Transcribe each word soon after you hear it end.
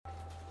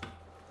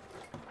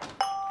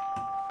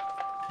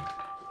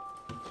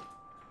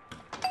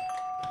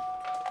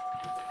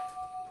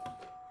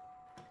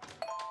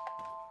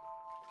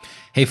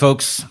Hey,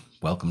 folks.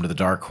 Welcome to the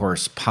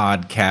DarkHorse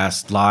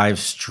podcast live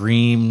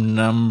stream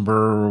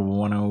number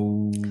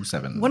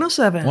 107.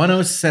 107.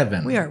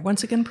 107. We are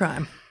once again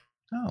prime.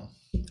 Oh,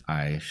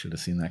 I should have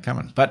seen that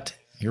coming. But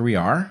here we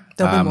are.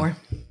 There'll be more.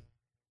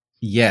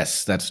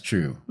 Yes, that's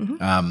true.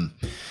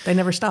 Mm-hmm. They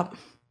never stop.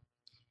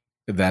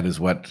 That is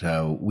what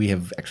we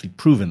have actually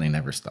proven they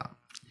never stop.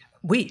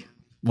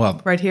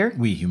 Well, right here?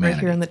 We, humanity.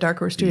 Right here in the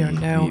DarkHorse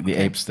studio. The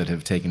apes that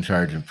have taken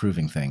charge of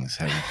proving things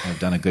have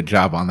done a good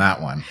job on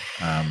that one.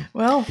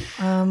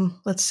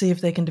 Let's see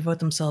if they can devote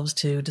themselves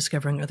to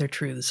discovering other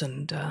truths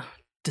and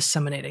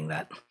disseminating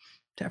that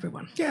to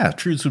everyone. Yeah,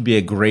 truths would be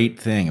a great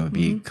thing. It would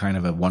be kind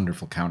of a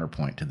wonderful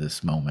counterpoint to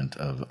this moment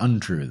of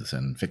untruths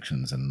and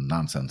fictions and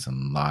nonsense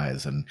and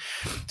lies. And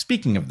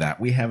speaking of that,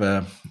 we have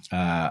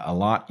a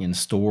lot in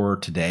store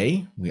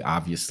today. We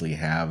obviously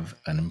have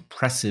an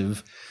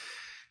impressive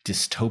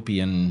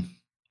dystopian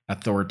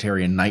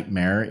authoritarian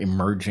nightmare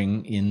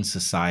emerging in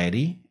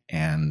society,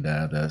 and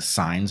the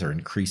signs are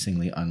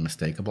increasingly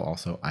unmistakable.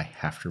 Also, I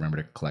have to remember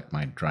to collect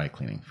my dry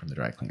cleaning from the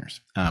dry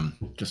cleaners.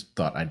 Just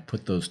thought I'd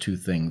put those two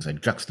things,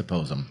 I'd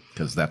juxtapose them,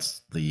 because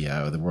that's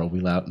the world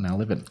we now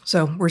live in.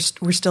 So we're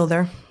still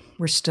there.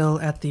 We're still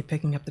at the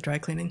picking up the dry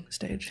cleaning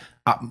stage.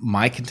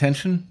 My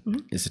contention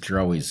is that you're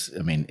always,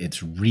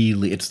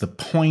 it's the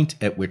point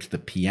at which the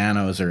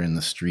pianos are in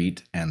the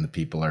street and the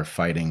people are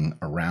fighting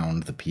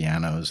around the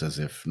pianos as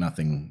if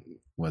nothing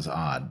was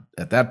odd.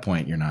 At that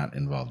point, you're not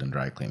involved in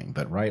dry cleaning.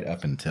 But right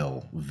up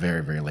until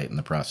very, very late in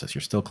the process,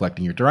 you're still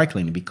collecting your dry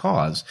cleaning,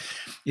 because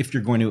if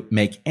you're going to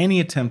make any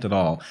attempt at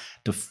all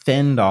to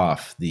fend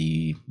off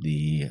the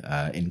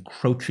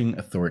encroaching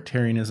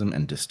authoritarianism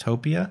and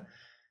dystopia,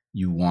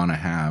 you want to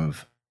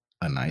have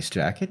a nice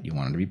jacket. You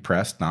want it to be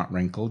pressed, not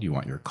wrinkled. You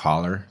want your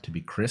collar to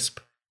be crisp,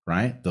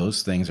 right?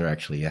 Those things are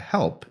actually a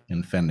help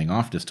in fending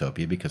off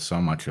dystopia, because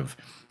so much of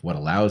what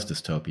allows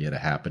dystopia to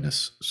happen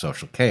is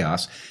social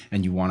chaos,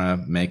 and you want to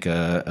make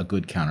a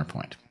good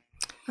counterpoint.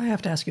 I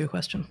have to ask you a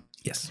question.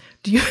 Yes.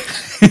 Do you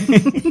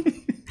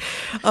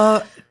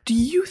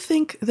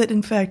think that,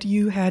 in fact,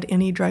 you had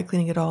any dry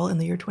cleaning at all in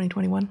the year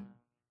 2021?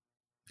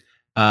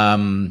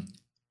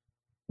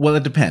 Well,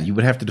 it depends. You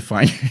would have to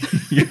define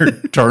your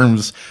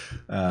terms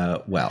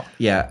well.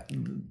 Yeah,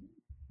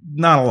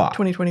 not a lot.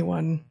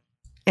 2021,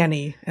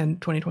 any, and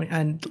 2020,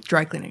 and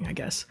dry cleaning, I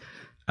guess.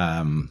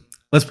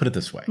 Let's put it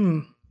this way.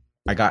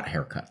 I got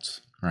haircuts,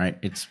 right?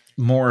 It's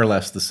more or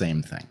less the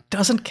same thing.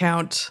 Doesn't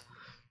count.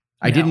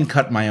 I didn't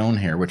cut my own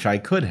hair, which I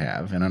could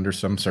have, and under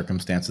some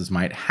circumstances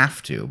might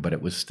have to, but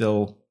it was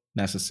still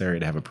necessary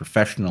to have a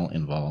professional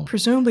involved.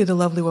 Presumably the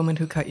lovely woman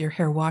who cut your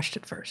hair washed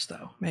it first,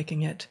 though,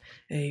 making it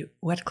a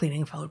wet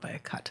cleaning followed by a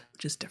cut,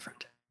 which is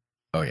different.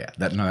 Oh yeah,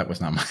 that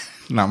was not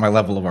my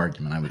level of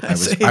argument.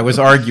 I was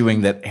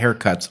arguing that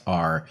haircuts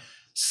are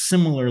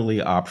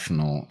similarly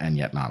optional and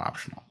yet not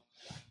optional,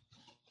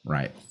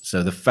 right?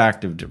 So the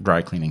fact of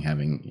dry cleaning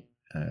having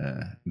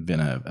been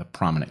a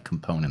prominent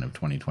component of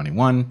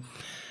 2021,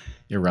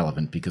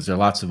 irrelevant, because there are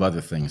lots of other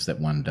things that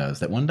one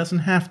does that one doesn't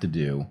have to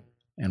do,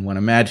 and one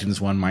imagines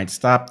one might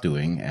stop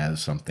doing,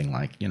 as something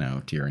like,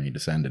 tyranny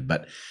descended.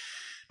 But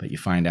you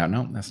find out,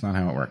 no, that's not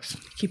how it works.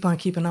 Keep on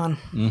keeping on.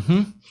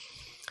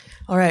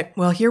 All right.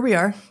 Well, here we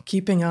are,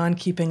 keeping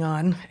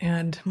on,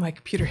 and my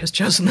computer has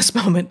chosen this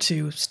moment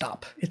to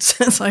stop. It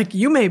says, like,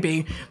 you may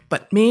be,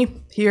 but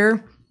me,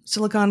 here,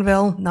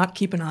 Siliconville, not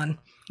keeping on.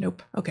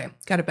 Nope. Okay,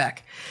 got it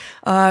back.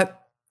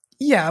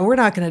 Yeah, we're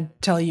not going to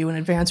tell you in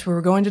advance where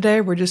we're going today.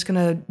 We're just going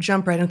to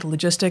jump right into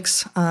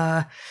logistics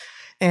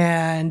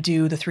and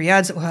do the 3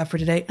 ads that we'll have for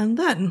today, and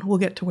then we'll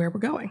get to where we're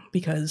going,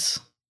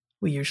 because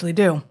we usually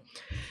do.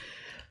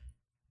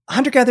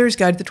 Hunter-Gatherer's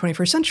Guide to the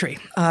 21st Century.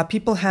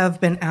 People have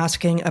been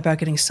asking about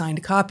getting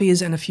signed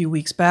copies, and a few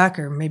weeks back,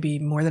 or maybe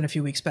more than a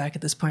few weeks back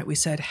at this point, we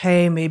said,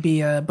 hey,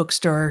 maybe a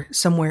bookstore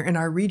somewhere in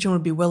our region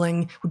would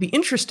be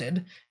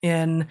interested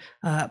in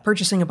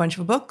purchasing a bunch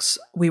of books.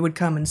 We would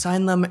come and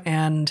sign them,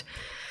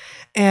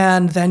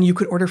 and then you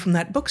could order from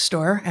that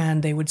bookstore,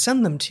 and they would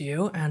send them to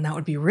you, and that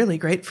would be really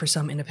great for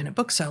some independent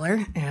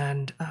bookseller.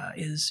 And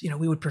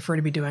we would prefer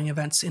to be doing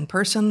events in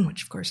person,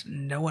 which of course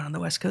no one on the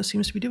West Coast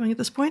seems to be doing at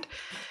this point.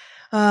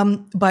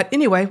 But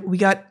anyway, we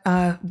got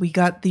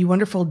the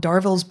wonderful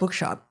Darville's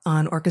Bookshop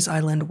on Orcas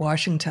Island,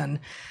 Washington,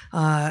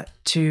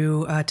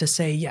 to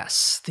say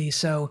yes.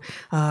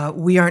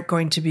 We aren't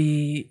going to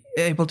be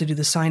able to do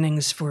the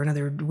signings for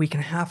another week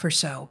and a half or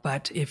so.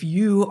 But if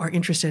you are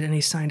interested in a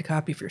signed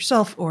copy for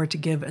yourself or to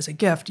give as a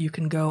gift, you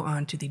can go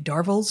on to the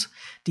Darville's,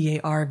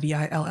 DARVILL''S,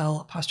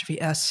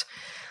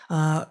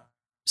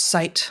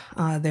 site.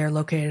 They're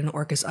located in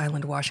Orcas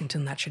Island,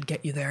 Washington. That should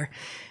get you there,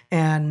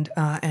 and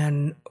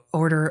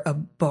order a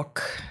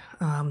book.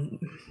 I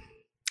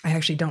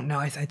actually don't know.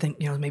 I think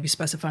maybe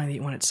specifying that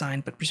you want it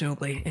signed, but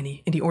presumably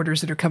any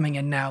orders that are coming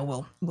in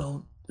now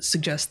will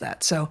suggest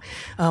that. So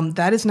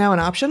that is now an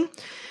option.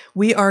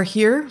 We are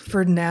here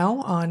for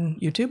now on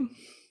YouTube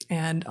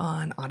and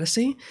on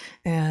Odyssey,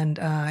 and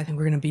I think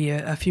we're going to be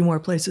a few more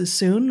places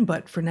soon.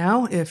 But for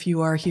now, if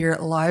you are here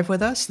live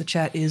with us, the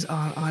chat is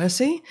on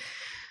Odyssey.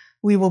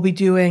 We will be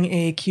doing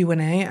a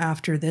Q&A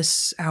after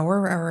this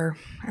hour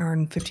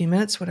and 15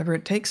 minutes, whatever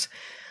it takes,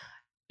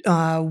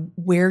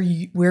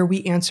 where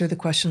we answer the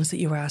questions that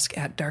you ask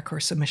at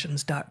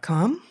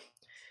darkhorsesubmissions.com.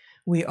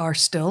 We are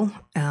still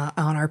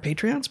on our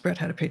Patreons. Bret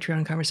had a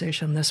Patreon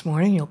conversation this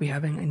morning. You'll be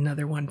having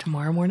another one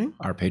tomorrow morning.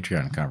 Our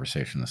Patreon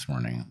conversation this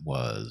morning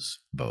was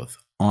both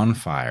on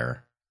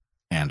fire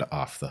and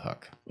off the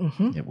hook.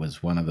 Mm-hmm. It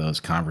was one of those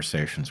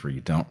conversations where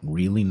you don't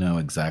really know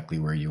exactly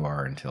where you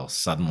are until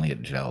suddenly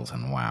it gels,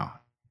 and wow,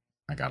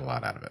 I got a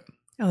lot out of it.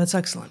 Oh, that's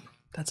excellent.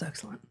 That's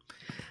excellent.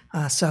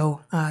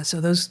 So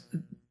those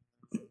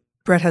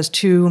Bret has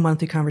 2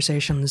 monthly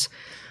conversations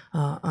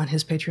on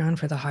his Patreon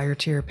for the higher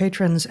tier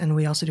patrons, and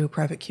we also do a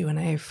private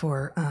Q&A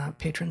for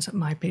patrons at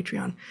my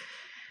Patreon.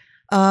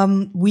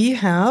 We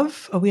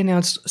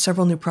announced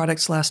several new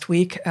products last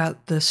week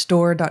at the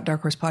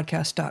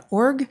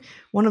store.darkhorsepodcast.org.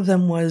 One of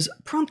them was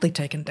promptly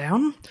taken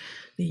down,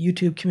 the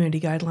YouTube community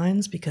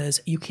guidelines,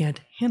 because You Can't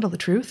Handle the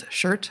Truth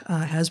shirt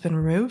has been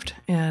removed,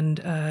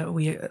 and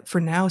we, for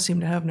now, seem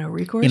to have no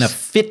recourse. In a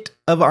fit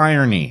of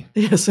irony,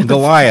 yes,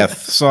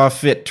 Goliath saw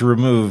fit to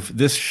remove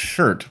this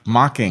shirt,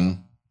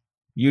 mocking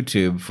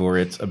YouTube for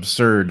its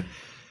absurd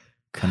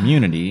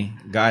community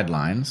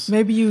guidelines.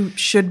 Maybe you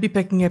should be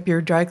picking up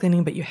your dry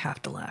cleaning, but you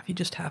have to laugh. You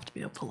just have to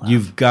be able to laugh.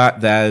 You've got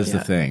that as the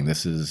thing.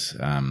 This is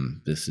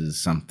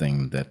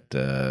something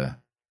that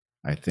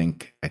I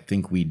think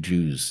we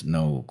Jews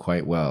know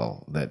quite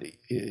well, that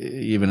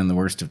even in the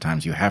worst of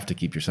times, you have to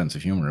keep your sense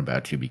of humor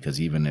about you,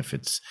 because even if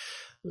it's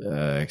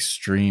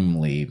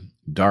extremely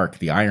dark,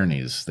 the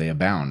ironies, they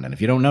abound. And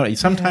if you don't know it,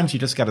 sometimes you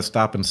just got to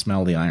stop and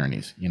smell the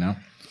ironies, you know?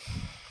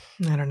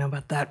 I don't know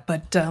about that,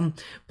 but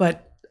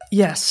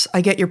yes,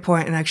 I get your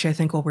point, and actually I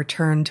think we'll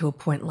return to a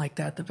point like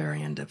that at the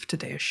very end of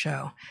today's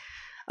show.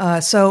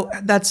 So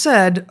that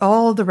said,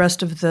 all the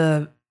rest of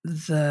the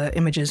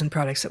images and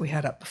products that we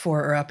had up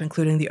before are up,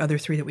 including the other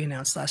 3 that we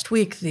announced last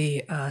week,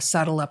 the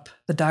Saddle Up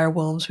the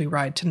Direwolves We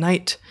Ride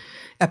Tonight,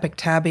 Epic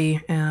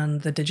Tabby,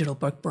 and the digital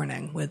book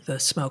burning with the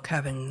smoke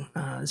having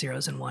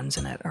zeros and ones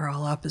in it are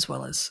all up, as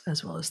well as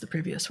the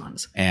previous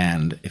ones.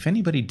 And if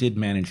anybody did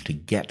manage to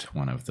get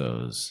one of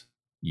those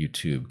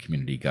YouTube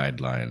community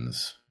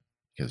guidelines,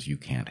 because You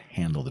Can't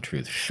Handle the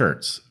Truth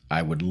shirts,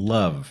 I would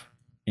love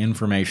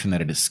information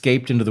that it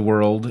escaped into the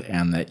world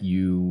and that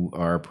you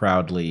are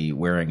proudly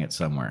wearing it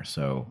somewhere.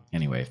 So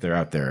anyway, if they're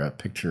out there, a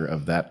picture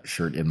of that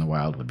shirt in the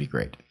wild would be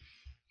great.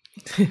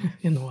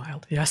 In the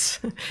wild, yes.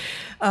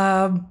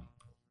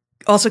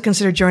 Also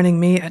consider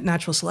joining me at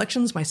Natural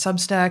Selections, my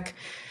Substack.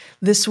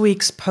 This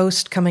week's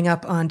post coming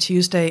up on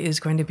Tuesday is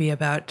going to be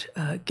about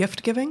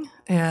gift giving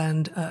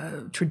and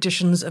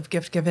traditions of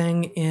gift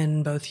giving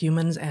in both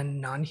humans and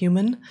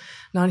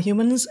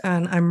non-humans.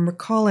 And I'm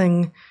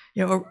recalling,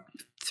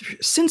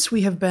 since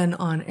we have been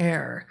on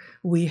air,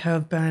 we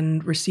have been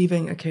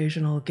receiving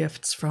occasional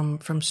gifts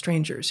from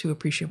strangers who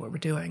appreciate what we're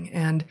doing.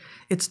 And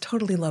it's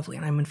totally lovely.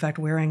 And I'm, in fact,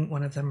 wearing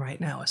one of them right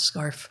now, a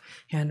scarf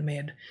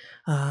handmade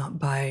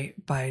by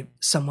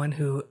someone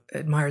who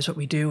admires what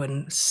we do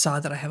and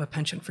saw that I have a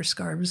penchant for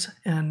scarves.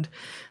 And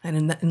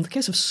in the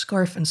case of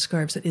scarf and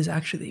scarves, it is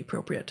actually the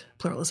appropriate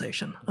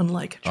pluralization,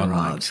 unlike giraffes.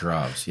 Unlike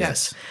giraffes,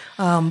 yes.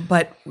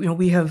 But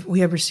we have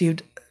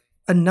received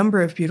a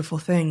number of beautiful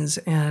things,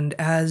 and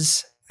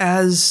as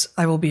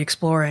I will be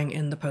exploring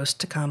in the post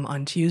to come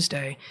on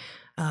Tuesday,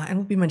 and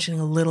we'll be mentioning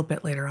a little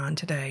bit later on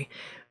today,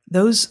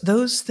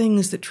 those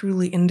things that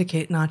truly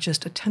indicate not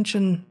just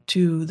attention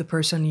to the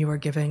person you are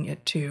giving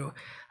it to,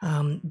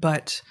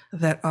 but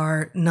that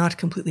are not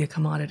completely a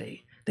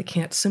commodity. They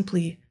can't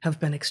simply have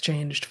been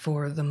exchanged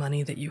for the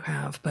money that you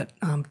have, but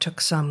took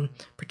some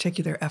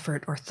particular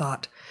effort or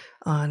thought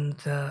on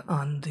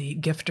the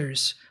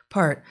gifter's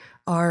part,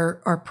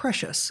 are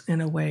precious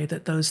in a way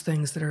that those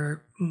things that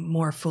are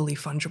more fully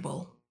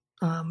fungible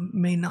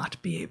may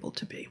not be able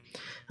to be.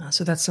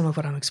 So that's some of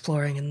what I'm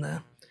exploring in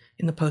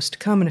the post to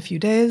come in a few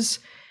days.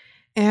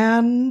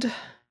 And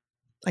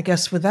I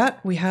guess with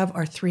that, we have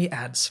our 3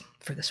 ads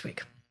for this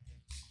week.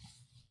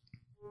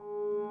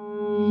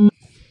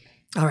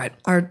 All right,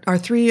 our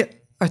three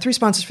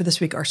sponsors for this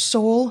week are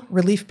Soul,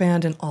 Relief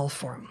Band, and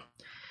Allform.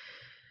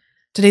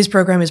 Today's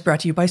program is brought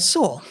to you by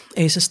Soul,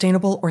 a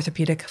sustainable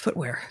orthopedic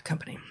footwear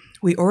company.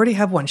 We already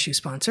have one shoe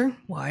sponsor.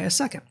 Why a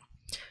second?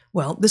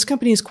 Well, this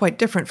company is quite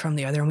different from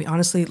the other, and we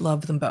honestly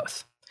love them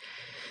both.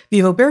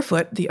 Vivo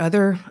Barefoot, the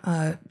other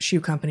shoe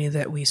company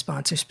that we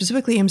sponsor,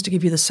 specifically aims to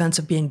give you the sense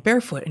of being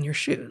barefoot in your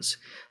shoes.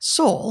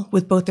 Soul,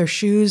 with both their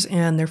shoes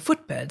and their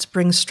footbeds,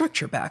 brings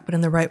structure back, but in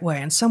the right way.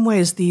 In some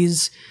ways,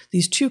 these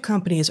 2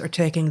 companies are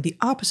taking the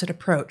opposite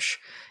approach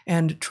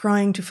and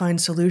trying to find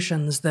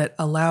solutions that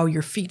allow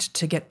your feet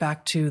to get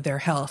back to their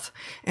health.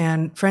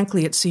 And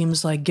frankly, it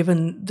seems like,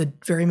 given the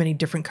very many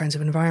different kinds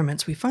of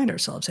environments we find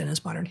ourselves in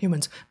as modern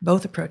humans,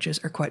 both approaches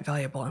are quite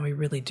valuable, and we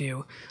really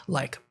do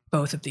like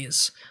both of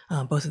these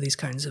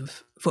kinds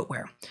of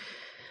footwear.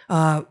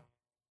 The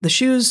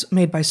shoes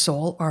made by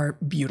Soul are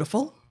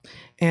beautiful,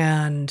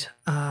 and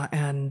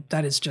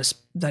that is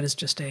just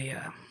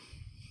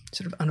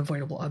sort of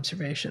unavoidable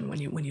observation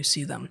when you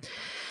see them.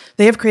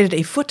 They have created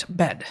a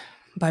footbed,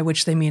 by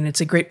which they mean it's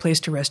a great place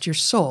to rest your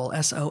soul,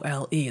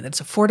 S-O-L-E, that's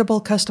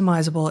affordable,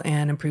 customizable,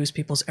 and improves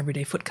people's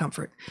everyday foot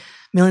comfort.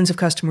 Millions of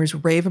customers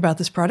rave about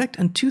this product,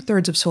 and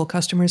 2/3 of Soul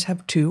customers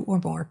have 2 or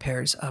more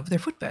pairs of their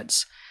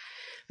footbeds.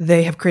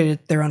 They have created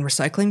their own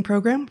recycling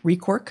program,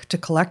 Recork, to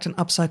collect and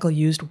upcycle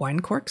used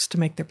wine corks to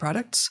make their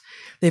products.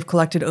 They've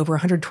collected over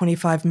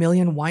 125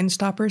 million wine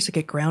stoppers that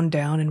get ground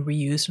down and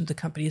reused into the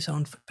company's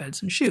own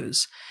footbeds and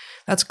shoes.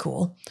 That's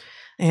cool.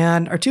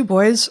 And our 2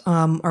 boys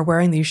are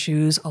wearing these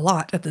shoes a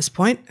lot at this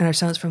point, and our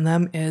sense from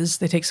them is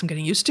they take some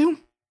getting used to,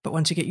 but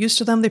once you get used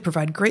to them, they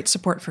provide great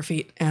support for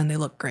feet, and they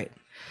look great.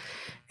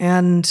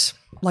 And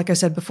like I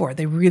said before,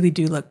 they really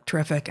do look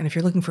terrific. And if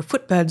you're looking for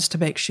footbeds to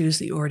make shoes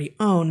that you already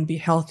own be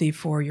healthy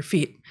for your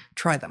feet,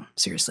 try them.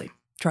 Seriously,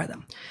 try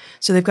them.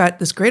 So they've got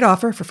this great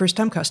offer for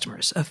first-time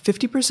customers of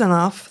 50%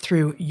 off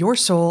through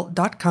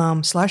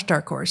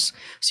yoursoul.com/darkhorse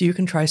so you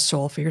can try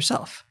Soul for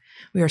yourself.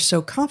 We are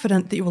so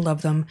confident that you will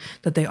love them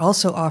that they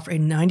also offer a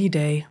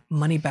 90-day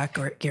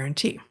money-back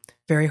guarantee.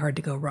 Very hard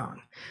to go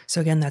wrong. So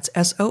again, that's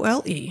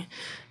SOLE,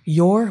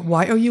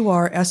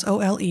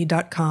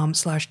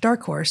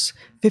 yoursoule.com/darkhorse,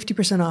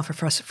 50% off for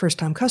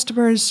first-time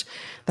customers.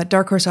 That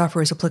Dark Horse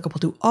offer is applicable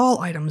to all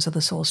items of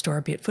the Soul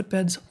store, be it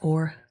footbeds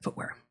or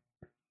footwear.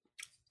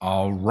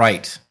 All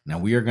right. Now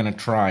we are going to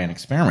try an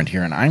experiment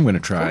here, and I'm going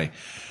to try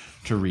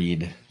to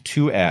read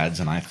 2 ads.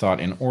 And I thought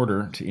in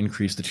order to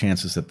increase the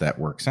chances that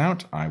works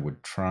out, I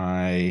would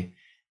try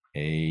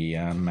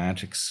a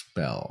magic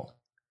spell.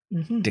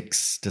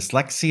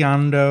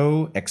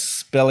 Dyslexiando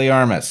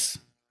Expelliarmus.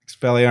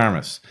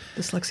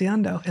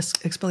 Dyslexiando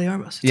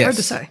Expelliarmus. It's yes, hard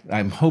to say.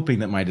 I'm hoping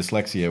that my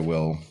dyslexia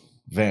will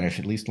vanish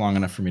at least long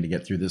enough for me to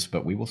get through this,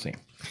 but we will see.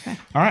 Okay.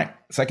 All right.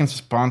 Second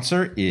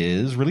sponsor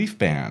is Relief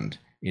Band.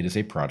 It is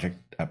a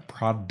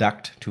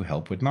product to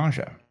help with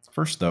nausea.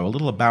 First, though, a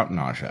little about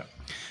nausea.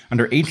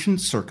 Under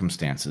ancient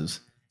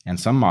circumstances, and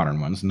some modern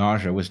ones,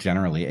 nausea was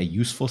generally a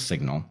useful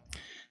signal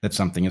that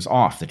something is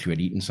off, that you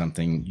had eaten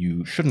something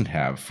you shouldn't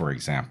have, for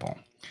example.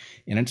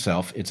 In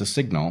itself, it's a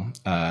signal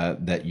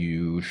that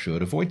you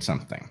should avoid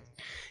something.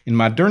 In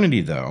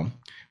modernity, though,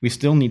 we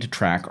still need to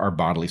track our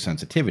bodily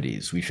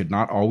sensitivities. We should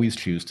not always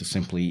choose to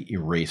simply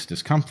erase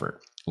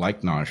discomfort,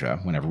 like nausea,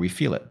 whenever we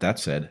feel it. That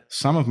said,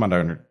 some of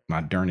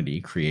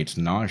modernity creates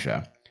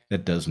nausea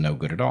that does no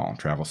good at all.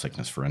 Travel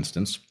sickness, for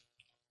instance,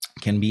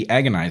 can be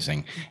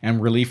agonizing,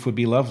 and relief would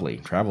be lovely.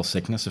 Travel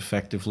sickness,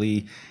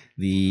 effectively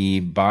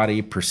the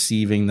body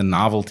perceiving the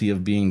novelty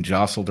of being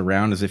jostled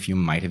around as if you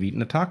might have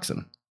eaten a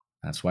toxin.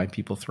 That's why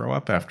people throw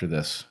up after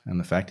this. And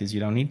the fact is you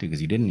don't need to,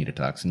 because you didn't eat a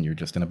toxin. You're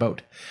just in a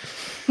boat.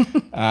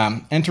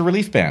 Enter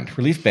Relief Band.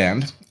 Relief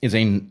Band is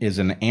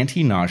an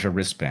anti-nausea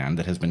wristband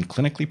that has been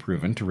clinically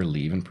proven to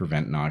relieve and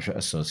prevent nausea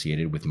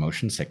associated with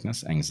motion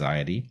sickness,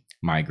 anxiety,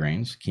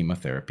 migraines,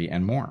 chemotherapy,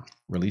 and more.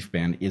 Relief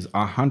Band is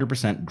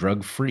 100%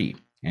 drug-free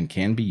and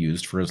can be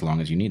used for as long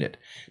as you need it.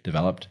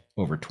 Developed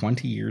over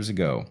 20 years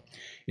ago,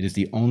 it is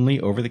the only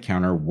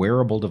over-the-counter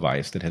wearable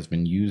device that has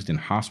been used in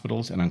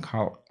hospitals and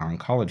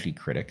oncology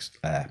clinics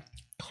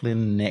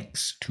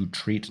to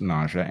treat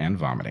nausea and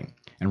vomiting.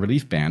 And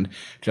Relief Band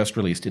just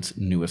released its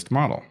newest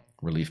model,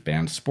 Relief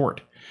Band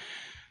Sport.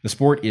 The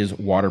Sport is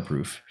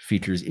waterproof,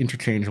 features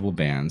interchangeable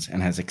bands,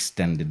 and has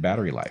extended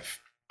battery life.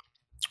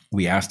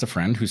 We asked a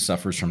friend who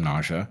suffers from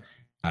nausea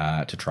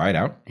to try it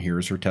out.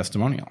 Here's her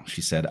testimonial.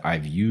 She said,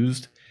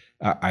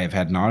 I've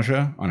had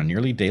nausea on a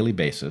nearly daily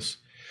basis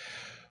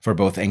for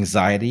both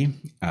anxiety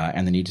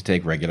and the need to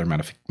take regular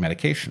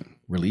medication.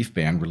 Relief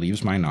Band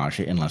relieves my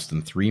nausea in less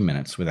than 3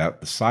 minutes without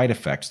the side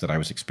effects that I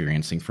was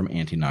experiencing from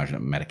anti-nausea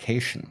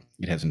medication.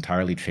 It has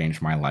entirely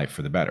changed my life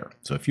for the better.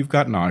 So if you've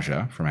got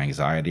nausea from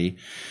anxiety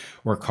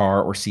or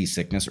car or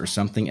seasickness or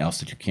something else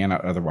that you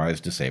cannot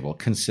otherwise disable,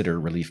 consider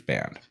Relief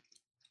Band.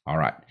 All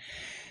right.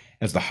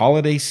 As the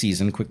holiday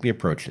season quickly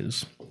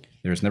approaches,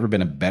 there's never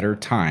been a better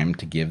time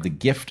to give the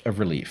gift of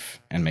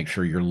relief and make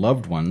sure your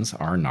loved ones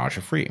are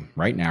nausea-free.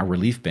 Right now,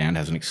 Relief Band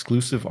has an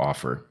exclusive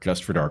offer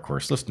just for Dark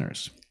Horse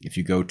listeners. If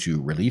you go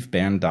to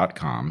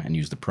reliefband.com and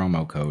use the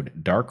promo code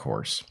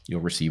DARKHORSE,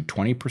 you'll receive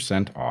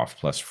 20% off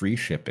plus free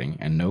shipping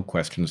and no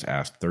questions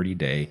asked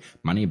 30-day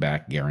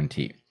money-back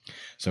guarantee.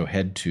 So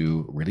head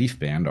to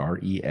reliefband,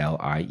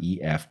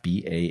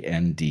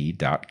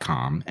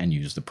 RELIEFBAND.com, and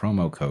use the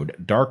promo code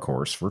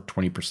DARKHORSE for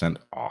 20%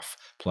 off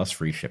plus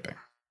free shipping.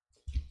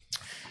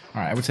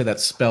 All right, I would say that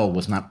spell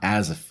was not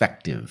as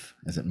effective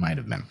as it might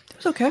have been. It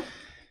was okay.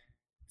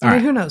 I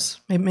mean, who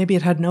knows? Maybe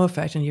it had no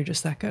effect and you're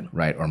just that good.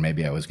 Right, or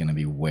maybe I was going to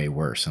be way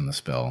worse in the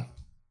spell.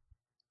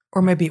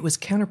 Or maybe it was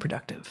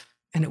counterproductive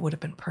and it would have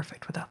been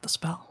perfect without the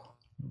spell.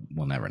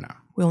 We'll never know.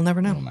 We'll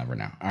never know. We'll never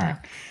know. All right.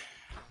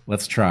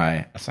 Let's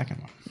try a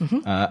second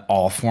one.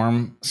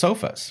 Allform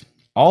Sofas.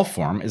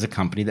 Allform is a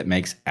company that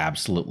makes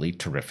absolutely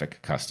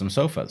terrific custom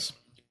sofas.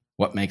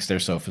 What makes their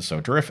sofas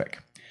so terrific?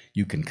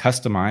 You can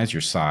customize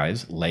your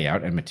size,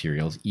 layout, and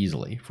materials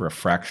easily for a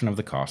fraction of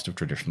the cost of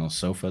traditional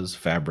sofas.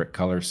 Fabric,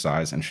 color,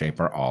 size, and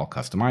shape are all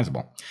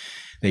customizable.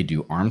 They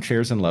do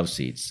armchairs and love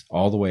seats,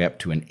 all the way up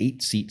to an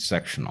 8-seat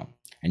sectional.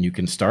 And you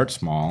can start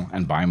small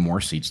and buy more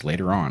seats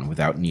later on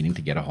without needing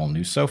to get a whole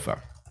new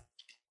sofa.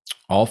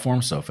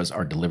 All-form sofas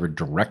are delivered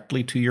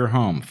directly to your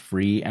home,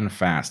 free and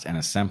fast, and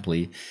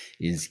assembly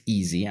is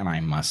easy. And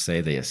I must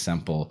say they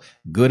assemble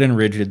good and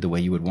rigid the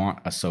way you would want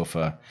a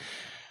sofa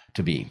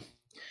to be.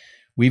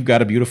 We've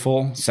got a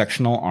beautiful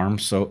sectional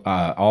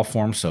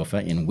all-form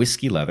sofa in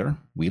whiskey leather.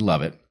 We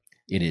love it.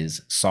 It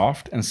is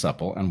soft and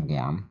supple and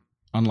warm,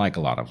 unlike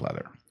a lot of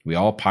leather. We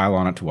all pile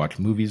on it to watch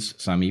movies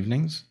some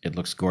evenings. It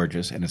looks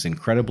gorgeous and is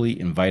incredibly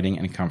inviting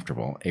and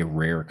comfortable, a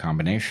rare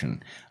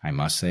combination. I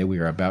must say we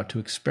are about to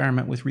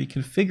experiment with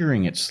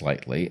reconfiguring it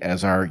slightly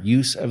as our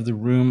use of the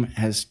room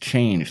has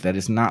changed. That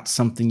is not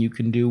something you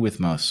can do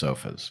with most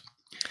sofas.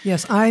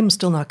 Yes, I'm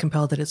still not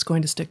compelled that it's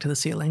going to stick to the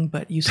ceiling,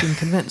 but you seem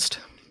convinced.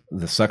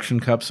 The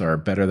suction cups are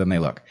better than they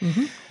look.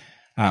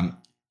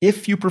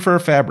 If you prefer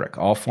fabric,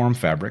 all-form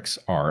fabrics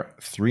are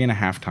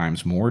 3.5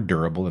 times more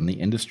durable than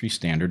the industry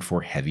standard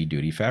for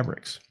heavy-duty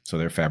fabrics. So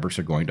their fabrics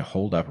are going to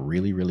hold up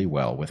really, really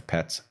well with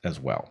pets as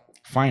well.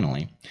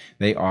 Finally,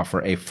 they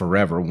offer a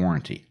forever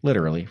warranty,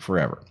 literally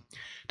forever.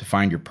 To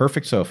find your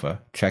perfect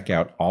sofa, check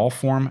out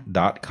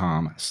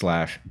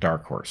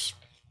allform.com/darkhorse.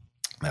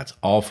 That's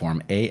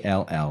allform,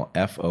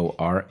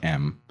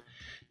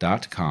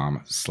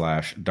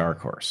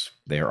 allform.com/darkhorse.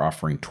 They are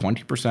offering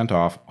 20%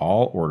 off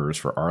all orders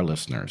for our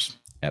listeners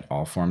at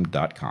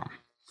allform.com.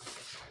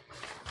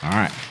 All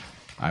right.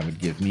 I would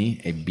give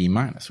me a B-,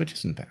 which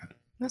isn't bad.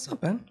 That's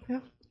not bad, yeah.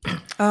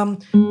 One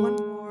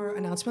more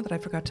announcement that I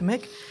forgot to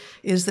make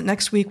is that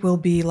next week we'll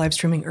be live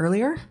streaming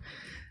earlier,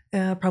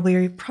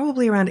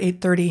 probably around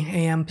 8:30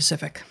 a.m.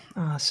 Pacific.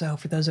 So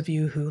for those of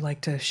you who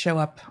like to show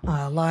up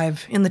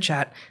live in the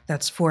chat,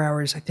 that's 4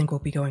 hours. I think we'll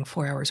be going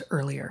 4 hours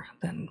earlier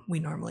than we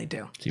normally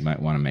do. So you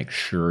might want to make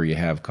sure you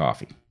have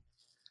coffee.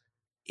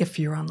 If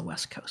you're on the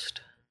West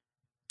Coast.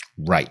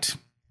 Right.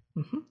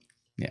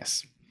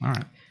 Yes. All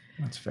right.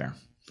 That's fair.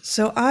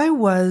 So I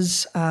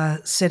was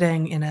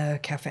sitting in a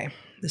cafe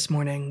this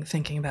morning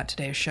thinking about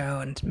today's show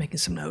and making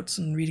some notes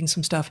and reading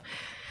some stuff.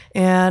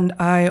 And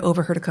I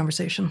overheard a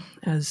conversation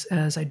as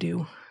I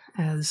do,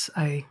 as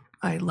I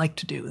like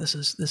to do. This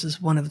is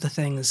one of the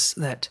things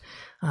that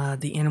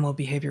the animal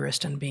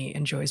behaviorist in me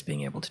enjoys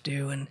being able to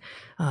do. And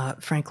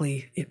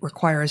frankly, it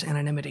requires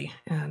anonymity.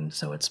 And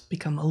so it's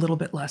become a little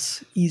bit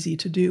less easy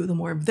to do the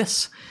more of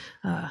this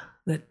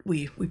that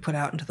we put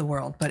out into the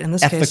world. But in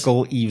this case,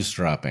 ethical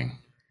eavesdropping.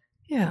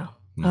 Yeah.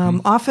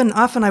 Often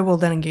I will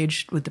then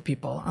engage with the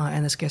people.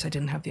 In this case, I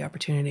didn't have the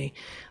opportunity.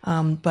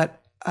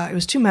 But it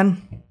was two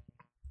men,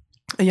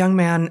 a young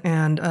man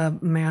and a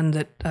man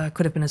that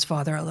could have been his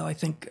father, although I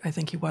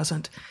think he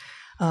wasn't,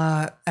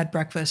 at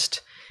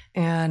breakfast.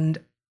 And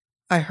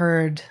I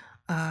heard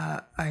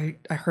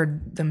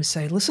them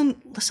say,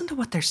 listen to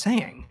what they're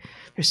saying.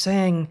 They're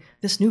saying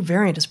this new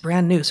variant is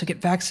brand new, so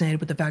get vaccinated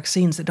with the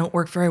vaccines that don't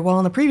work very well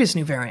in the previous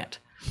new variant.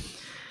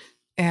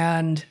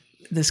 And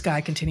this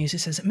guy continues, he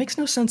says, it makes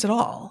no sense at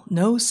all.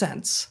 No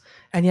sense.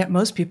 And yet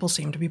most people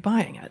seem to be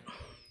buying it.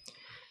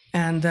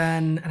 And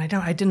then,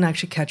 I didn't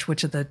actually catch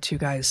which of the two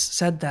guys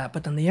said that,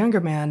 but then the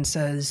younger man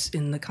says,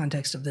 in the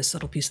context of this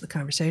little piece of the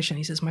conversation,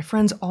 he says, my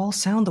friends all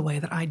sound the way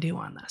that I do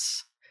on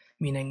this.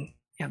 Meaning,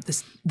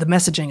 the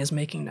messaging is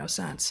making no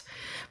sense.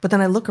 But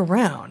then I look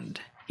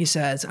around, he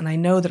says, and I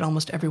know that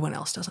almost everyone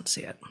else doesn't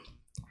see it.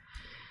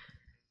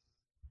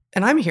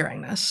 And I'm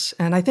hearing this,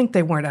 and I think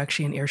they weren't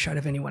actually in earshot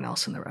of anyone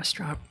else in the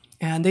restaurant.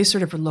 And they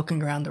sort of were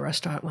looking around the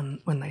restaurant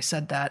when they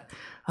said that.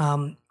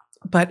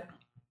 But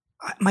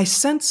my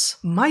sense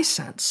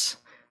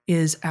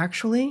is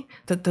actually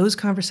that those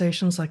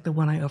conversations like the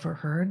one I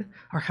overheard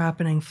are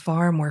happening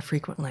far more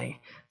frequently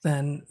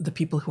than the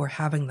people who are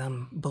having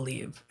them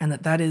believe. And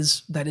that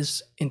is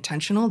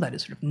intentional, that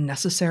is sort of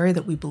necessary,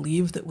 that we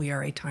believe that we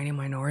are a tiny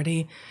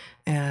minority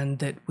and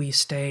that we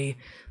stay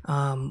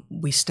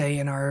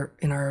in our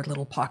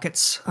little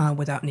pockets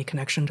without any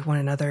connection to one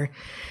another,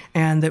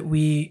 and that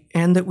we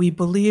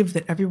believe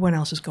that everyone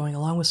else is going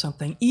along with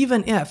something,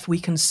 even if we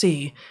can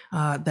see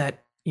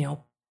that,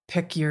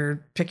 pick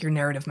your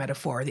narrative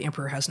metaphor. The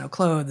emperor has no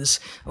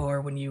clothes,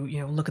 or when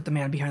you look at the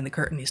man behind the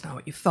curtain, he's not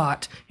what you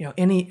thought.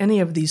 Any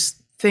of these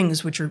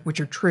things which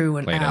are true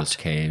and Plato's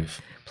apt.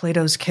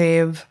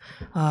 Cave.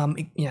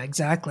 Yeah,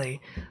 exactly.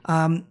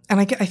 And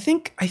I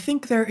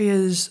think there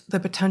is the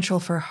potential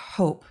for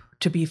hope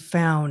to be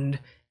found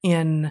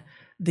in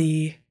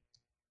the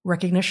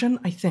recognition,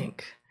 I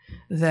think,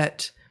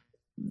 that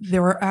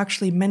there are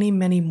actually many,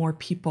 many more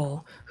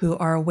people who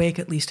are awake,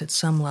 at least at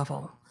some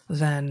level,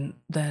 than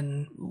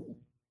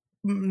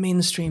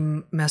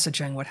mainstream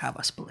messaging would have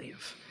us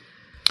believe.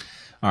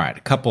 All right,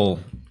 a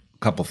couple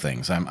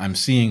things. I'm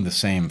seeing the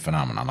same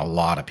phenomenon. A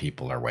lot of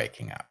people are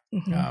waking up.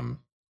 Mm-hmm.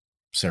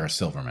 Sarah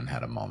Silverman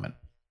had a moment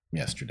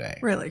yesterday.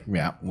 Really?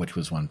 Yeah, which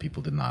was one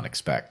people did not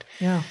expect.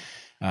 Yeah.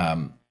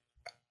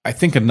 I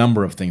think a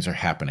number of things are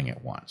happening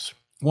at once.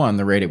 One,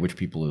 the rate at which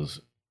people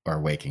are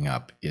waking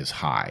up is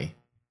high,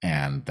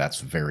 and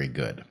that's very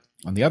good.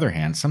 On the other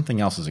hand,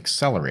 something else is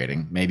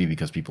accelerating, maybe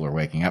because people are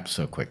waking up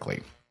so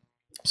quickly.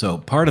 So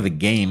part of the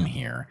game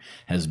here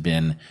has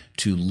been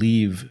to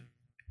leave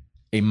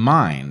a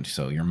mind.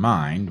 So your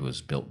mind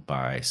was built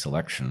by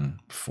selection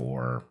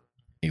for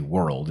a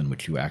world in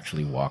which you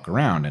actually walk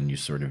around and you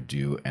sort of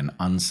do an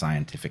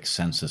unscientific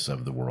census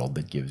of the world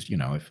that gives,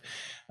 if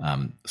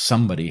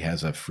somebody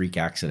has a freak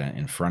accident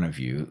in front of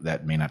you,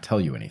 that may not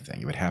tell you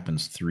anything. If it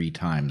happens 3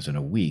 times in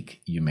a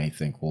week, you may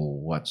think, well,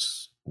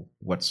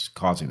 what's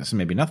causing this? And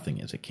maybe nothing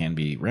is. It can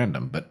be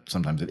random, but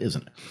sometimes it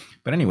isn't.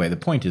 But anyway, the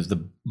point is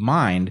the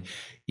mind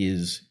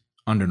is,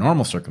 under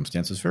normal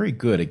circumstances, very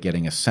good at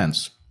getting a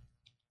sense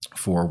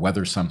for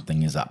whether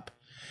something is up.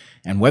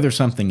 And whether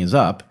something is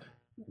up,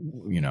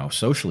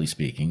 socially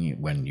speaking,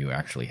 when you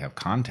actually have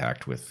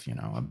contact with,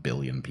 1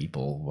 billion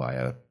people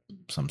via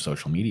some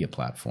social media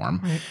platform,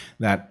 right,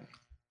 that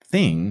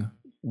thing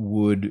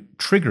would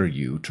trigger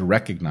you to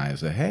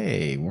recognize that,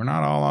 hey, we're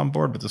not all on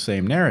board with the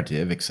same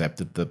narrative, except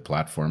that the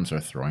platforms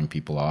are throwing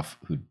people off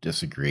who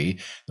disagree.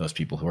 Those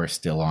people who are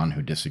still on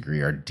who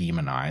disagree are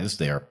demonized.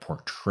 They are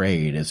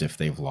portrayed as if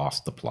they've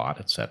lost the plot,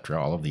 etc.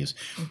 All of these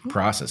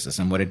processes.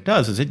 And what it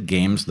does is it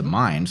games the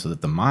mind so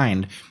that the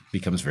mind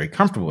becomes very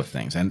comfortable with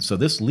things. And so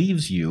this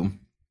leaves you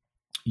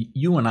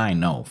and I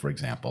know, for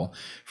example,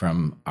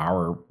 from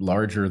our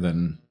larger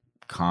than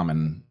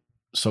common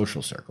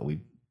social circle,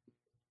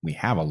 we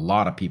have a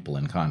lot of people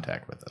in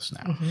contact with us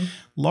now.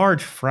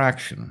 Large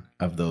fraction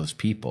of those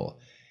people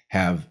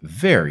have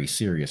very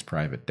serious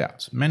private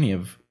doubts, many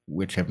of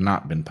which have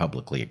not been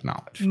publicly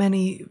acknowledged.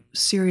 Many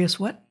serious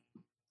what?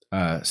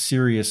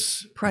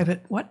 Serious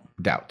private what?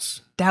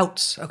 Doubts.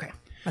 Doubts. Okay.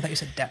 I thought you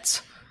said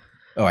debts.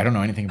 Oh, I don't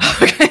know anything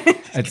about it.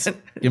 It's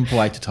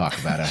impolite to talk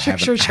about it.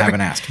 I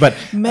haven't asked. But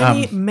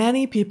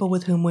many people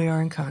with whom we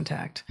are in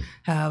contact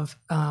have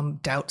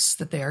doubts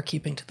that they are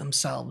keeping to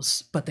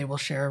themselves, but they will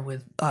share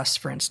with us,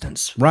 for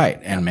instance. Right.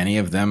 And many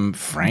of them,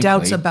 frankly,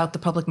 doubts about the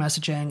public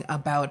messaging,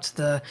 about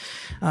the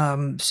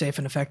safe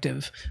and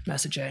effective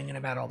messaging, and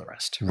about all the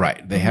rest.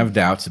 Right. They have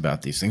doubts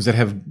about these things that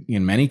have,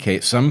 in many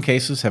cases, some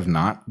cases have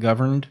not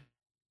governed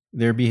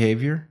their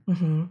behavior,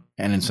 and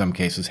in some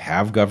cases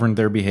have governed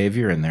their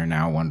behavior, and they're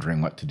now wondering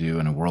what to do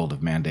in a world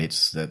of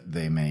mandates that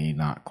they may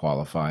not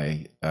qualify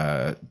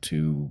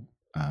to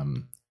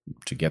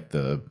get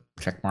the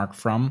check mark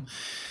from.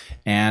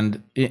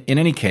 And in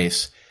any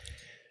case,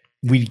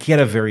 we get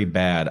a very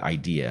bad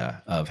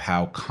idea of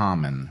how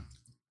common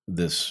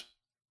these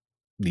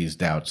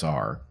doubts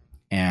are,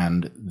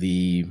 and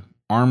the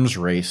arms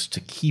race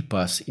to keep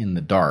us in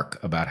the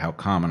dark about how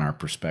common our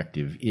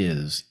perspective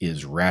is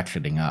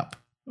ratcheting up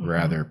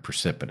rather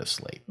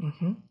precipitously.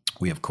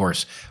 We, of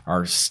course,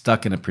 are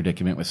stuck in a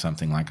predicament with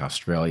something like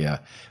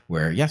Australia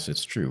where, yes,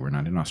 it's true, we're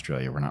not in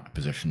Australia. We're not in a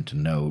position to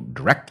know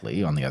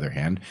directly. On the other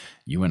hand,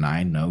 you and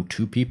I know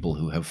 2 people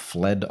who have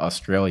fled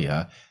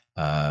Australia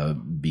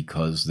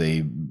because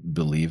they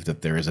believe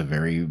that there is a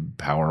very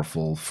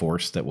powerful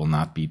force that will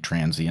not be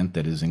transient,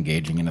 that is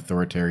engaging in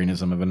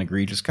authoritarianism of an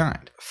egregious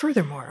kind.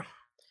 Furthermore,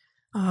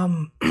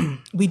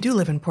 we do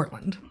live in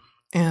Portland.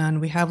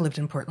 And we have lived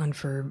in Portland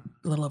for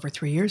a little over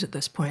 3 years at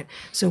this point.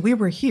 So we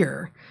were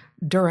here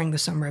during the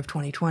summer of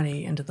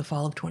 2020 into the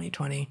fall of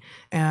 2020,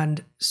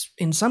 and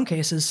in some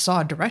cases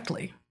saw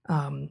directly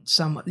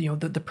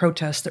the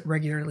protests that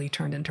regularly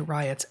turned into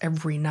riots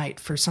every night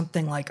for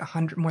something like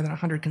more than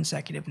 100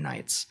 consecutive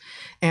nights,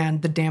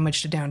 and the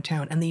damage to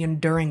downtown, and the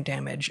enduring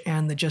damage,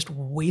 and the just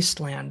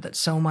wasteland that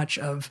so much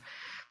of,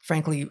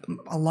 frankly,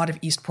 a lot of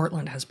East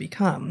Portland has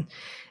become.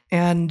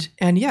 And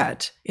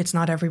yet, it's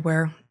not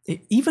everywhere.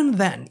 Even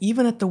then,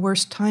 even at the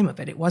worst time of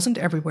it, it wasn't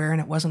everywhere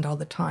and it wasn't all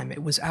the time.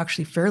 It was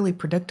actually fairly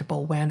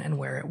predictable when and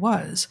where it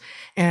was.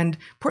 And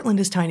Portland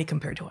is tiny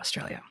compared to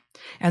Australia.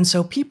 And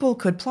so people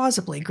could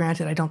plausibly,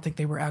 granted, I don't think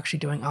they were actually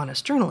doing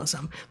honest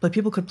journalism, but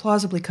people could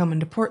plausibly come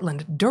into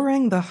Portland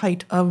during the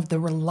height of the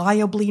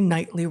reliably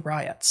nightly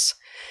riots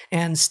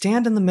and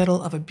stand in the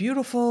middle of a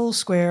beautiful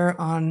square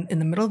in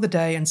the middle of the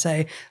day and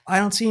say, I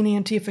don't see any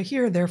Antifa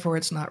here, therefore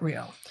it's not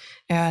real.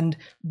 And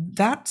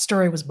that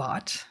story was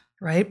bought,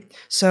 right?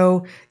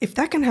 So if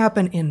that can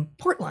happen in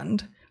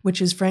Portland,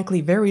 which is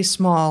frankly very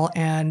small,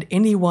 and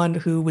anyone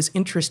who was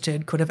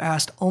interested could have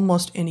asked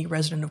almost any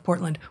resident of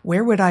Portland,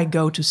 where would I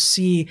go to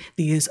see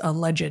these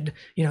alleged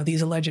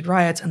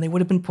riots? And they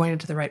would have been pointed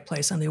to the right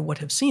place and they would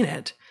have seen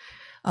it.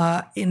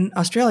 In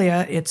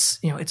Australia,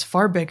 it's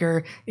far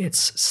bigger.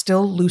 It's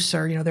still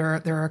looser.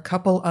 There are a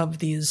couple of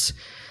these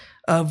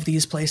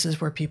places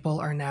where people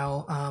are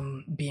now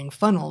being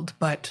funneled.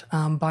 But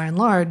by and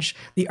large,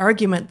 the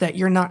argument that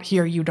you're not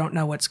here, you don't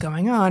know what's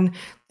going on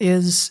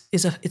it's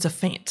a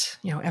feint,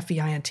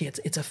 FEINT.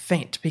 It's a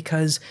feint,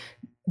 because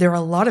there are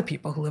a lot of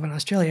people who live in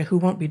Australia who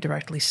won't be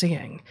directly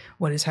seeing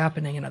what is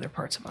happening in other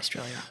parts of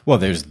Australia. Well,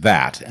 there's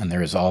that, and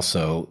there is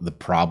also the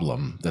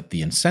problem that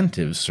the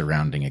incentives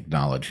surrounding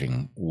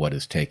acknowledging what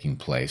is taking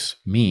place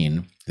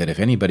mean that if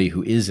anybody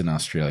who is in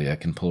Australia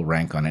can pull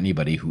rank on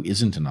anybody who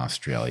isn't in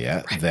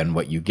Australia, right, then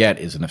what you get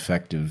is an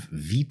effective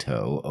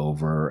veto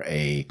over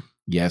a,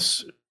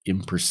 yes,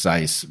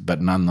 imprecise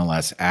but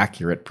nonetheless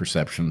accurate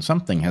perception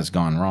something has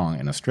gone wrong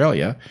in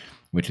Australia,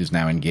 which is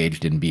now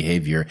engaged in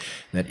behavior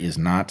that is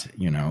not,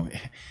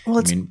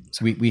 Well,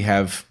 we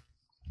have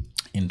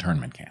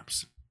internment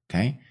camps,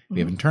 okay? We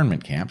have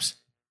internment camps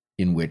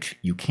in which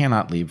you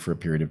cannot leave for a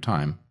period of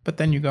time, but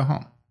then you go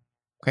home,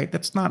 okay?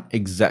 That's not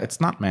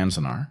it's not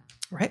Manzanar,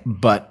 right?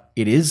 But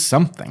it is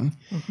something,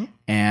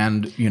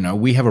 and,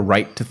 we have a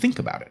right to think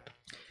about it.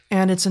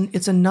 And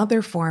it's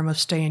another form of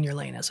stay in your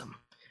laneism,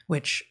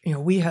 which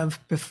we have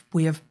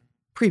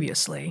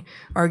previously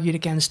argued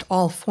against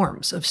all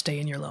forms of stay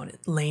in your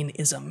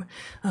laneism,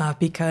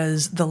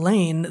 because the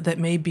lane that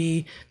may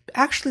be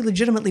actually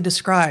legitimately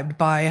described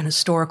by an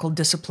historical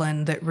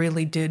discipline that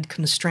really did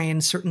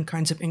constrain certain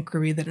kinds of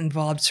inquiry that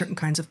involved certain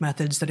kinds of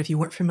methods that if you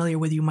weren't familiar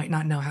with, you might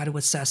not know how to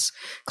assess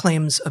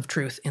claims of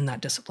truth in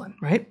that discipline,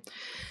 right?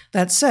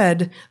 That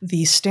said,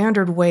 the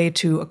standard way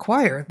to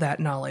acquire that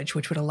knowledge,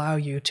 which would allow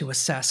you to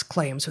assess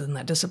claims within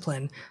that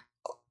discipline,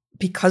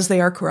 because they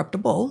are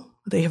corruptible,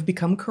 they have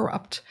become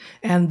corrupt,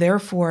 and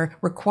therefore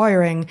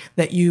requiring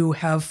that you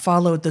have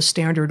followed the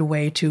standard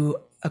way to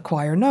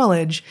acquire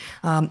knowledge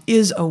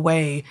is a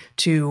way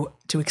to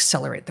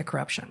accelerate the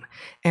corruption.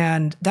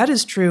 And that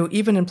is true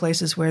even in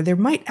places where there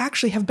might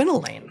actually have been a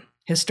lane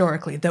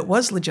historically that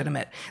was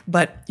legitimate,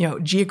 but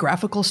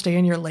geographical stay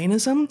in your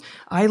laneism.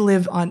 I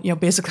live on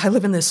basically I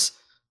live in this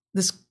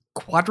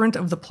quadrant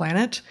of the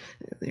planet.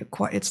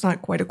 It's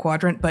not quite a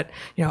quadrant, but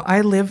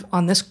I live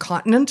on this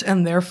continent,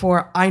 and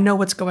therefore I know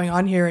what's going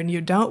on here, and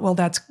you don't. Well,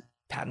 that's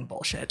patent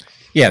bullshit.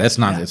 Yeah, that's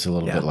not. It's a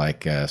little bit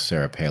like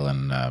Sarah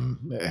Palin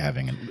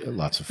having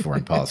lots of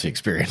foreign policy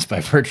experience by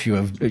virtue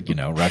of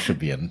Russia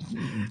being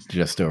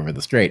just over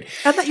the strait.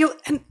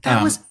 And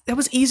that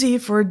was easy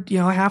for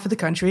half of the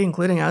country,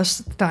 including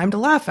us, at the time to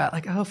laugh at.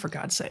 Like, oh, for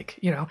God's sake,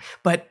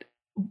 But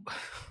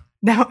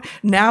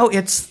now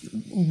it's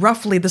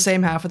roughly the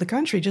same half of the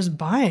country just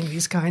buying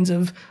these kinds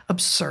of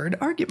absurd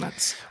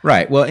arguments.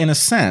 Right. Well, in a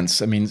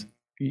sense, I mean,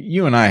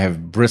 you and I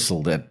have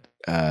bristled at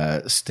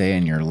stay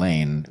in your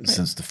lane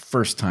since the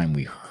first time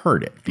we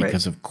heard it,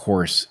 because of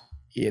course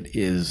it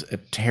is a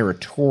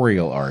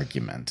territorial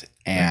argument,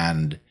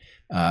 and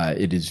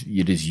it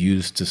is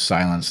used to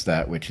silence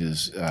that which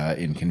is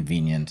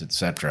inconvenient,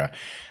 etc.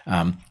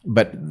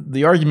 But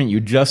the argument you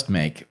just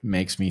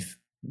makes me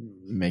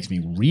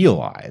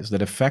realize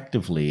that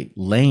effectively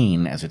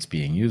lane, as it's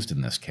being used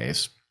in this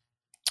case,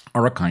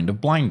 are a kind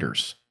of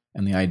blinders,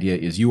 and the idea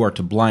is you are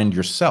to blind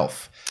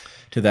yourself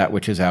to that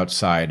which is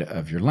outside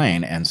of your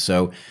lane. And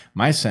so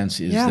my sense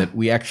is that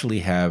we actually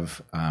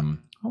have,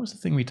 what was the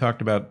thing we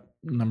talked about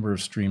a number of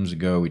streams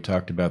ago? We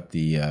talked about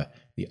the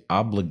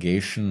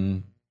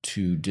obligation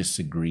to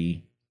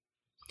disagree.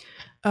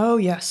 Oh,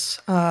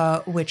 yes.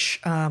 Which,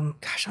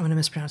 gosh, I'm going to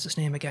mispronounce his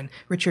name again.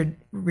 Richard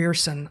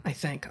Rierson, I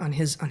think, on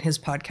his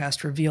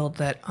podcast revealed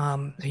that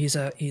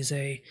he's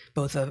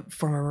both a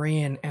former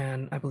Marine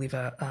and I believe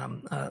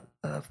a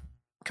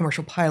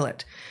commercial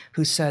pilot,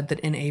 who said that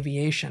in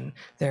aviation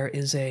there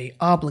is a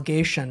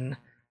obligation.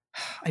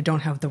 I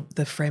don't have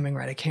the framing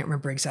right. I can't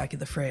remember exactly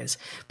the phrase,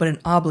 but an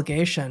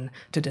obligation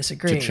to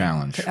disagree,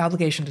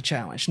 obligation to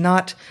challenge,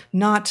 not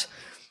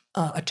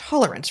a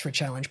tolerance for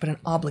challenge, but an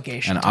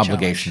obligation.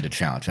 To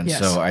challenge. And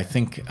so I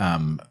think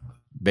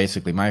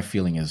basically my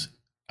feeling is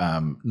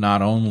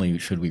not only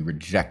should we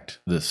reject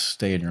this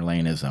stay in your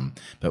laneism,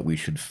 but we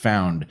should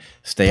found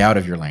stay out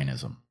of your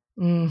laneism.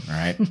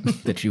 Right?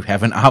 That you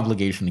have an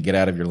obligation to get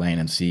out of your lane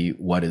and see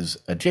what is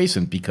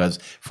adjacent, because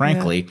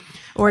frankly,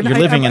 you're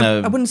living in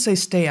a... I wouldn't say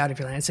stay out of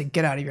your lane. I'd say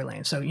get out of your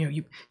lane. So,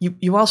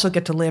 you also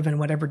get to live in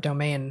whatever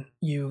domain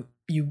you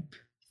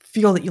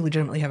feel that you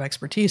legitimately have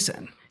expertise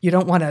in. You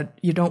don't want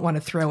to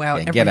throw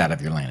out... get out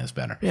of your lane is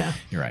better. Yeah.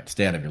 You're right.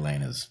 Stay out of your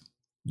lane is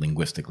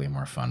linguistically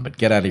more fun, but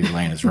get out of your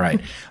lane is right.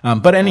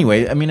 But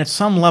anyway, I mean, at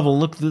some level,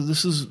 look,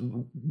 this is...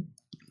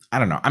 I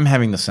don't know. I'm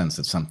having the sense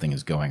that something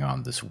is going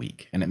on this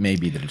week, and it may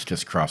be that it's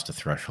just crossed a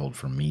threshold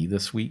for me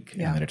this week,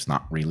 and that it's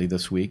not really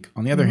this week.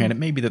 On the other hand, it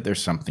may be that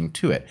there's something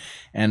to it.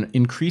 And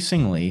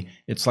increasingly,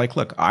 it's like,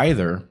 look,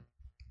 either,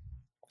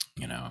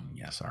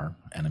 yes, our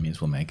enemies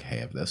will make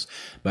hay of this,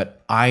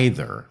 but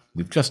either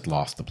we've just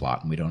lost the plot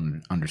and we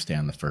don't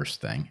understand the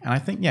first thing. And I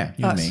think, you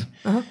and me.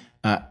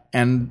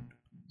 And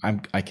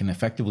I can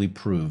effectively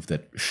prove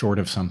that short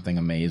of something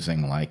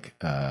amazing like,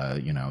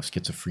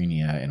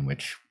 schizophrenia, in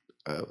which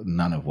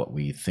none of what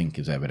we think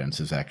is evidence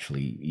is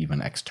actually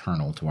even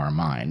external to our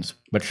minds.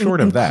 But short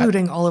of that...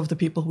 Including all of the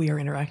people we are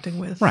interacting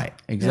with. Right,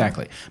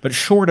 exactly. Yeah. But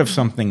short of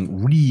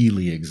something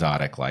really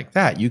exotic like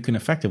that, you can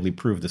effectively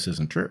prove this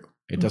isn't true.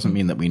 It doesn't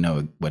mean that we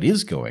know what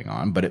is going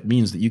on, but it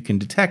means that you can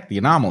detect the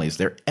anomalies.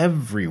 They're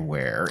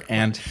everywhere.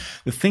 And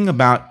the thing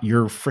about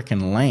your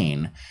frickin'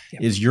 lane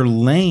is your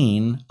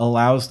lane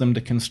allows them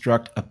to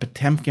construct a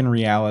Potemkin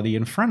reality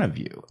in front of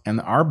you. And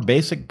our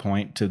basic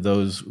point to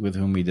those with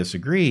whom we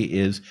disagree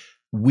is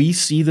we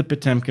see the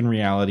Potemkin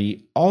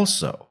reality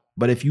also.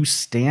 But if you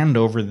stand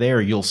over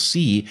there, you'll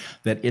see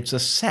that it's a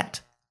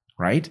set,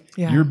 right?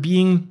 Yeah. You're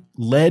being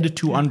led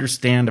to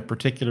understand a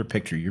particular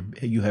picture.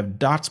 You have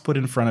dots put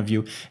in front of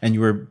you, and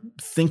you are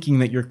thinking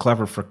that you're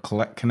clever for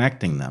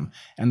connecting them.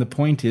 And the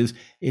point is,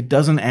 it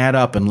doesn't add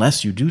up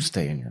unless you do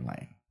stay in your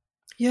lane.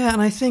 Yeah,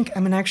 and I think,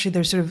 actually,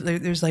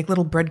 there's like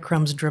little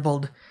breadcrumbs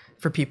dribbled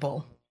for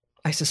people,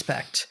 I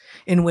suspect,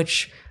 in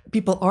which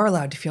people are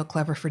allowed to feel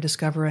clever for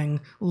discovering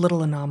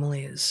little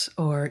anomalies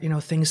or,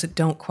 things that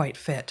don't quite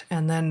fit.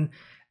 And then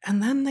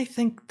they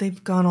think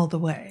they've gone all the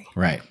way.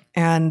 Right.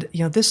 And,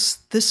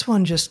 this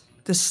one just,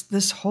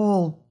 this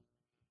whole,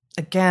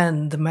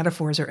 again, the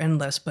metaphors are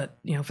endless, but,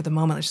 for the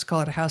moment, let's just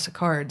call it a house of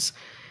cards.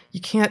 You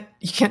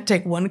can't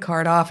take one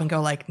card off and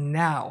go like,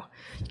 now.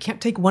 You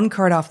can't take one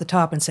card off the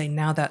top and say,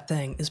 now that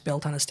thing is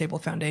built on a stable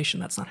foundation.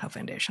 That's not how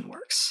foundation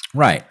works.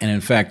 Right. And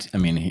in fact,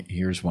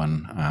 here's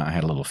one. I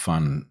had a little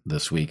fun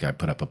this week. I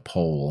put up a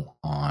poll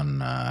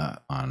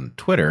on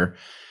Twitter.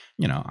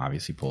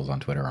 Obviously polls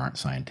on Twitter aren't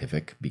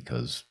scientific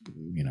because,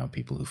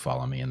 people who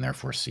follow me and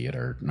therefore see it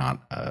are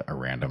not a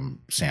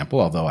random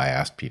sample, although I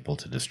asked people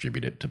to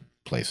distribute it to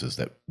places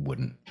that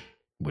wouldn't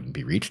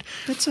be reached.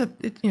 It's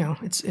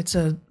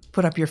a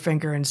put up your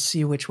finger and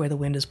see which way the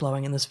wind is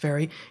blowing in this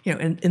very, in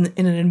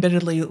an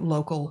admittedly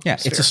local sphere.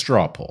 It's a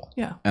straw poll.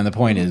 Yeah. And the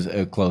point is,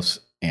 a close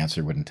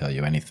answer wouldn't tell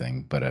you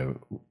anything, but an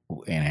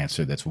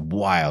answer that's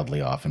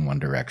wildly off in one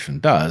direction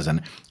does.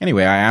 And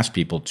anyway, I asked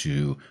people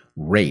to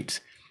rate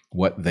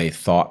what they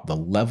thought the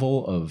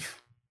level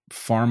of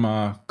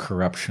pharma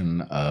corruption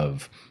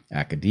of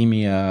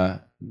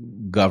academia,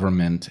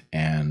 government,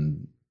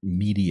 and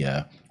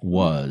media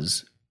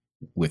was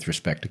with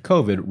respect to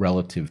COVID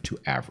relative to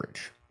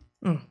average.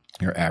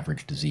 Your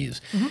average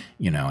disease,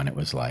 and it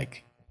was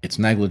like, it's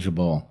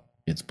negligible,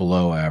 it's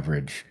below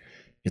average,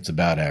 it's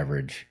about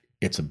average,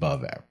 it's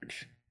above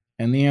average.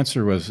 And the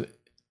answer was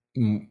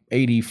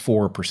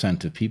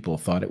 84% of people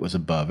thought it was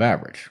above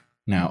average.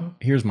 Now,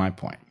 here's my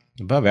point.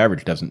 Above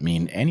average doesn't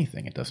mean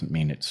anything. It doesn't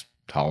mean it's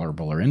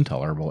tolerable or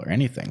intolerable or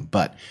anything.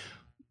 But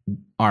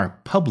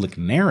our public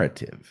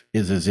narrative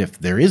is as if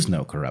there is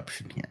no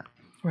corruption here.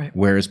 Right.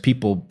 Whereas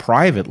people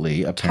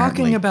privately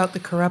apparently... Talking about the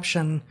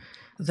corruption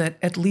that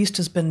at least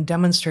has been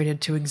demonstrated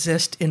to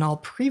exist in all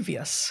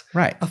previous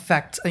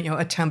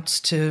attempts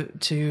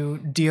to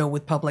deal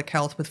with public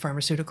health with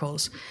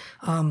pharmaceuticals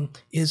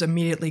is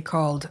immediately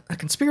called a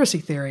conspiracy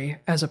theory,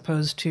 as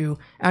opposed to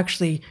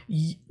actually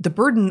the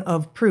burden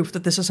of proof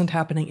that this isn't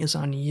happening is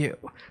on you.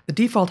 The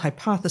default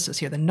hypothesis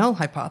here, the null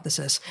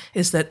hypothesis,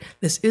 is that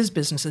this is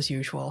business as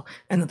usual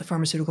and that the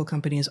pharmaceutical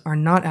companies are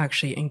not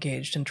actually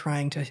engaged in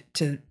trying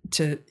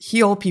to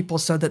heal people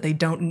so that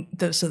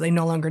they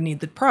no longer need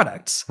the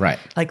products. Right.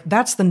 Like,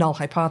 that's the null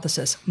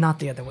hypothesis, not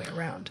the other way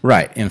around.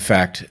 Right. In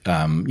fact,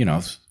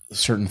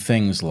 certain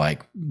things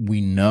like,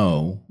 we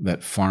know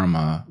that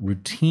pharma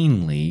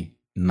routinely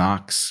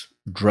knocks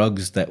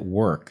drugs that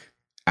work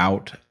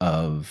out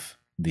of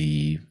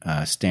the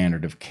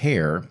standard of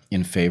care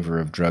in favor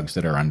of drugs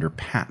that are under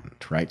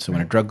patent, right? So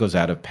when a drug goes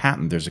out of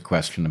patent, there's a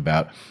question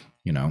about,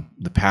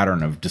 the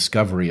pattern of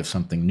discovery of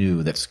something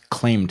new that's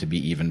claimed to be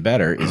even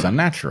better is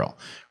unnatural,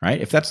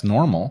 right? If that's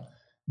normal,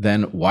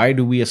 then why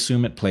do we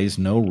assume it plays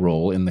no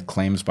role in the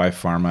claims by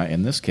pharma,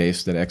 in this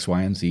case, that X,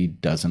 Y, and Z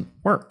doesn't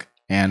work?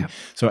 And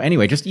so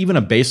anyway, just even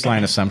a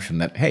baseline assumption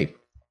that, hey,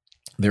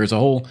 there's a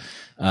whole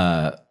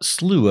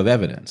slew of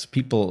evidence.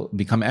 People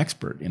become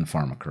expert in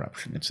pharma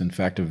corruption. It's, in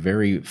fact, a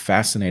very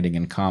fascinating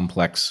and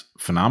complex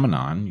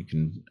phenomenon. You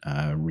can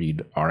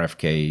read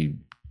RFK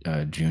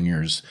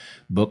Jr.'s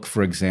book,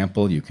 for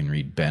example. You can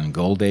read Ben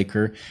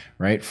Goldacre,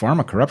 right?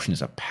 Pharma corruption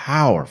is a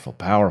powerful,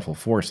 powerful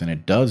force, and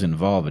it does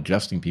involve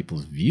adjusting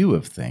people's view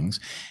of things.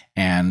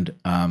 And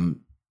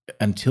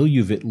until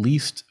you've at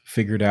least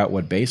figured out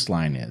what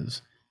baseline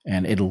is,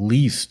 and at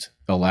least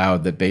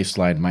allowed that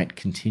baseline might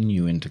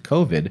continue into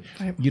COVID,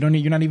 right, you're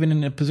not even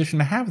in a position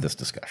to have this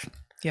discussion.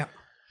 Yeah.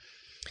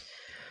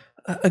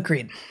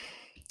 Agreed.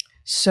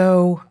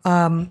 So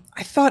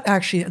I thought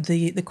actually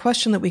the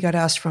question that we got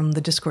asked from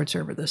the Discord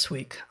server this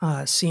week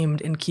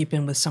seemed in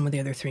keeping with some of the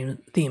other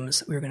themes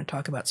that we were going to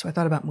talk about. So I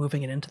thought about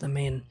moving it into the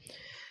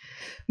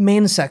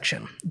main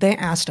section. They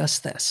asked us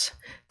this: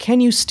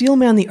 can you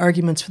steelman the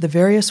arguments for the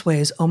various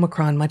ways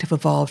Omicron might have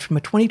evolved from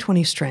a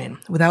 2020 strain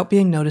without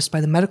being noticed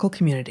by the medical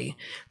community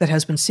that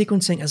has been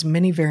sequencing as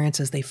many variants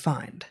as they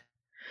find?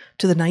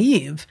 To the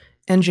naive,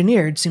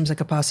 engineered seems like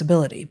a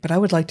possibility, but I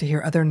would like to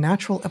hear other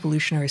natural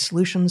evolutionary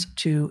solutions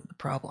to the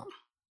problem.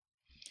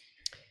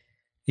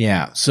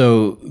 Yeah,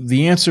 so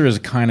the answer is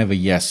kind of a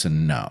yes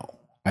and no.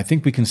 I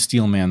think we can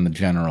steelman the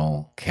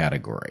general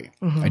category.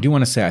 Mm-hmm. I do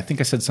want to say, I think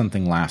I said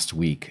something last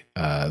week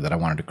that I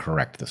wanted to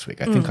correct this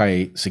week. I think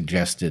I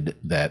suggested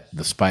that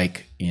the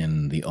spike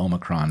in the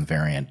Omicron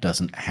variant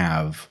doesn't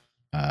have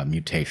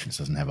mutations,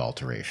 doesn't have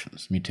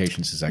alterations.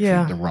 Mutations is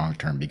actually the wrong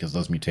term, because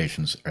those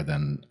mutations are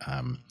then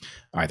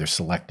either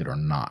selected or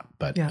not.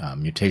 But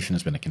mutation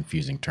has been a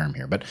confusing term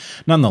here. But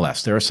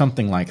nonetheless, there are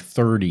something like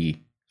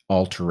 30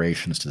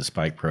 alterations to the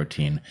spike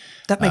protein.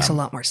 That makes a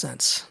lot more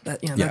sense.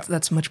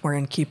 That's much more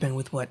in keeping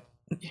with what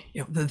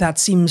that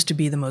seems to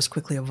be the most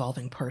quickly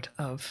evolving part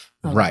of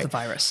the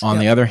virus. On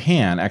the other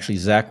hand, actually,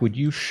 Zach, would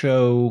you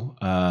show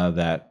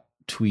that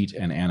tweet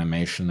and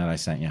animation that I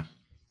sent you?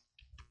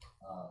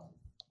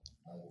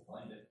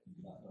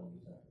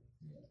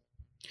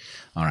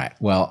 All right.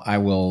 Well, I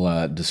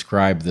will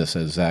describe this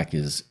as Zach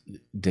is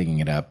digging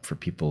it up. For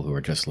people who are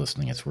just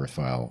listening, it's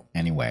worthwhile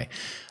anyway.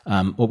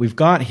 What we've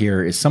got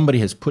here is somebody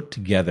has put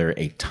together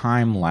a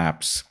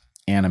time-lapse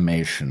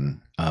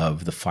animation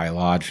of the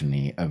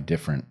phylogeny of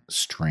different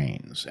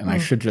strains. And I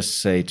should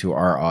just say to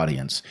our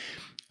audience,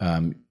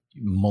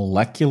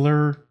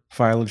 molecular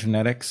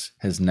phylogenetics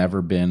has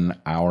never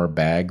been our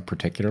bag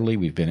particularly.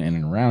 We've been in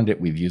and around it.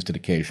 We've used it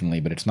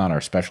occasionally, but it's not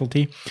our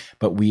specialty.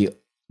 But we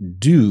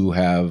do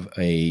have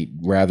a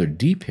rather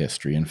deep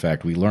history. In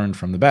fact, we learned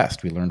from the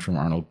best. We learned from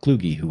Arnold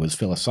Kluge, who was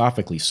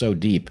philosophically so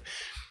deep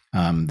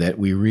that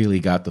we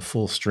really got the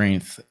full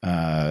strength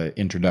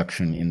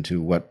introduction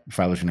into what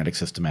phylogenetic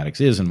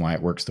systematics is and why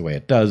it works the way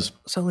it does.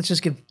 So let's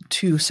just give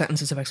 2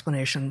 sentences of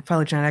explanation.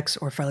 Phylogenetics,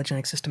 or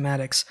phylogenetic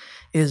systematics,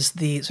 is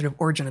the sort of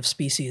origin of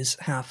species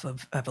half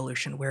of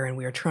evolution, wherein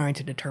we are trying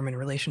to determine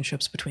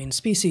relationships between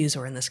species,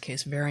 or in this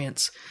case,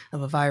 variants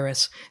of a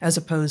virus, as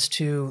opposed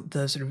to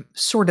the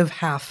sort of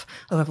half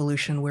of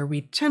evolution where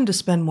we tend to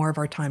spend more of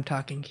our time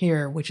talking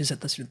here, which is at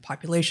the sort of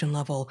population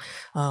level.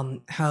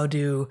 How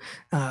do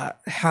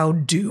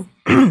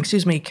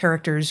excuse me,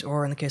 characters,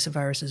 or in the case of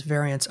viruses,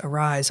 variants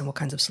arise, and what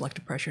kinds of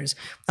selective pressures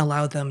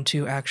allow them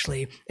to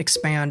actually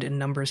expand in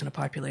numbers in a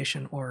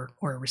population or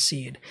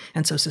recede.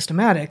 And so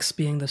systematics,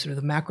 being the sort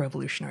of the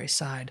macroevolutionary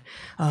side,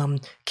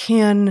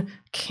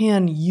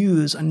 can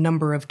use a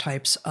number of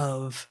types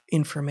of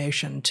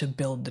information to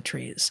build the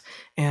trees.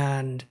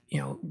 And,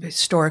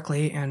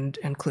 historically, and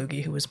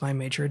Kluge, who was my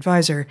major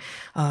advisor,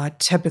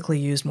 typically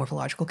used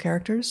morphological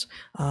characters,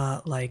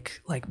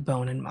 like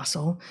bone and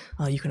muscle.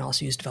 You can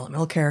also use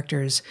developmental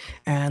characters.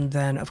 And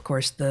then, of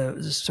course,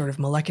 the sort of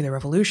molecular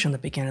revolution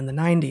that began in the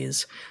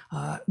 90s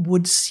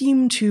would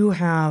seem to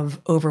have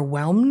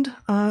overwhelmed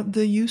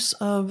the use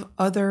of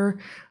other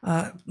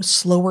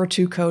slower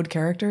to code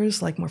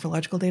characters like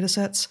morphological data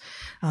sets.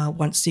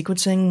 Once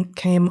sequencing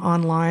came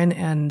online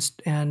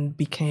and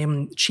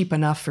became cheap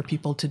enough for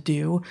people to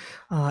do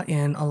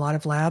in a lot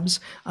of labs.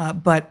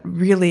 But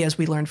really, as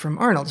we learned from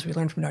Arnold, as we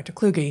learned from Dr.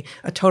 Kluge,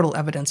 a total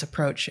evidence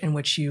approach in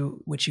which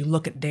you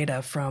look at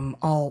data from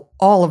all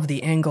of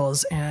the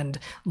angles and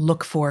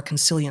look for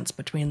consilience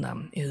between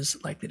them is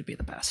likely to be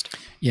the best.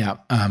 Yeah.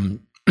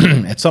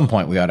 At some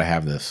point, we ought to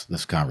have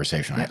this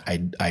conversation. Yeah.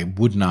 I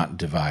would not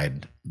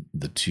divide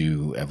the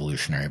 2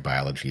 evolutionary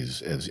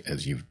biologies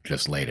as you've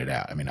just laid it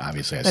out. I mean,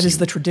 obviously, that is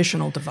the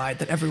traditional divide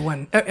that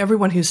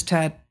everyone who's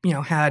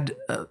had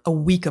a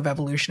week of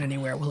evolution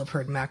anywhere will have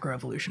heard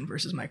macroevolution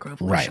versus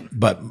microevolution. Right,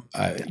 but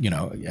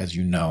as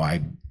you know,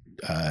 I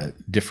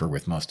differ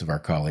with most of our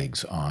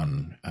colleagues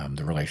on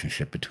the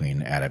relationship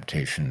between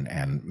adaptation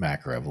and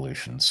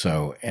macroevolution.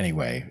 So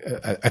anyway,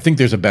 I think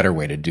there's a better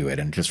way to do it.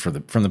 And just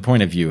from the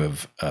point of view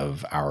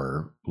of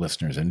our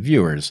listeners and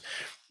viewers,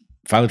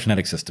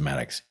 phylogenetic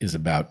systematics is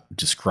about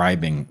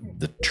describing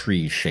the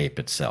tree shape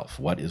itself.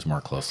 What is more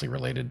closely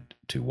related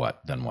to what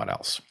than what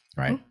else,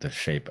 right? Mm-hmm. The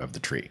shape of the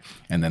tree.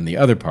 And then the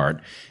other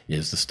part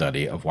is the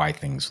study of why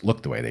things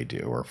look the way they do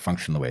or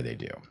function the way they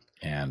do.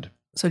 And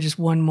so just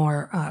one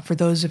more, for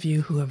those of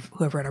you who have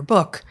read our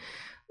book,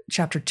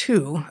 Chapter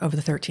 2 of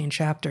the 13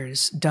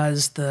 chapters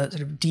does the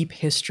sort of deep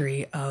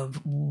history of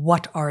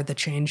what are the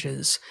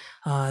changes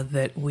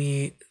that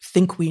we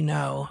think we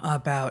know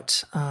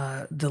about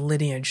the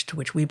lineage to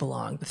which we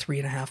belong, the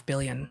 3.5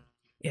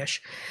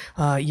 billion-ish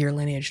year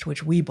lineage to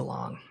which we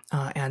belong.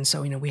 And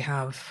so, we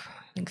have,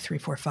 I think, 3,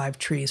 4, 5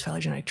 trees,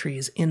 phylogenetic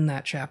trees in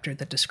that chapter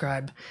that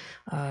describe,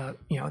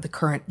 the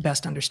current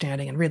best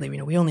understanding. And really,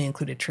 we only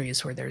included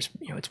trees where there's,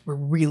 we're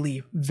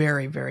really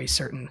very, very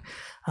certain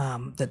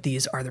that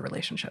these are the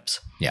relationships.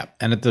 Yeah.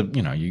 And at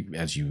the,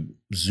 as you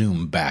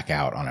zoom back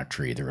out on a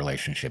tree, the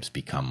relationships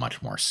become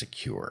much more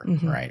secure,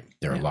 mm-hmm. right?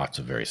 There are lots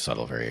of very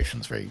subtle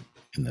variations, very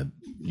in the,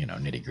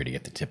 nitty gritty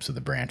at the tips of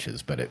the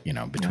branches, but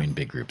between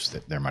big groups,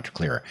 they're much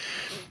clearer.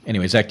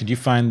 Anyway, Zach, did you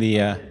find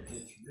the,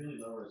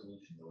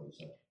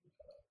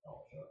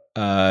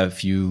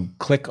 if you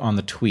click on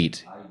the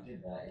tweet,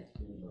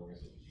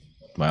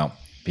 well,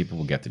 people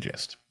will get the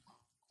gist.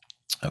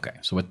 Okay,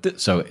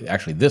 so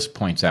actually this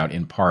points out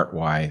in part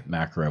why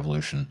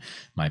macroevolution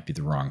might be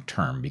the wrong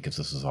term, because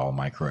this is all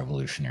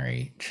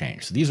microevolutionary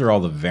change. So these are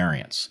all the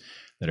variants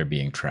that are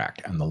being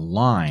tracked, and the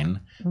line.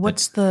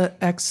 What's the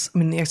x? I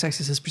mean, the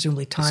x-axis is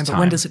presumably time, but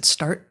when does it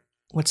start?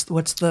 What's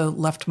the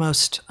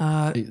leftmost?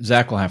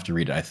 Zach will have to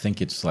read it. I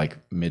think it's like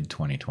mid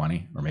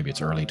 2020, or maybe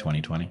it's early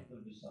 2020.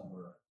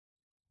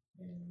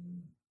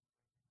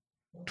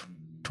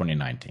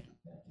 2019.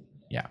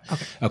 Yeah.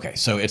 Okay.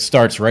 So it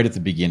starts right at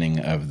the beginning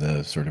of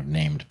the sort of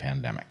named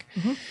pandemic.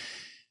 Mm-hmm.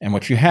 And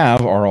what you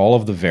have are all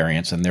of the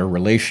variants and their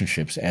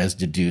relationships as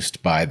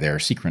deduced by their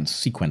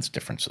sequence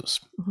differences.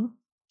 Mm-hmm.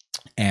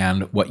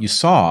 And what you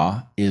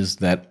saw is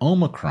that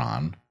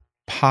Omicron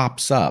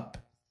pops up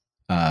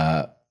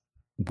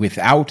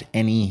without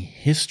any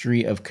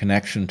history of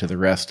connection to the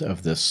rest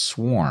of this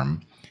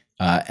swarm,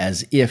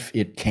 as if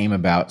it came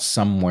about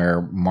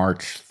somewhere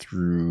March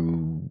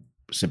through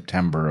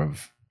September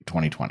of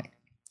 2020.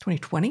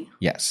 2020?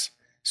 Yes.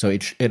 So not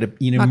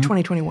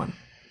 2021.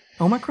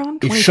 Omicron?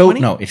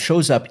 It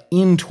shows up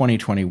in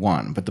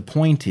 2021, but the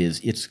point is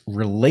its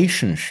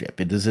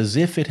relationship. It is as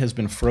if it has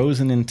been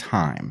frozen in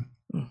time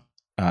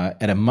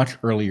at a much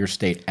earlier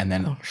state and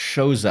then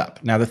shows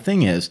up. Now, the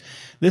thing is,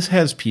 this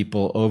has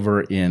people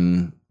over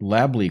in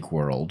Lab Leak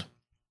world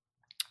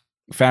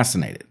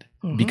fascinated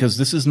because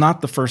this is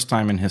not the first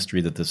time in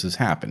history that this has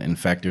happened. In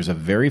fact, there's a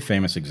very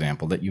famous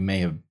example that you may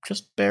have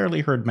just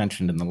barely heard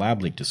mentioned in the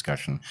Lab Leak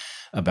discussion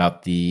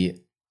about the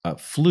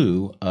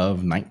flu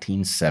of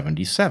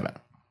 1977.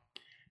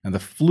 Now, the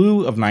flu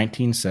of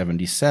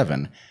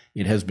 1977,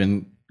 it has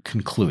been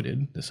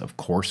concluded, this of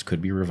course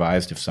could be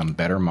revised if some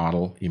better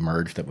model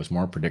emerged that was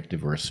more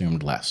predictive or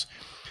assumed less,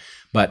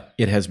 but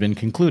it has been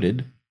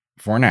concluded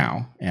for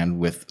now, and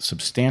with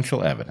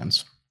substantial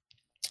evidence,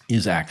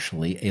 is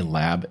actually a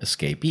lab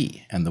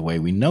escapee. And the way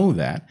we know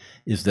that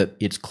is that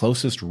its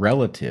closest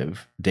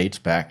relative dates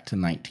back to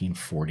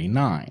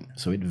 1949.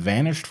 So it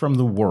vanished from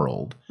the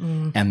world,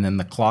 and then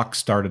the clock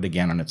started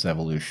again on its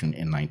evolution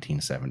in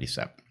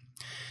 1977.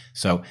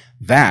 So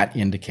that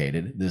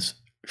indicated this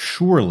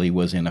surely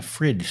was in a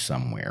fridge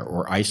somewhere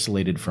or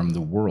isolated from the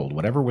world.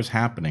 Whatever was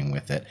happening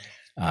with it,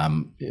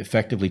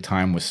 effectively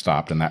time was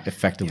stopped, and that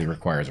effectively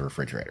requires a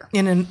refrigerator.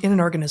 In an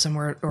organism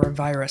or a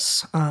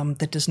virus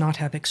that does not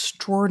have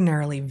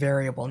extraordinarily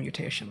variable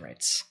mutation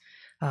rates,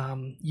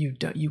 you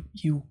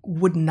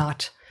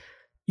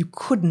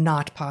could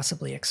not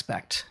possibly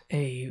expect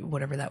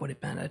whatever that would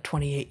have been, a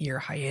 28-year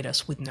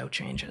hiatus with no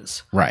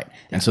changes. Right.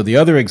 And so the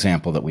other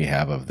example that we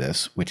have of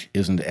this, which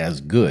isn't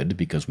as good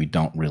because we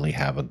don't really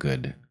have a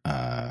good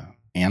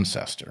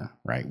ancestor,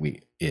 right,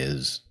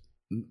 is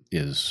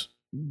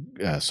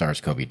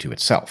SARS-CoV-2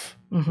 itself,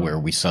 where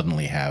we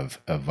suddenly have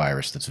a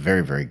virus that's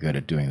very, very good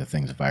at doing the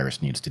things a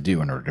virus needs to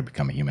do in order to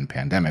become a human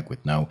pandemic,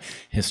 with no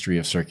history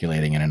of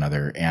circulating in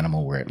another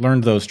animal where it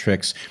learned those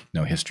tricks,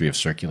 no history of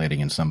circulating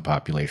in some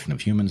population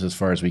of humans as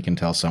far as we can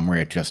tell,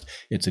 somewhere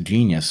it's a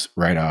genius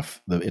right off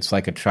it's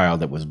like a child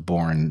that was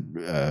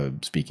born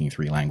speaking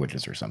 3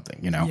 languages or something,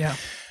 you know? Yeah.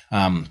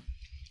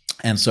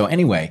 And so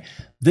anyway,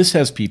 this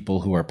has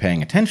people who are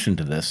paying attention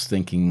to this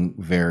thinking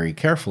very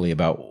carefully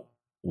about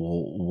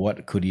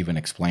what could even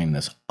explain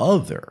this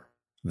other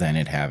than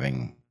it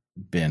having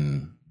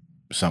been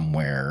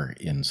somewhere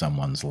in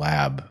someone's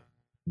lab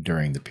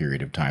during the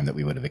period of time that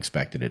we would have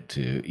expected it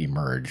to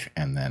emerge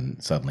and then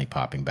suddenly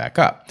popping back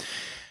up.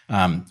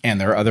 And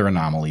there are other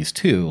anomalies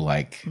too,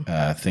 like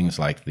things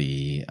like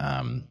the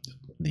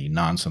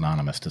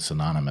non-synonymous to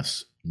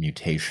synonymous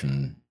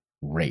mutation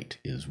rate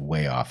is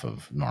way off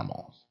of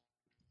normal.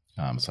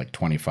 It's like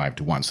 25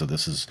 to 1. So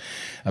this is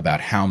about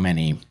how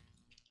many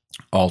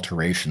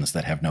alterations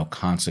that have no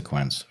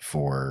consequence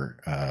for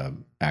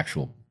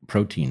actual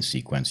protein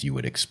sequence you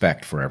would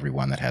expect for every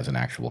one that has an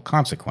actual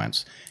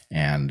consequence.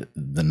 And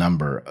the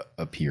number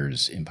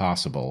appears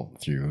impossible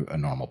through a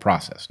normal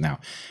process. Now,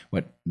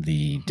 what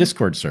the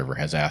Discord server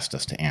has asked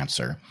us to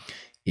answer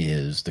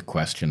is the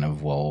question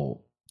of,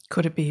 well,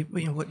 could it be,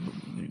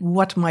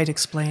 what might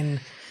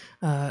explain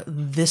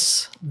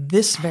this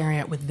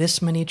variant with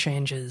this many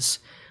changes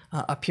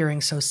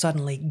appearing so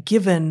suddenly,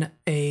 given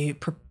a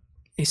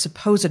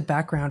supposed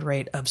background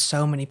rate of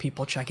so many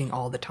people checking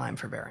all the time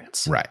for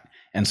variants. Right.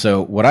 And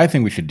so what I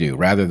think we should do,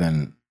 rather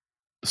than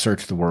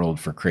search the world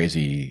for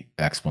crazy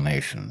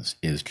explanations,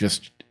 is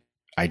just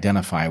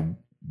identify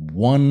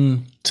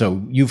one.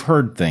 So you've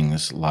heard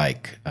things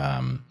like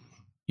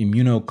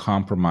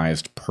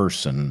immunocompromised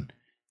person,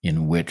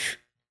 in which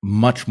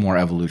much more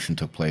evolution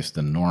took place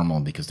than normal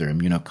because their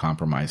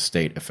immunocompromised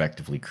state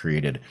effectively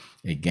created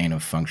a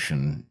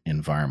gain-of-function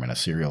environment, a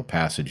serial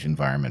passage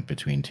environment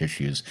between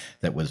tissues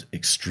that was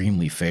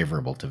extremely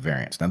favorable to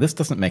variants. Now, this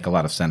doesn't make a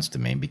lot of sense to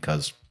me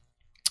because,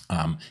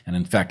 and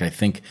in fact, I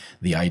think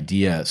the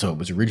idea, so it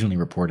was originally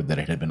reported that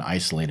it had been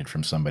isolated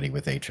from somebody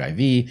with HIV,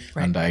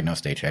 right,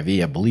 undiagnosed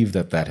HIV. I believe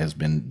that has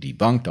been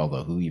debunked,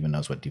 although who even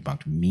knows what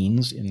debunked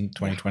means in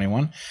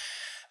 2021.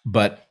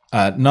 But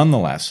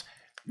nonetheless,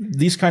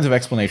 these kinds of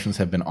explanations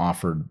have been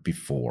offered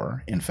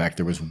before. In fact,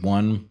 there was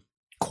one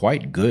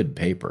quite good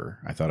paper,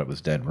 I thought it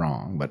was dead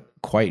wrong, but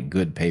quite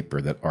good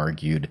paper that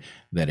argued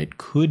that it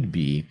could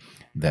be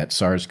that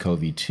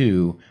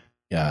SARS-CoV-2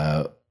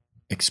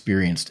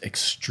 experienced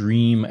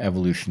extreme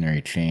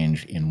evolutionary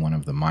change in one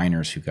of the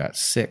miners who got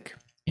sick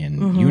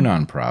in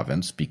Yunnan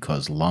province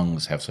because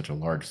lungs have such a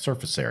large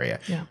surface area.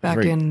 Yeah,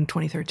 back in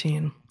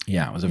 2013.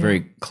 Yeah, it was a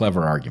very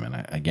clever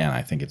argument. Again,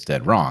 I think it's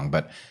dead wrong,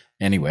 but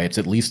anyway, it's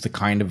at least the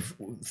kind of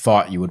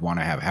thought you would want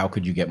to have. How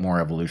could you get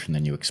more evolution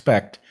than you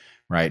expect,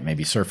 right?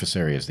 Maybe surface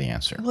area is the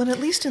answer. Well, and at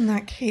least in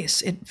that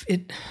case,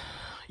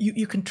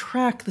 you can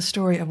track the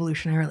story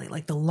evolutionarily.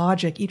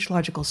 Like each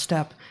logical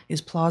step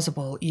is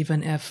plausible,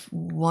 even if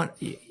one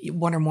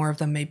or more of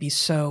them may be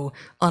so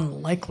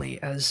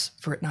unlikely as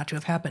for it not to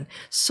have happened.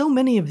 So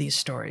many of these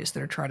stories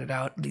that are trotted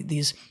out,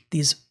 these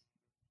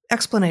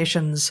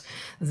explanations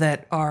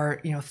that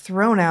are,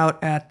 thrown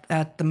out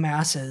at the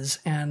masses,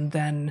 and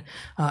then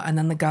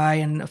the guy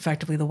in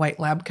effectively the white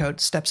lab coat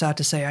steps out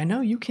to say, I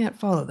know you can't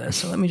follow this,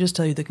 so let me just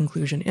tell you the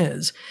conclusion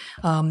is,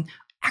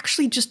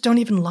 actually just don't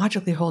even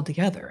logically hold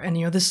together. And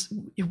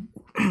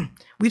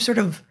we've sort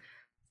of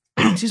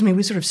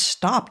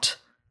stopped,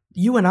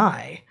 you and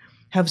I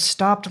have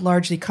stopped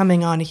largely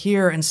coming on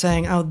here and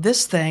saying, oh,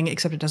 this thing,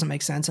 except it doesn't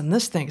make sense, and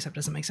this thing, except it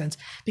doesn't make sense,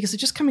 because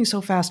it's just coming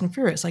so fast and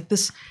furious. Like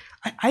this,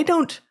 I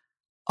don't,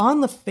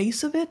 on the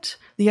face of it,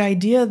 the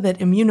idea that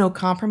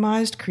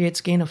immunocompromised creates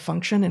gain of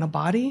function in a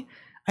body,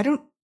 I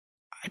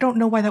don't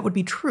know why that would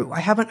be true. I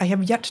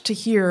have yet to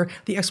hear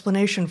the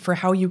explanation for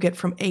how you get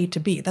from A to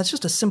B. That's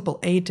just a simple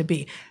A to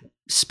B.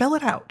 Spell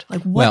it out.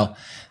 Like what? Well,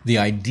 the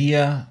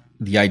idea,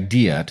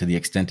 to the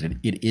extent that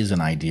it is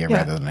an idea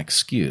rather than an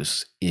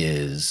excuse,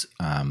 is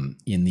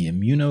in the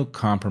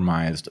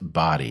immunocompromised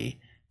body,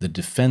 the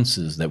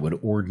defenses that would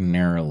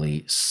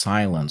ordinarily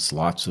silence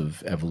lots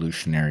of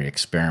evolutionary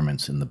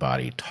experiments in the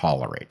body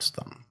tolerates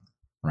them,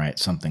 right?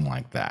 Something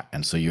like that.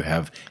 And so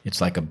it's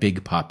like a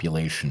big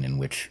population in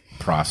which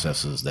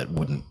processes that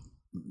wouldn't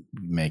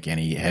make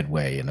any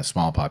headway in a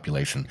small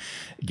population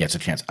gets a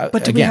chance.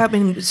 But do we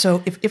have,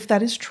 so if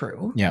that is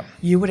true, yeah,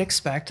 you would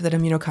expect that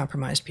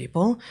immunocompromised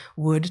people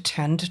would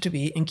tend to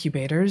be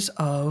incubators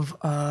of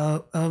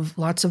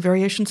lots of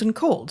variations in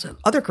colds,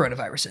 other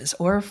coronaviruses,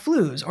 or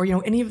flus, or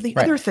any of the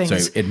other things.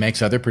 So it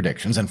makes other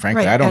predictions, and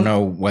frankly, I don't know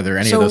whether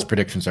any of those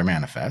predictions are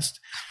manifest.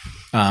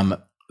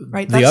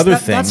 Right.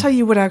 That's how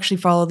you would actually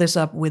follow this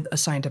up with a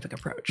scientific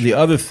approach. The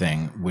other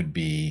thing would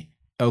be,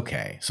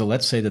 okay, so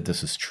let's say that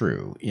this is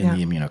true in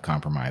the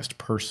immunocompromised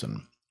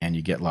person, and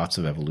you get lots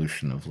of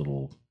evolution of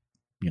little,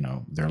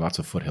 there are lots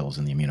of foothills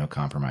in the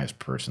immunocompromised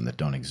person that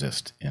don't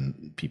exist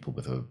in people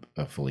with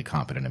a fully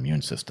competent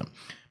immune system.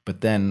 But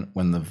then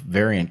when the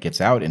variant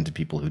gets out into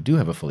people who do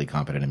have a fully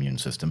competent immune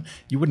system,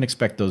 you wouldn't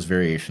expect those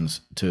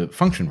variations to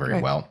function very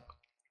well.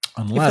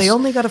 Unless, if they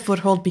only got a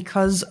foothold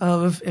because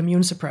of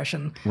immune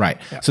suppression.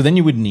 Right. Yeah. So then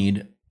you would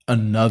need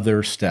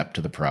another step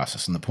to the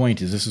process. And the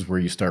point is, this is where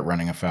you start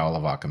running afoul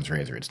of Occam's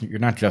razor. You're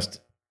not just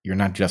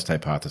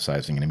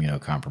hypothesizing an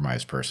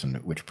immunocompromised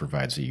person, which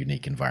provides a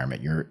unique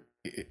environment.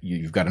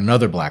 You've got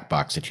another black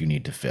box that you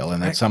need to fill,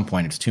 and at some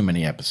point, it's too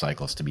many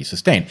epicycles to be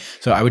sustained.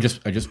 So I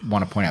just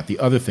want to point out the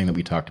other thing that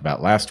we talked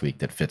about last week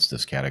that fits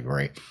this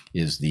category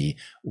is the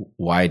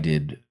why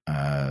did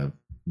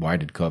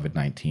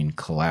COVID-19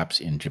 collapse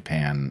in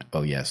Japan?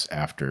 Oh, yes,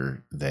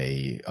 after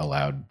they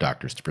allowed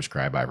doctors to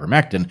prescribe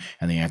ivermectin.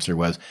 And the answer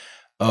was,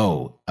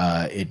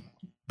 it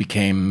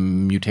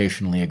became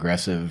mutationally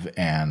aggressive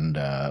and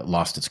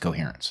lost its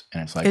coherence.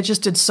 And it's like, it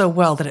just did so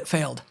well that it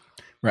failed.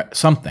 Right,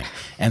 something.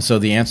 And so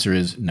the answer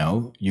is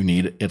no, you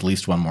need at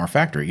least one more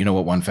factor. You know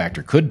what one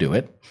factor could do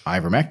it?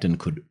 Ivermectin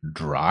could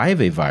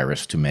drive a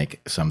virus to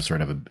make some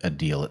sort of a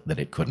deal that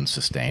it couldn't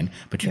sustain,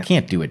 but you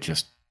can't do it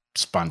just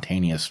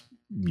spontaneous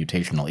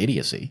mutational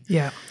idiocy.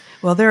 Yeah.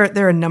 Well, there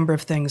are a number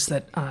of things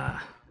that,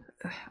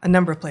 a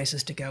number of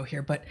places to go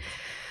here, but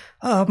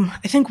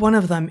I think one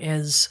of them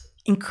is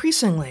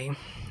increasingly,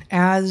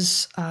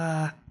 as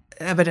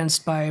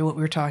evidenced by what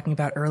we were talking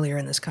about earlier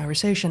in this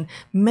conversation,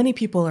 many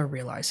people are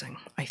realizing,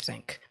 I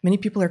think, many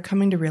people are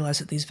coming to realize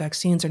that these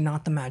vaccines are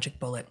not the magic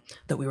bullet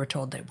that we were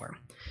told they were.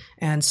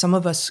 And some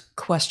of us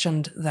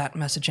questioned that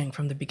messaging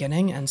from the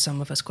beginning, and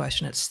some of us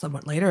question it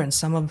somewhat later, and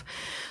some of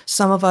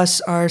us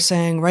are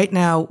saying right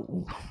now,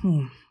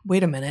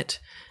 wait a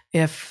minute,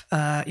 if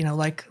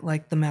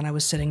like the man I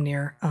was sitting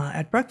near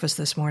at breakfast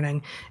this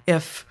morning,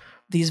 if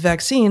these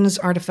vaccines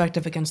aren't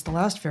effective against the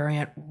last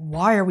variant,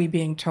 why are we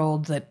being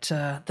told that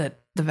the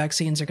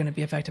vaccines are going to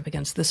be effective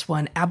against this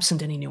one,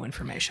 absent any new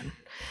information?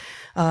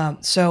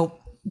 So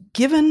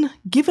given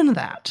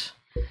that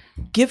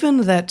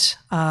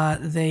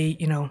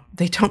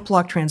they don't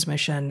block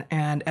transmission,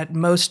 and at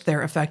most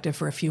they're effective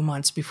for a few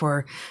months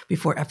before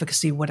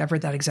efficacy, whatever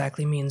that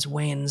exactly means,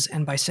 wanes,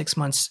 and by 6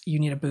 months you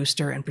need a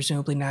booster, and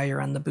presumably now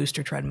you're on the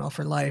booster treadmill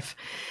for life,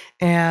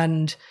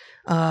 and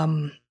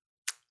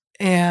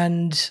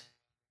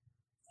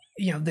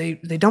they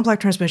don't block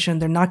transmission.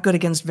 They're not good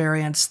against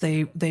variants.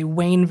 They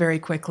wane very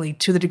quickly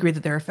to the degree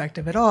that they're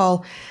effective at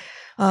all.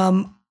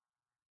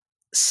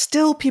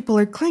 Still, people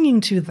are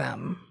clinging to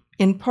them,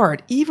 in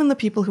part, even the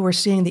people who are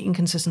seeing the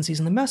inconsistencies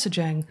in the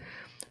messaging,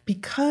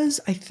 because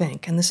I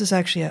think, and this is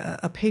actually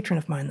a patron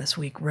of mine this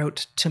week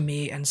wrote to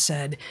me and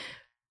said,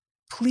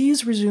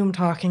 please resume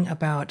talking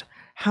about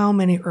how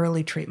many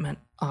early treatment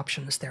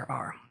options there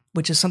are,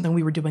 which is something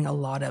we were doing a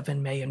lot of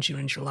in May and June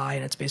and July,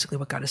 and it's basically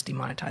what got us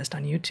demonetized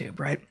on YouTube,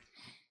 right?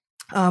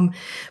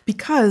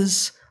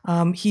 Because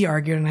he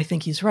argued, and I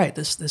think he's right,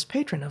 this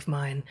patron of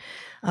mine,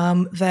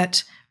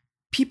 that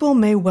people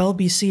may well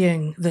be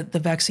seeing that the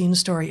vaccine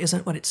story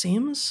isn't what it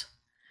seems,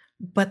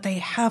 but they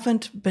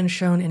haven't been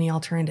shown any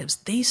alternatives.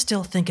 They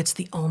still think it's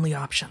the only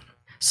option.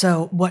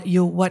 So what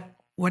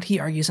he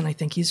argues, and I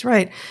think he's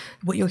right,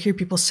 what you'll hear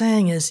people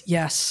saying is,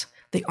 yes,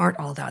 they aren't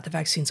all that. The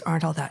vaccines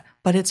aren't all that,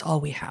 but it's all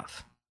we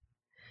have.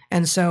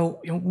 And so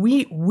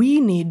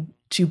we need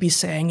to be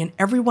saying, and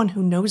everyone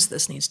who knows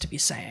this needs to be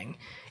saying,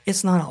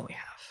 it's not all we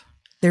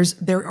have.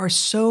 There are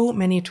so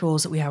many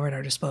tools that we have at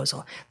our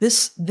disposal.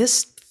 This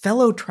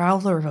fellow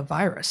traveler of a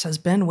virus has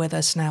been with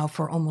us now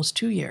for almost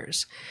 2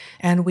 years,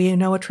 and we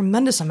know a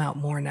tremendous amount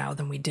more now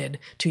than we did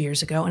 2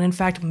 years ago. And in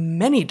fact,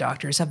 many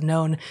doctors have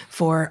known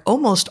for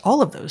almost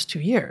all of those 2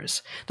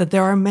 years that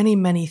there are many,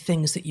 many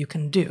things that you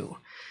can do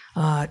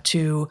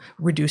to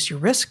reduce your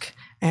risk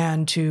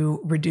and to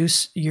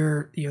reduce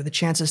the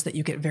chances that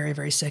you get very,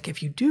 very sick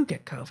if you do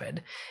get COVID.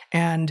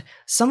 And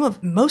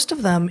most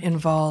of them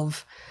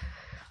involve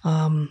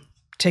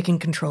taking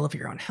control of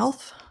your own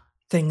health.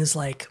 Things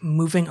like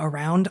moving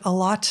around a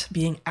lot,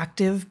 being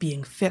active,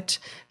 being fit,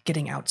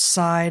 getting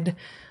outside,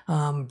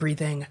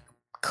 breathing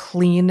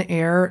clean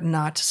air,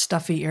 not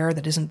stuffy air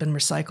that hasn't been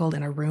recycled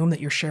in a room that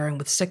you're sharing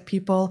with sick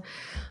people,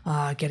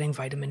 getting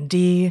vitamin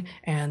D,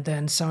 and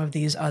then some of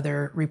these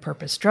other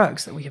repurposed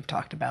drugs that we have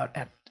talked about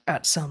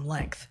at some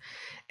length.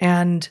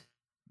 And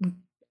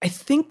I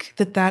think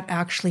that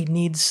actually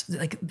needs,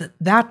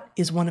 that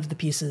is one of the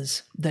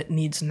pieces that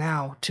needs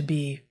now to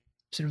be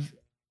sort of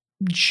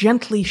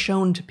gently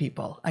shown to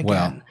people again.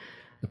 Well,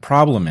 the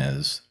problem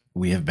is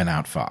we have been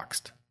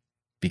outfoxed,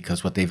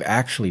 because what they've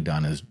actually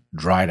done is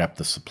dried up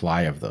the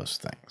supply of those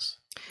things.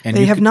 And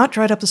they have not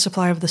dried up the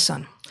supply of the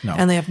sun. No.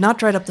 And they have not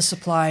dried up the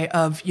supply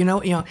of,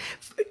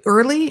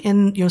 early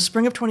in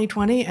spring of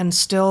 2020, and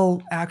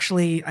still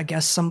actually, I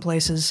guess some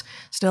places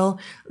still,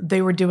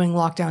 they were doing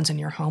lockdowns in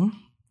your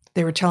home.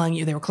 They were telling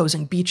you they were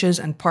closing beaches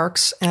and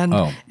parks,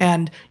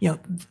 and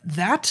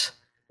that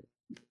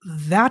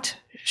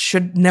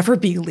should never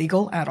be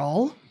legal at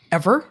all,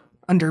 ever,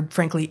 under,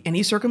 frankly,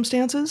 any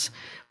circumstances.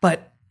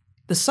 But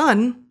the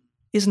sun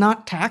is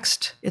not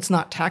taxed. It's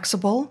not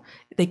taxable.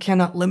 They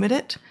cannot limit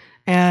it.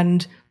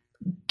 And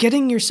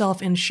getting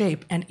yourself in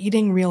shape and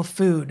eating real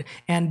food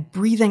and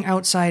breathing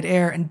outside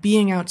air and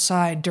being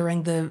outside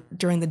during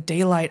the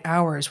daylight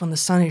hours when the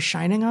sun is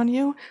shining on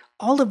you,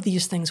 all of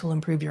these things will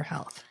improve your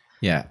health.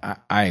 Yeah,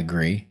 I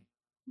agree.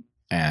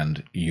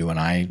 And you and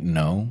I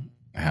know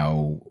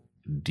how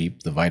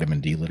deep the vitamin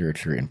D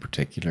literature in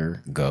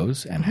particular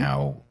goes, and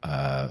how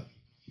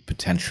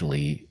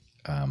potentially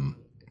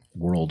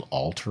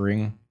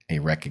world-altering a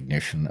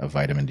recognition of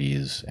vitamin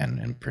D's, and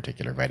in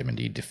particular vitamin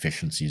D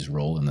deficiency's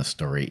role in the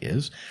story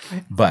is.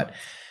 Right. But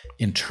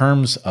in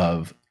terms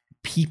of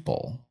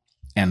people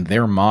and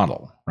their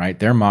model, right?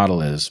 Their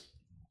model is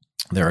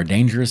there are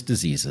dangerous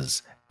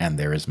diseases and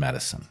there is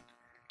medicine,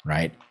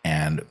 right?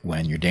 And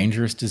when your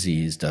dangerous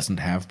disease doesn't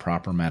have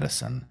proper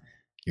medicine,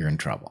 you're in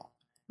trouble.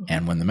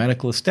 And when the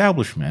medical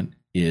establishment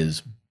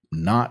is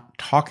not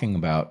talking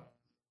about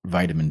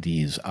vitamin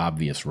D's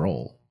obvious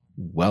role,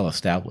 well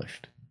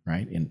established,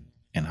 right,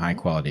 in high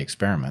quality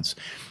experiments,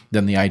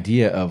 then the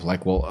idea of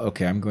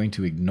I'm going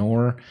to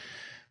ignore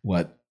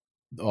what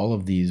all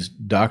of these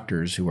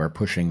doctors who are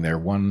pushing their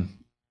one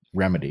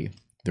remedy,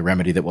 the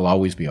remedy that will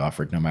always be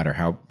offered, no matter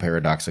how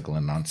paradoxical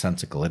and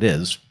nonsensical it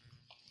is.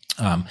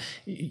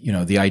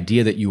 The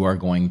idea that you are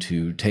going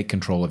to take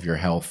control of your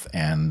health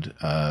and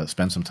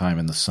spend some time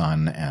in the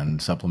sun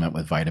and supplement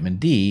with vitamin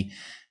D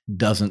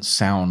doesn't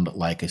sound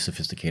like a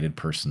sophisticated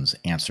person's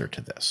answer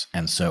to this.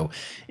 And so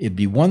it'd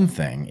be one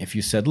thing if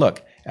you said,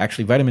 look,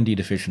 actually vitamin D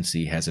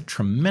deficiency has a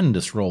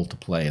tremendous role to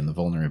play in the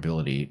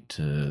vulnerability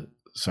to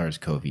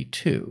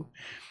SARS-CoV-2.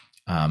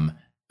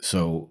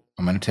 So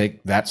I'm going to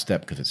take that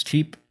step because it's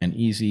cheap and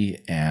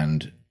easy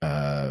and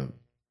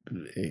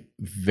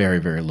very,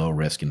 very low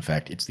risk. In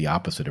fact, it's the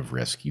opposite of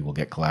risk. You will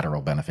get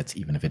collateral benefits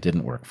even if it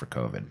didn't work for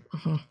COVID.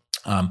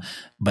 Mm-hmm.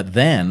 But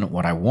then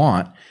what I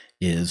want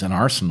is an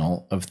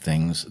arsenal of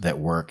things that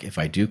work if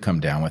I do come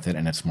down with it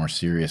and it's more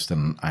serious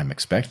than I'm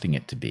expecting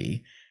it to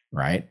be,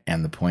 right?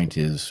 And the point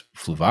is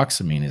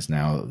fluvoxamine is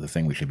now the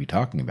thing we should be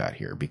talking about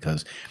here,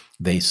 because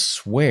they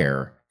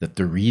swear that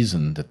the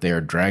reason that they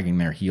are dragging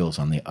their heels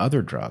on the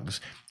other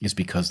drugs is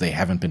because they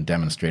haven't been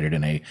demonstrated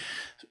in a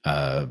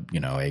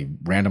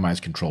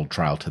randomized controlled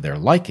trial to their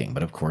liking.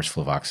 But of course,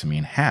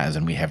 fluvoxamine has,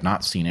 and we have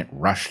not seen it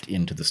rushed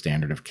into the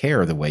standard of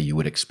care the way you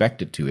would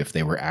expect it to if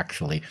they were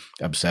actually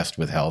obsessed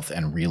with health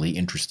and really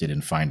interested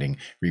in finding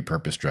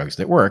repurposed drugs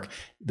that work.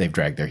 They've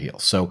dragged their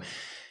heels. So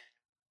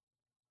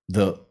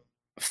the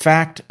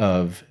fact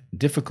of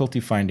difficulty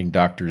finding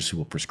doctors who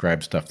will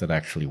prescribe stuff that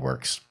actually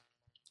works,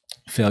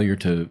 failure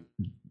to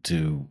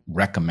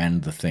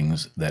recommend the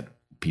things that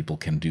people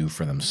can do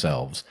for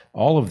themselves,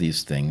 all of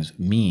these things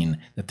mean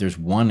that there's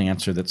one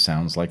answer that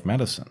sounds like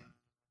medicine.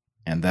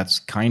 And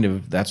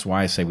that's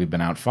why I say we've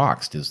been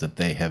outfoxed, is that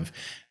they have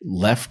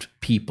left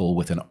people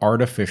with an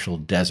artificial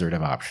desert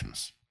of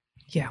options.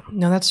 Yeah,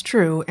 no, that's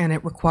true. And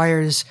it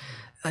requires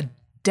a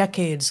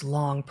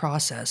decades-long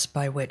process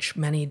by which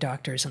many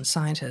doctors and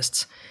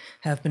scientists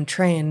have been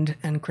trained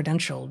and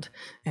credentialed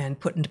and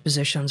put into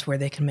positions where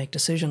they can make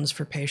decisions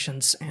for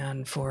patients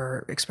and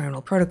for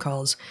experimental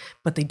protocols,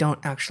 but they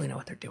don't actually know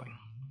what they're doing.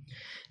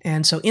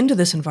 And so into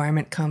this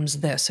environment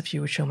comes this, if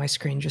you would show my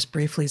screen just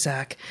briefly,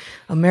 Zach.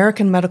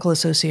 American Medical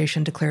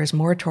Association declares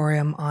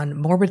moratorium on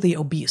morbidly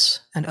obese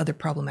and other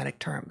problematic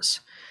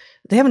terms.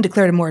 they haven't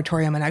declared a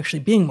moratorium on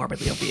actually being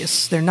morbidly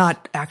obese. They're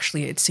not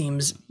actually, it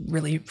seems,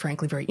 really,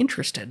 frankly, very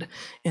interested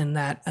in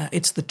that.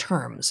 It's the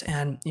terms.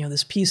 And,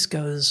 this piece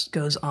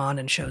goes on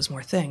and shows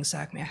more things.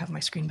 Zach, may I have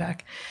my screen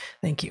back?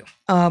 Thank you.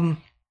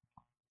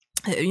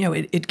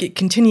 It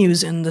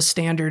continues in the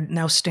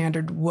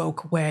standard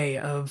woke way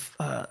of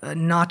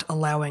not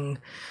allowing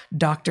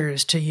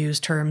doctors to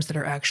use terms that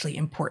are actually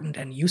important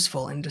and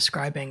useful in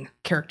describing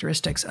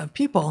characteristics of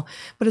people.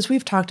 But as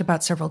we've talked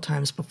about several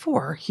times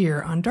before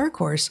here on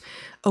DarkHorse,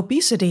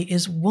 obesity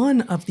is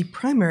one of the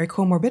primary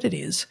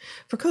comorbidities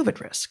for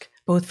COVID risk,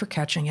 both for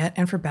catching it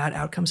and for bad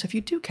outcomes if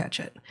you do catch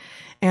it.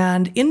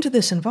 And into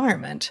this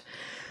environment,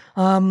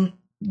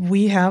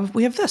 we have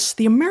this,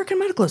 the American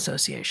Medical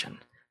Association.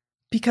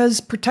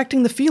 Because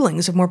protecting the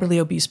feelings of morbidly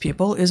obese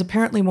people is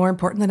apparently more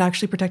important than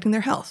actually protecting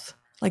their health.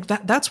 Like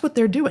that's what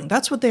they're doing.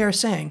 That's what they are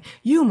saying.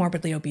 You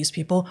morbidly obese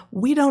people,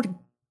 we don't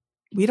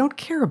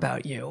care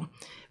about you.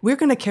 We're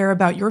going to care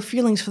about your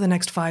feelings for the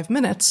next 5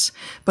 minutes,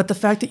 but the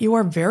fact that you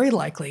are very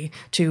likely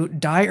to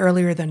die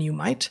earlier than you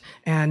might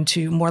and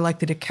to more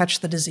likely to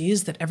catch the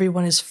disease that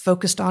everyone is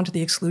focused on to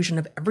the exclusion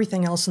of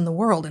everything else in the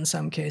world in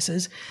some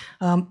cases,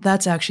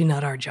 that's actually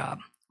not our job.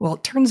 Well,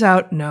 it turns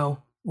out,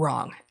 no.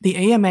 Wrong.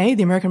 The AMA,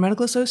 the American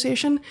Medical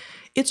Association,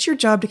 it's your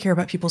job to care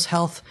about people's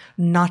health,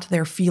 not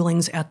their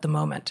feelings at the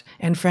moment.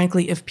 And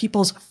frankly, if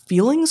people's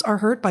feelings are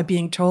hurt by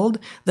being told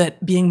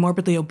that being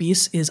morbidly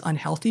obese is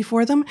unhealthy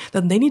for them,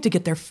 then they need to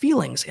get their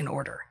feelings in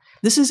order.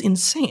 This is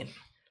insane.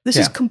 This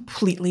is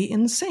completely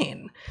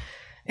insane.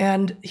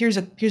 And here's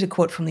a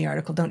quote from the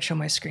article. Don't show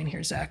my screen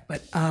here, Zach.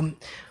 But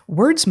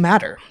words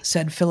matter,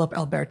 said Philip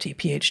Alberti,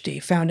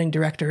 PhD, founding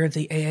director of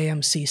the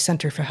AAMC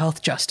Center for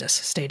Health Justice,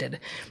 stated,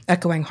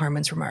 echoing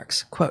Harman's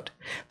remarks. Quote,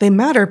 they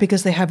matter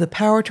because they have the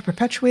power to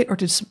perpetuate or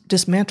to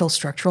dismantle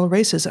structural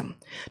racism,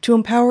 to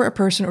empower a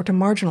person or to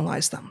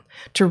marginalize them,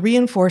 to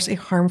reinforce a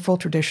harmful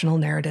traditional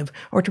narrative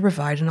or to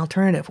provide an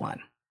alternative one.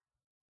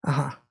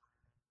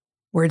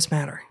 Words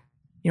matter.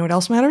 You know what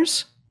else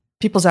matters?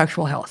 People's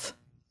actual health.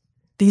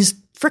 These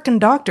frickin'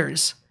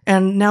 doctors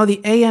and now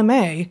the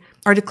AMA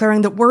are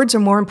declaring that words are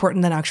more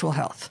important than actual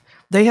health.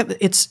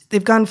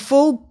 They've gone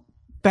full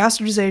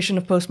bastardization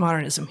of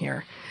postmodernism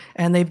here,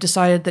 and they've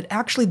decided that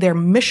actually their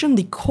mission,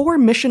 the core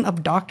mission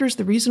of doctors,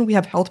 the reason we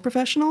have health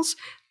professionals,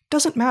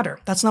 doesn't matter.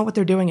 That's not what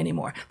they're doing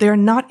anymore. They are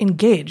not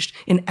engaged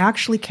in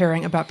actually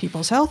caring about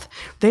people's health.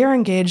 They are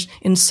engaged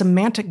in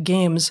semantic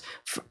games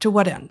to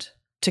what end?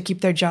 To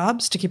keep their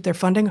jobs, to keep their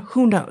funding?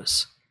 Who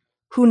knows?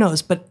 Who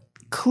knows? But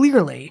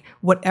clearly,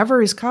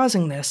 whatever is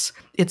causing this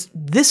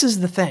is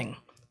the thing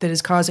that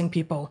is causing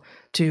people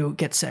to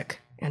get sick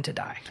and to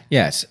die.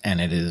 Yes,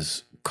 and it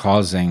is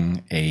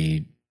causing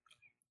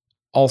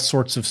all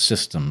sorts of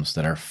systems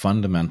that are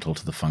fundamental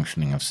to the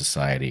functioning of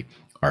society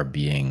are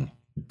being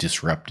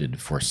disrupted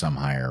for some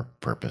higher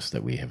purpose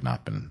that we have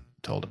not been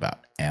told about.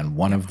 And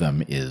one of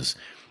them is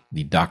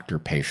the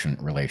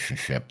doctor-patient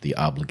relationship, the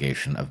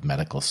obligation of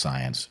medical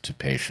science to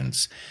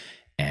patients.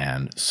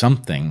 And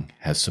something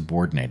has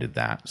subordinated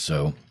that.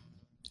 So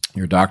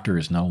your doctor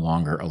is no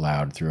longer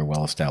allowed through a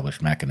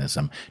well-established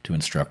mechanism to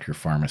instruct your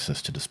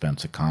pharmacist to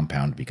dispense a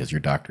compound because your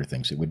doctor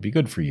thinks it would be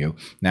good for you.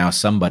 Now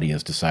somebody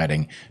is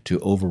deciding to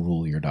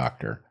overrule your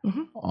doctor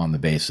on the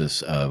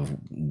basis of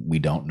we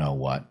don't know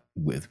what,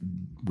 with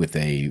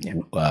a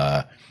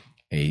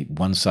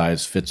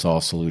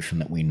one-size-fits-all solution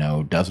that we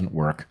know doesn't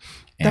work.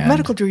 That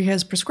medical degree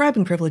has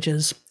prescribing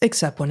privileges,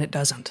 except when it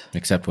doesn't.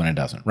 Except when it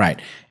doesn't,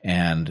 right.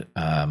 And,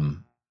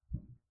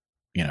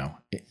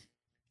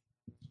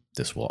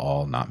 this will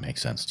all not make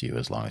sense to you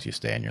as long as you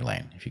stay in your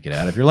lane. If you get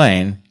out of your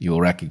lane, you will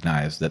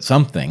recognize that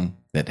something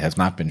that has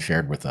not been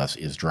shared with us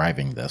is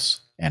driving this,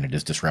 and it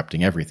is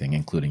disrupting everything,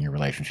 including your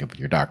relationship with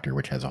your doctor,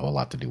 which has a whole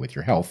lot to do with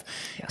your health.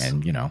 Yes.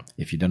 And,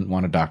 if you didn't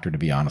want a doctor to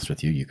be honest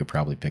with you, you could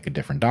probably pick a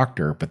different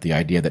doctor. But the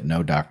idea that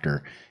no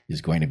doctor is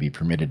going to be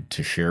permitted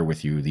to share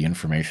with you the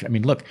information. I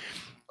mean, look,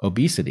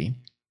 obesity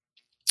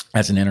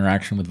has an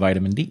interaction with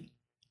vitamin D.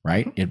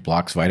 Right? It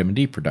blocks vitamin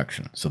D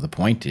production. So the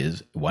point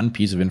is, one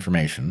piece of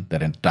information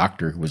that a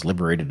doctor who was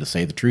liberated to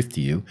say the truth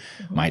to you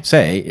might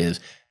say is,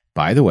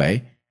 by the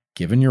way,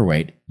 given your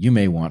weight, you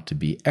may want to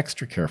be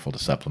extra careful to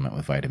supplement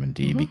with vitamin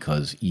D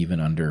because even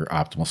under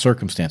optimal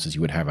circumstances,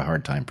 you would have a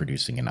hard time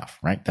producing enough,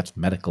 right? That's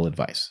medical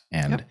advice.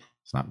 And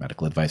it's not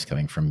medical advice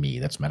coming from me.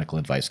 That's medical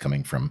advice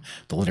coming from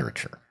the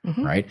literature,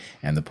 right?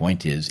 And the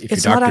point is, if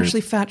it's your doctor... not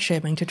actually fat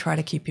shaming to try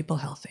to keep people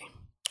healthy.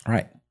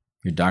 Right.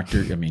 Your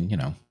doctor,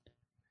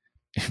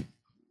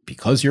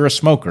 because you're a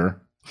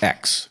smoker,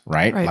 X,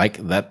 right? Like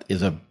that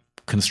is a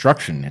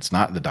construction. It's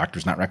not, the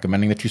doctor's not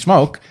recommending that you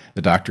smoke.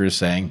 The doctor is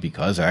saying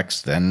because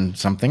X, then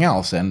something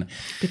else. And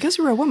because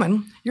you're a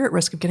woman, you're at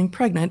risk of getting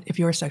pregnant if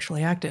you are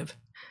sexually active.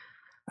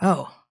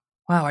 Oh,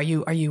 wow. Are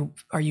you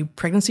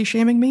pregnancy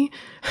shaming me?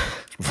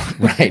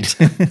 Right.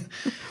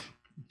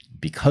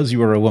 Because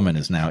you are a woman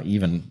is now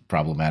even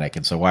problematic.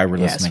 And so why we're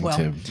listening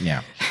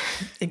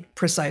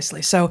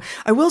Precisely. So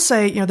I will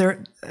say,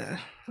 there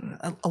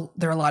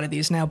are a lot of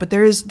these now, but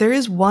there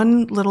is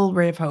one little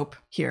ray of hope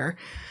here.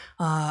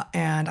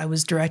 and I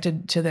was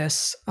directed to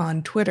this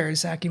on Twitter.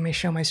 Zach, you may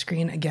show my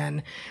screen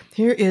again.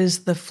 Here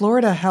is the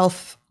Florida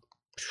Health,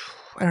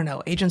 I don't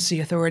know, agency,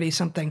 authority,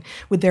 something,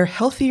 with their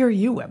Healthier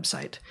You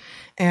website.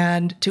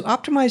 And to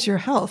optimize your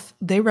health,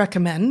 they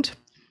recommend,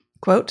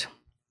 quote,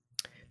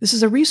 "This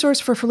is a resource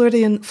for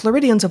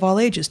Floridians of all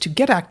ages to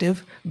get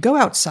active, go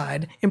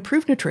outside,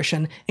 improve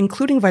nutrition,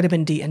 including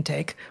vitamin D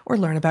intake, or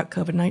learn about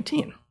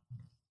COVID-19.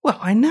 Well,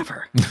 I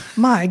never.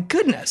 My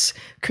goodness.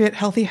 Create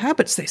healthy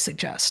habits, they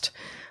suggest.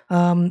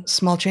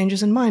 Small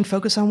changes in mind,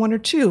 focus on one or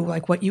two,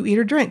 like what you eat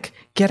or drink.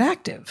 Get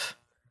active.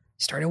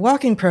 Start a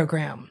walking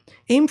program.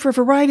 Aim for a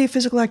variety of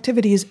physical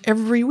activities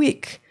every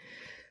week.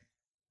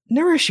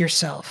 Nourish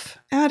yourself.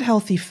 Add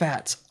healthy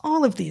fats.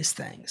 All of these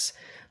things.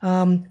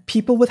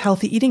 People with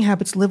healthy eating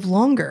habits live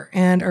longer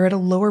and are at a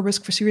lower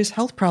risk for serious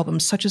health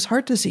problems such as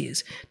heart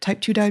disease,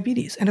 type 2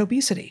 diabetes, and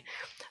obesity."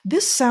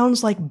 This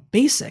sounds like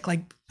basic,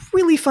 like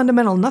really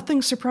fundamental,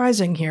 nothing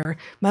surprising here,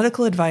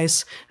 medical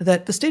advice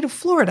that the state of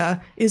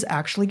Florida is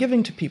actually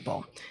giving to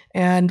people.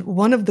 And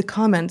one of the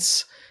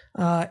comments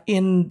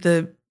in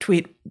the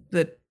tweet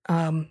that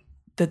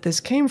this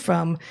came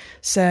from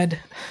said,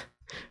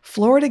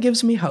 "Florida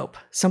gives me hope,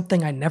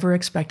 something I never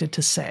expected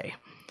to say."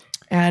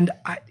 And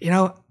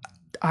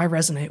I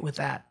resonate with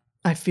that.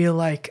 I feel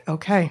like,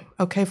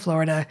 okay,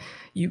 Florida,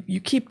 you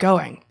keep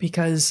going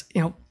because,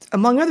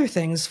 among other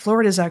things,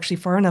 Florida is actually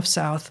far enough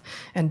south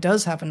and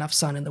does have enough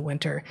sun in the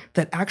winter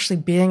that actually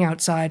being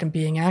outside and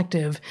being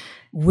active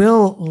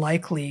will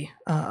likely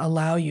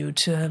allow you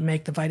to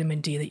make the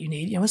vitamin D that you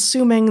need,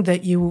 assuming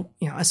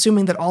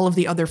that all of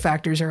the other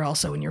factors are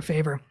also in your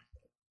favor.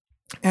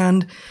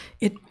 And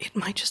it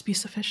might just be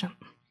sufficient.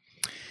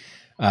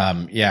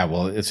 Yeah,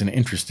 well, it's an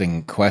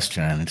interesting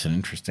question, and it's an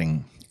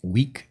interesting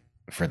week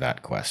for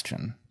that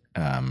question,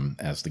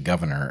 as the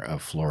governor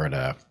of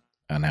Florida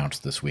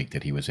announced this week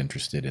that he was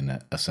interested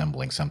in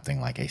assembling something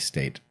like a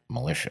state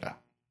militia,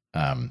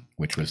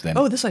 which was then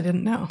this I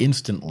didn't know.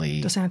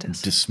 Instantly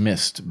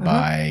dismissed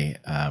by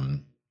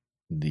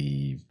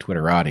the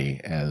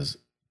Twitterati as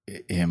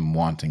him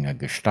wanting a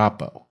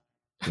Gestapo,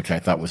 which I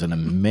thought was an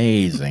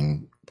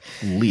amazing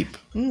leap.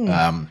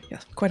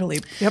 Yes, quite a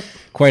leap. Yep.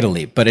 Quite a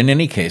leap. But in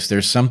any case,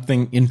 there's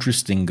something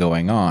interesting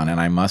going on. And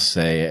I must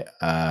say,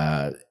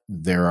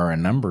 there are a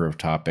number of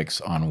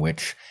topics on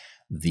which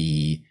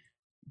the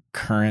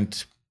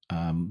current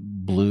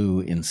blue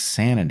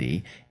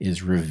insanity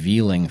is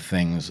revealing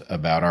things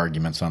about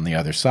arguments on the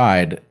other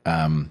side.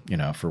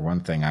 For one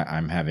thing,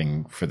 I'm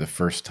having, for the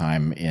first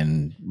time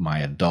in my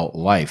adult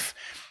life,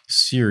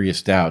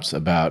 serious doubts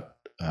about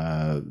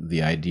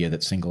the idea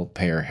that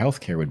single-payer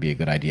healthcare would be a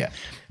good idea.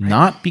 Right.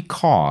 Not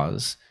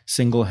because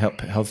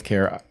single-payer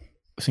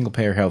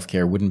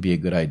healthcare wouldn't be a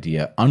good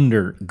idea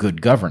under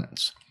good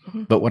governance.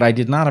 Mm-hmm. But what I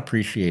did not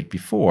appreciate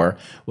before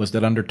was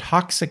that under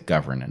toxic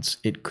governance,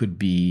 it could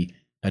be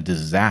a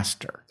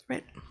disaster.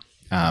 Right.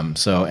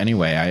 So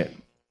anyway,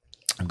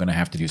 I'm going to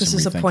have to do some rethinking.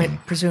 This is a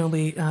point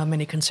presumably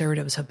many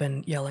conservatives have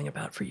been yelling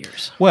about for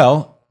years.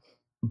 Well,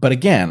 but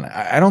again,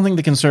 I don't think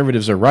the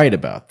conservatives are right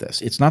about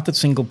this. It's not that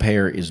single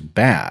payer is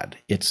bad.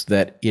 It's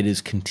that it is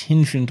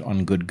contingent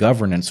on good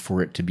governance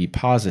for it to be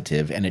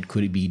positive, and it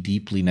could be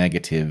deeply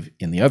negative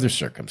in the other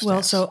circumstances.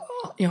 Well, so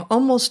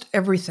almost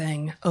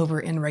everything over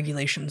in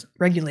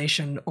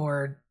regulation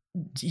or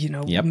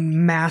Yep.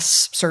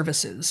 mass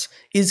services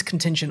is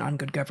contingent on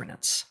good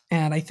governance.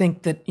 And I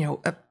think that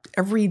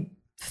every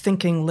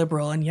thinking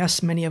liberal, and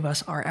yes, many of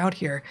us are out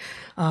here,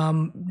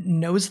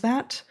 knows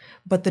that,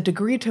 but the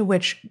degree to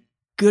which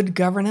good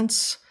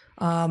governance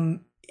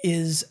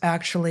is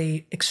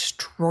actually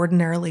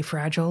extraordinarily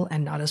fragile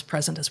and not as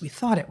present as we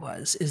thought it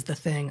was is the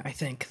thing I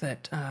think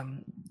that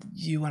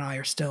you and I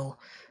are still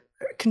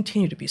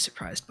continue to be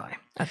surprised by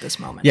at this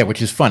moment. Yeah,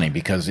 which is funny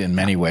because in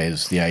many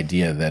ways the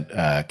idea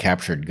that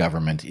captured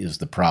government is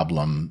the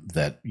problem,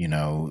 that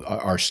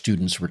our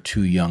students were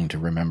too young to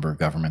remember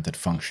government that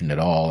functioned at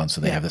all, and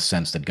so they have the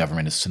sense that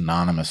government is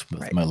synonymous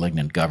with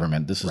malignant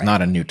government. This is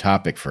not a new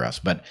topic for us,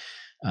 but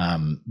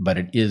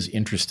it is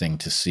interesting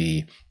to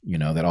see,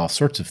 that all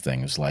sorts of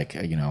things like,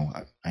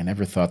 I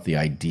never thought the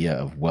idea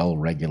of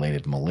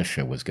well-regulated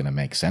militia was going to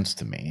make sense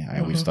to me. I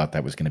always thought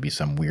that was going to be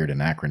some weird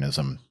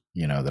anachronism,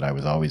 that I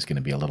was always going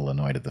to be a little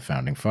annoyed at the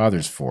founding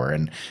fathers for.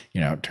 And,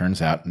 it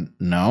turns out,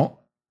 no,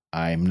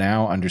 I'm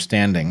now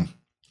understanding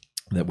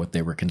that what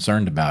they were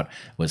concerned about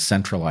was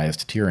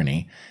centralized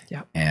tyranny.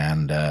 Yep.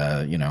 And,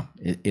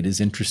 it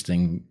is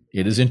interesting.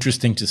 It is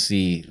interesting to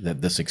see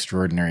that this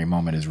extraordinary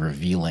moment is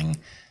revealing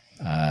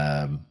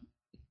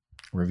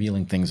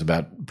things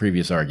about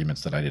previous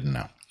arguments that I didn't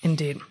know.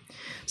 Indeed.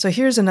 So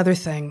here's another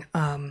thing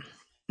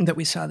that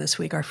we saw this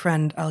week. Our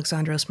friend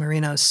Alexandros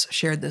Marinos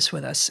shared this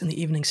with us in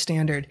the Evening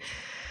Standard.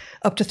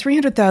 Up to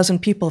 300,000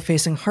 people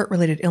facing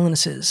heart-related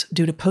illnesses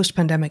due to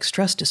post-pandemic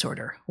stress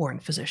disorder, warn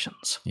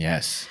physicians.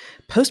 Yes.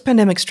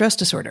 Post-pandemic stress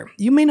disorder.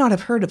 You may not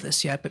have heard of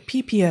this yet, but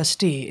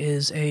PPSD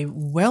is a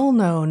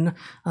well-known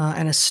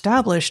and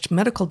established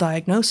medical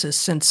diagnosis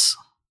since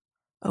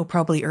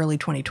probably early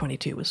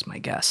 2022 was my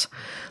guess.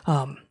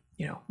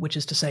 which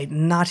is to say,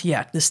 not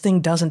yet. This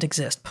thing doesn't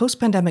exist.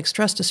 Post-pandemic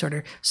stress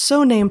disorder,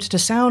 so named to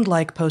sound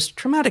like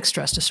post-traumatic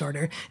stress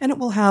disorder, and it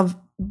will have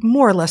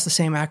more or less the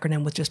same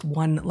acronym with just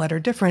one letter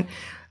different,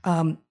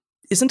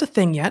 isn't a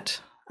thing yet.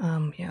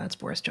 That's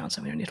Boris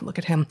Johnson. We don't need to look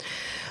at him.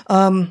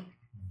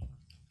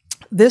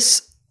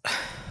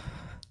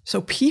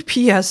 So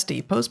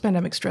PPSD,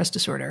 post-pandemic stress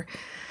disorder,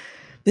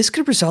 this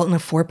could result in a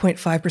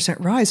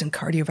 4.5% rise in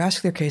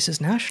cardiovascular cases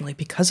nationally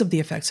because of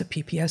the effects of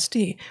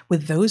PPSD,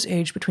 with those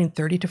aged between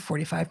 30 to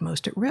 45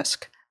 most at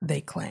risk,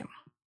 they claim.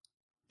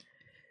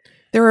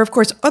 There are, of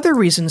course, other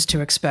reasons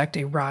to expect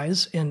a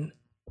rise in...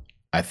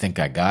 I think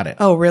I got it.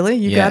 Oh, really?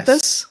 You got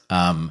this?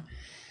 One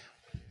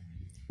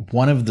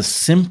of the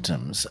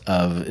symptoms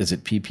of, is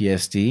it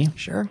PPSD?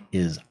 Sure.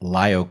 Is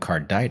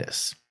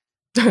myocarditis.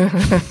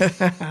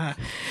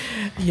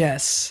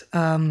 Yes.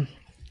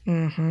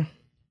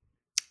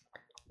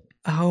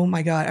 Oh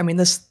my God. I mean,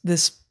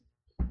 this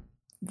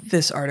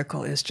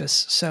article is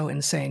just so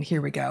insane.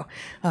 Here we go.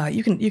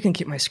 You can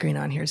keep my screen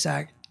on here,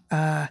 Zach.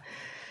 A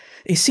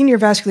senior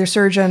vascular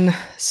surgeon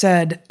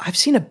said, "I've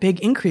seen a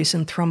big increase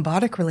in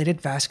thrombotic-related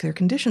vascular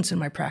conditions in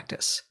my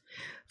practice.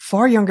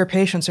 Far younger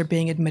patients are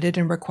being admitted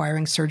and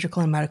requiring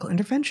surgical and medical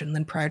intervention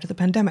than prior to the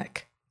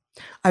pandemic.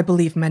 I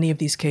believe many of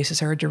these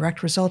cases are a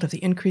direct result of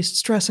the increased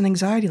stress and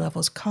anxiety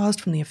levels caused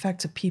from the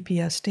effects of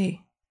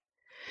PPSD.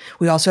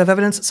 We also have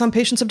evidence that some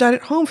patients have died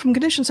at home from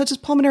conditions such as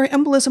pulmonary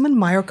embolism and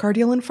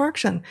myocardial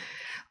infarction.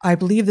 I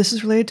believe this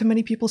is related to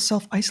many people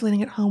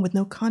self-isolating at home with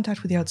no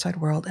contact with the outside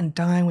world and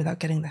dying without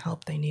getting the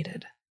help they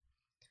needed."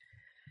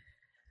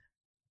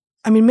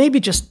 I mean, maybe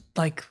just,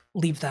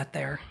 leave that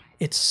there.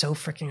 It's so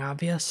freaking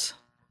obvious.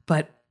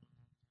 But...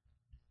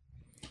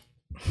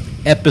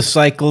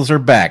 epicycles are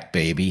back,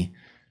 baby.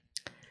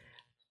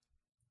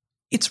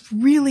 It's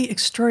really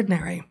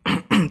extraordinary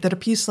that a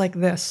piece like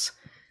this,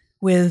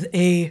 with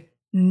a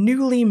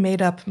newly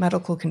made up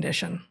medical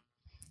condition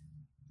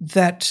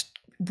that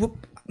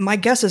my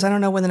guess is, I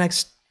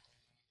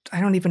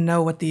don't even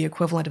know what the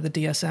equivalent of the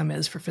DSM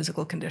is for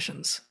physical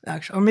conditions,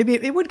 actually, or maybe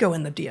it would go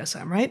in the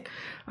DSM, right?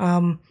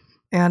 And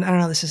I don't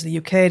know, this is the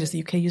UK. Does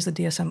the UK use the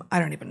DSM? I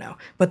don't even know.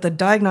 But the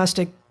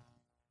Diagnostic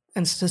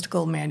and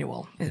Statistical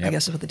Manual, I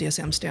guess is what the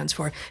DSM stands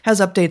for,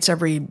 has updates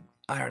every,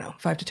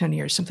 5 to 10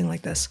 years, something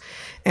like this.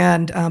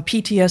 And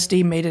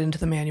PTSD made it into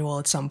the manual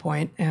at some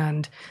point.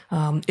 And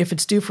if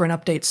it's due for an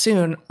update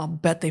soon, I'll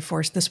bet they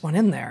forced this one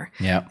in there.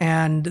 Yeah.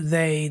 And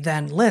they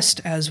then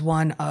list as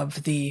one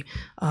of the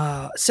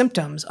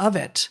symptoms of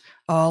it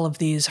all of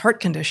these heart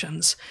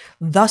conditions,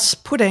 thus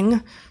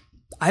putting,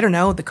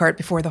 the cart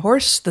before the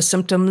horse, the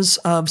symptoms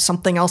of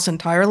something else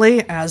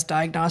entirely as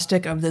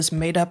diagnostic of this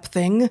made-up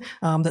thing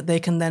that they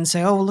can then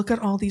say, oh, look at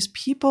all these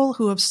people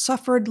who have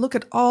suffered. Look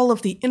at all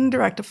of the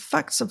indirect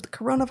effects of the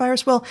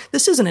coronavirus. Well,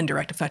 this is an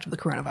indirect effect of the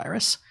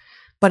coronavirus,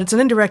 but it's an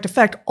indirect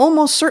effect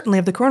almost certainly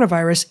of the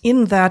coronavirus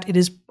in that it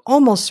is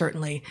almost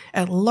certainly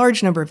a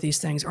large number of these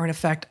things are an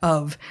effect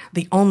of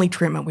the only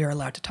treatment we are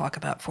allowed to talk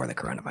about for the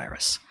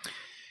coronavirus.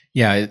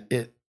 Yeah,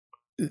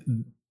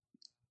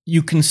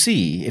 you can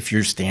see, if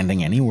you're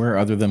standing anywhere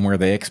other than where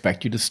they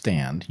expect you to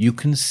stand, you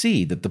can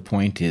see that the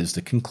point is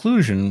the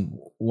conclusion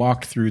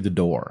walked through the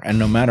door. And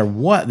no matter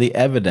what the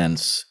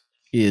evidence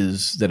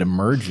is that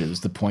emerges,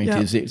 the point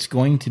is it's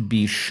going to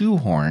be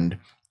shoehorned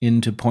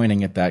into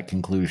pointing at that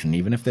conclusion.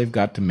 Even if they've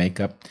got to make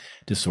up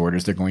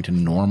disorders, they're going to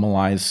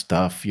normalize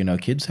stuff.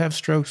 Kids have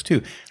strokes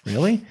too.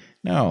 Really?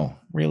 No,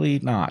 really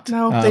not.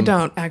 No, they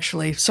don't,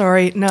 actually.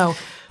 Sorry, no.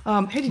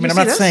 Hey, did you see this?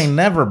 I'm not saying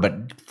never,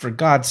 but for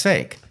God's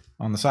sake.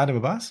 On the side of a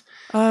bus?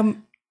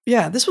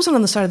 Yeah, this wasn't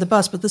on the side of the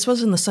bus, but this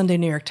was in the Sunday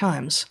New York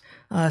Times.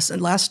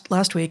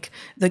 Last week,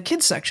 the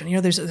kids section,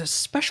 there's a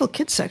special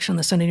kids section in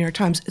the Sunday New York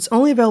Times. It's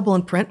only available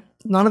in print,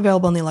 not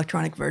available in the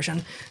electronic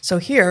version. So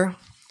here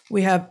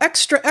we have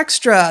extra,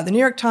 the New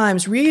York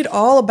Times, read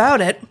all about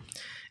it.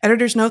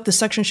 Editor's note, this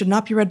section should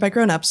not be read by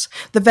grown-ups.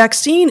 The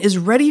vaccine is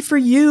ready for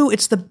you.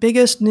 It's the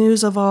biggest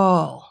news of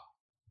all.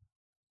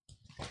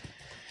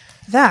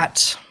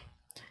 That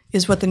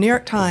is what the New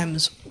York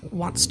Times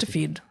wants to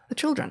feed the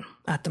children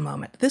at the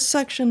moment. This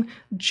section,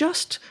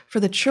 just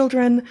for the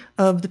children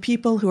of the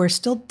people who are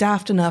still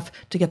daft enough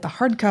to get the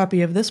hard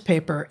copy of this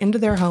paper into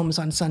their homes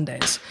on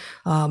Sundays,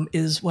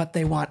 is what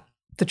they want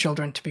the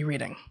children to be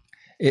reading.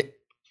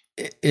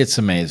 It's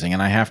amazing.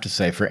 And I have to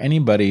say, for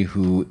anybody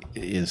who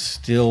is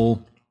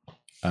still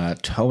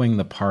towing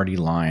the party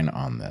line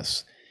on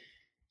this,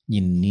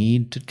 you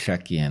need to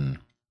check in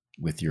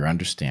with your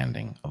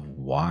understanding of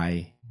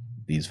why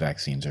these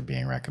vaccines are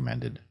being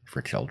recommended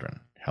for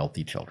children,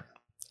 healthy children.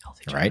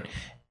 Right?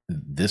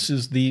 This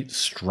is the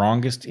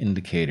strongest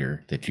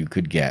indicator that you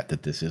could get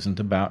that this isn't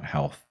about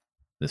health.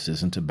 This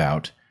isn't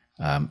about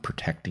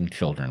protecting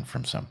children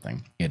from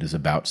something. It is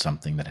about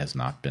something that has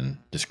not been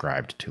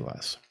described to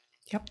us.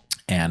 Yep.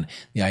 And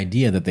the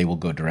idea that they will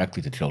go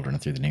directly to children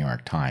through the New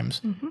York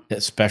Times,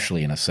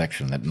 especially in a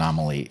section that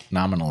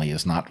nominally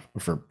is not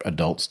for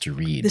adults to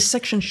read. This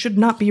section should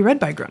not be read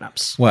by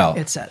grown-ups, well,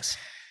 it says.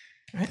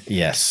 Right?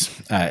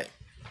 Yes.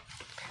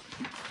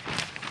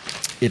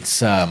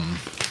 It's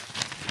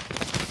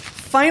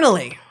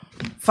Finally.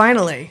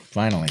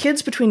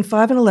 Kids between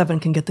 5 and 11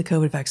 can get the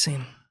COVID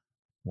vaccine.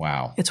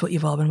 Wow. It's what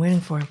you've all been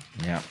waiting for.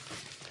 Yeah.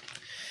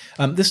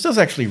 This does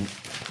actually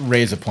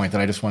raise a point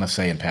that I just want to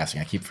say in passing.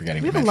 I keep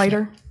forgetting. Do we have a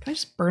lighter? Can I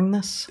just burn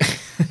this?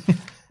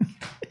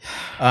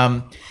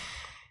 I'm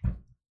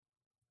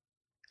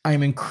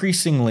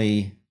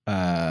increasingly,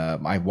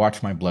 I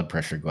watch my blood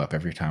pressure go up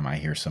every time I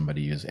hear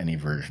somebody use any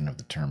version of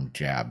the term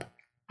jab.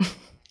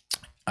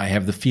 I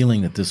have the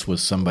feeling that this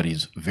was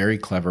somebody's very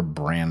clever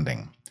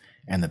branding,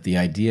 and that the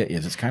idea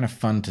is it's kind of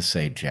fun to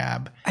say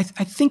jab. I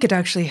think it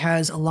actually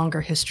has a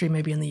longer history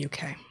maybe in the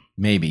UK.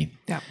 Maybe.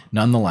 Yeah.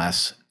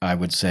 Nonetheless, I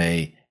would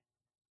say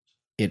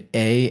it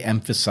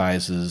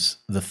emphasizes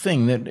the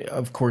thing that,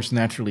 of course,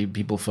 naturally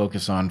people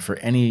focus on for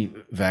any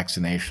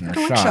vaccination or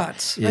shot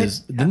shots,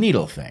 is the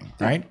needle thing,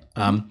 right?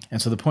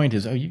 And so the point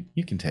is,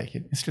 you can take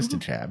it. It's just a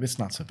jab. It's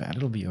not so bad.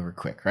 It'll be over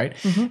quick, right?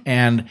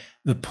 And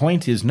the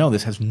point is, no,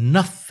 this has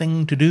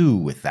nothing to do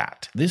with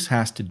that. This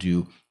has to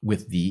do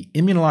with the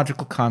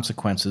immunological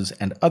consequences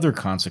and other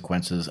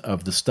consequences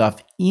of the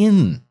stuff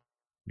in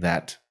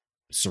that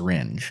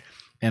syringe.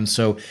 And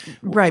so,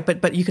 right,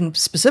 but you can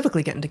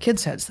specifically get into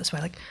kids' heads this way,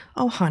 like,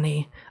 "Oh,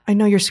 honey, I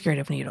know you're scared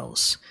of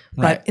needles,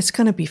 but it's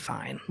going to be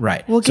fine.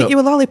 Right, we'll get you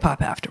a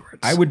lollipop afterwards."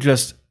 I would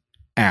just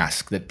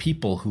ask that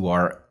people who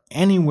are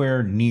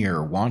anywhere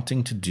near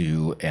wanting to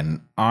do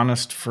an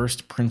honest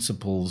first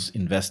principles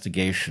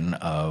investigation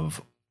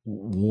of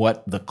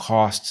what the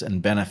costs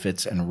and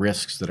benefits and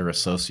risks that are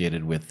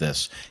associated with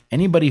this,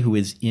 anybody who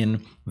is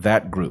in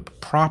that group,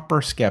 proper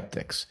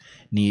skeptics,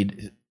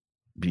 need.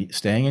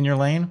 Staying in your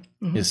lane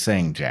is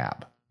saying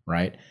jab,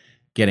 right?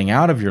 Getting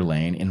out of your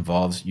lane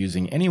involves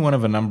using any one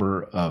of a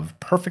number of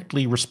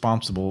perfectly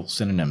responsible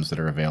synonyms that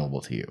are available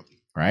to you,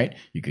 right?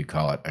 You could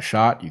call it a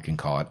shot. You can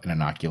call it an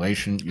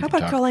inoculation. How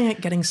about calling it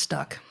getting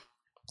stuck?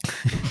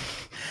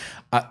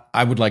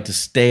 I would like to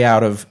stay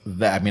out of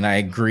that. I mean, I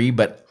agree,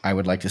 but I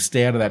would like to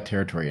stay out of that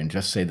territory and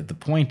just say that the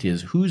point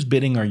is, whose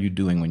bidding are you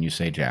doing when you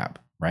say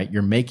jab, right?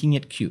 You're making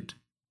it cute.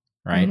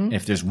 Right?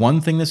 If there's one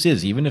thing this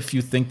is, even if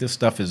you think this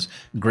stuff is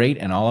great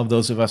and all of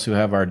those of us who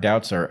have our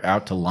doubts are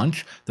out to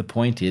lunch, the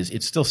point is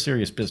it's still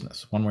serious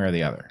business, one way or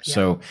the other. Yeah.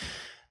 So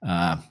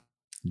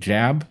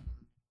jab,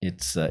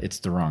 it's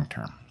the wrong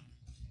term.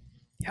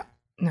 Yeah,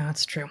 no,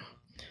 that's true.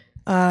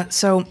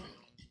 So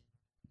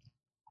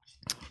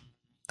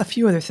a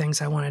few other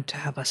things I wanted to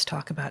have us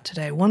talk about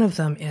today. One of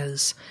them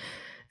is,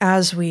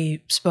 as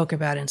we spoke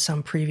about in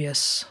some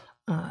previous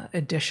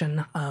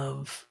edition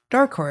of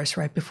DarkHorse,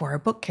 right before our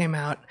book came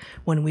out,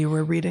 when we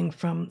were reading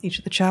from each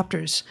of the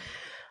chapters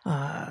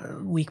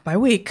week by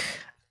week,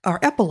 our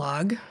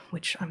epilogue,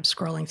 which I'm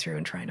scrolling through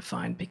and trying to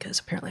find because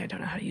apparently I don't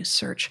know how to use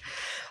search,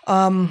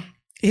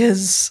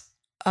 is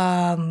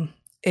a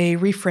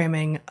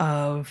reframing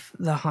of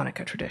the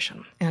Hanukkah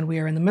tradition. And we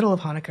are in the middle of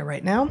Hanukkah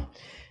right now.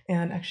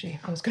 And actually,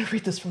 I was going to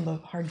read this from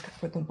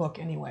the book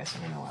anyway, so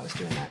I know I was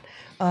doing that.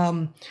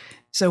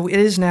 So it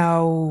is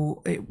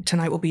now,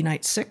 tonight will be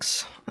night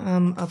 6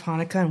 of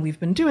Hanukkah, and we've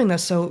been doing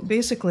this. So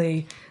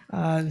basically,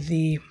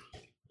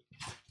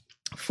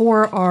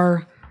 for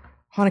our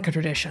Hanukkah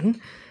tradition,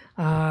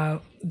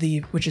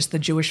 which is the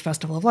Jewish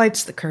Festival of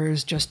Lights that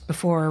occurs just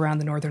before around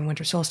the northern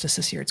winter solstice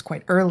this year, it's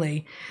quite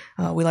early.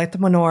 We light the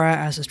menorah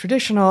as is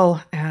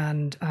traditional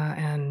and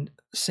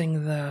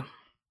sing the,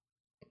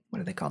 what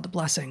are they called? The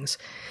blessings.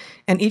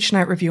 And each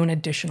night review an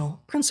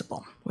additional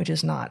principle, which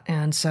is not.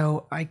 And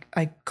so I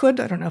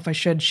don't know if I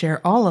should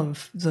share all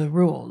of the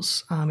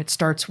rules. It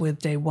starts with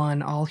day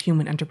 1, all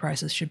human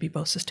enterprises should be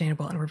both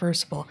sustainable and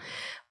reversible.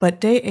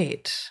 But day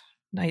 8,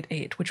 night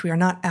 8, which we are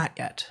not at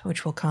yet,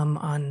 which will come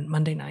on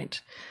Monday night,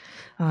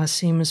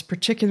 seems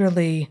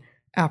particularly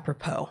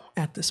apropos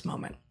at this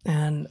moment.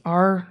 And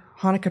our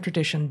Hanukkah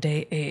tradition,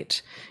 day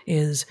 8,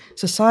 is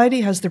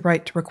society has the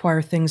right to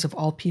require things of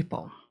all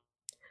people,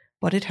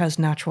 but it has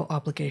natural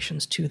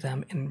obligations to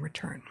them in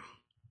return.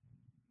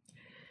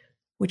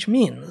 Which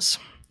means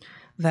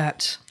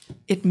that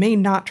it may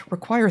not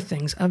require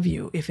things of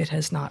you if it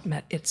has not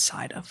met its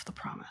side of the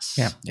promise.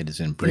 Yeah, it is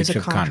in breach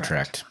of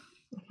contract.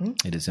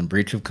 It is in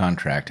breach of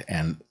contract,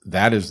 and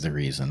that is the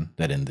reason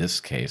that in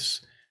this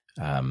case,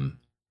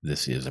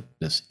 this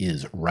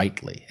is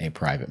rightly a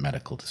private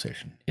medical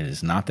decision. It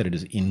is not that it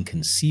is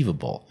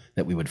inconceivable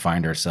that we would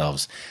find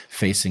ourselves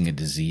facing a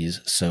disease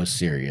so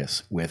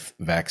serious with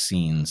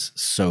vaccines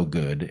so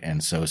good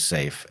and so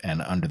safe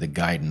and under the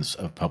guidance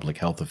of public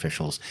health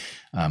officials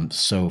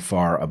so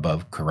far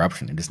above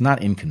corruption. It is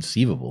not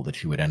inconceivable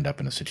that you would end up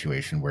in a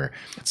situation where...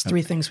 It's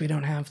 3 things we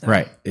don't have, though.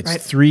 Right.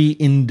 It's 3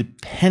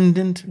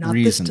 independent not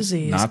reasons. This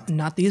disease,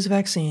 not these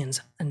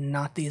vaccines, and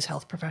not these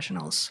health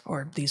professionals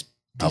or these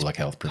public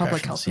health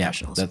professionals. Yeah,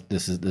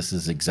 this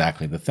is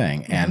exactly the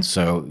thing. And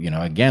so,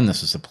 again,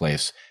 this is a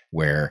place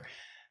where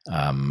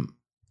the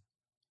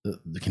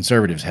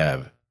conservatives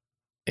have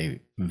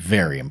a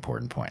very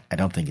important point. I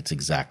don't think it's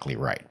exactly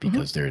right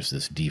because there's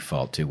this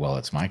default to, well,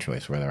 it's my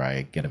choice whether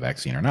I get a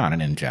vaccine or not.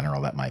 And in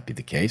general, that might be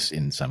the case.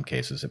 In some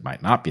cases, it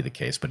might not be the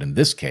case. But in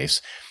this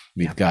case,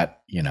 we've got,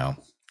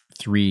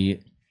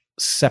 3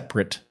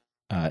 separate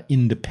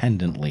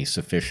independently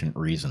sufficient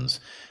reasons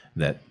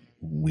that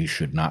we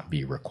should not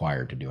be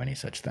required to do any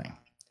such thing.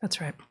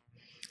 That's right.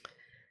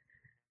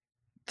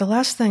 The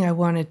last thing I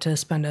wanted to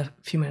spend a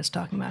few minutes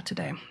talking about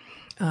today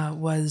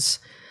was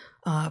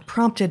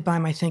prompted by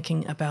my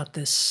thinking about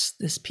this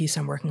piece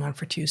I'm working on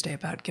for Tuesday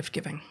about gift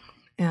giving.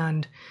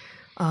 And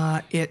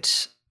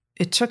it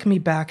took me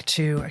back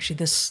to actually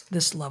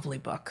this lovely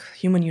book,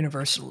 Human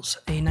Universals,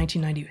 a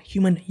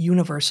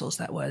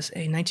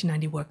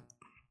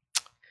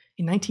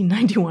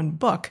 1991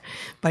 book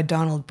by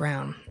Donald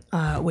Brown,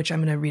 which I'm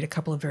going to read a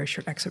couple of very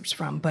short excerpts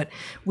from. But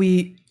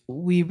we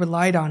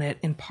relied on it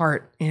in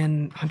part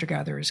in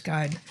Hunter-Gatherer's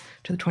Guide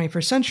to the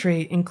 21st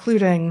Century,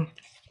 including,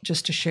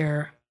 just to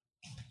share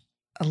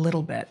a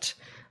little bit,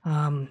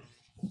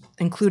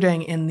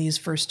 including in these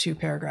first two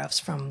paragraphs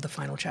from the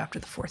final chapter,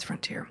 The Fourth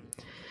Frontier.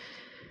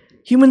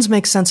 Humans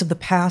make sense of the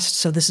past,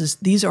 so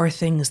these are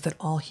things that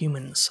all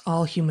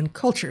human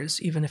cultures,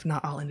 even if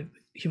not all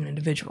human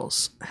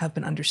individuals, have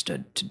been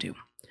understood to do.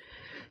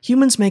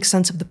 Humans make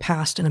sense of the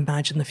past and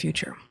imagine the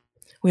future.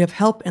 We have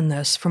help in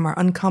this from our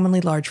uncommonly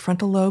large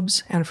frontal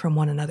lobes and from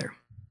one another.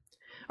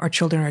 Our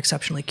children are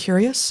exceptionally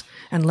curious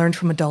and learn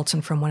from adults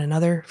and from one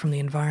another, from the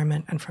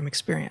environment and from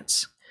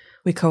experience.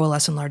 We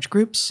coalesce in large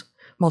groups,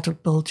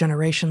 multiple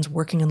generations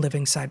working and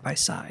living side by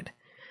side.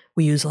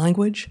 We use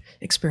language,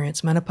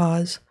 experience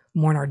menopause,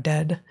 mourn our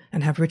dead,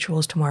 and have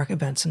rituals to mark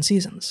events and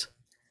seasons.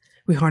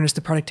 We harness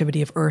the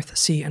productivity of earth,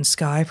 sea, and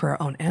sky for our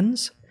own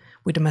ends.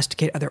 We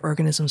domesticate other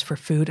organisms for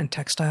food and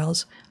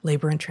textiles,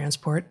 labor and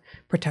transport,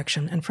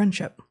 protection and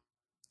friendship.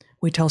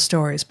 We tell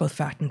stories, both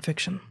fact and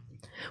fiction.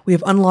 We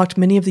have unlocked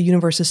many of the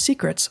universe's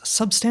secrets,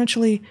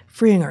 substantially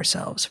freeing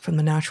ourselves from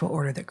the natural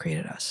order that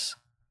created us.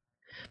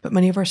 But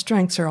many of our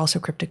strengths are also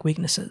cryptic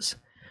weaknesses.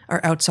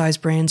 Our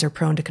outsized brains are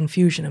prone to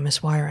confusion and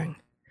miswiring.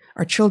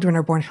 Our children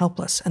are born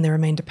helpless, and they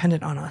remain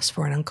dependent on us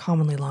for an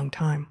uncommonly long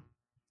time.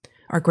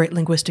 Our great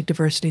linguistic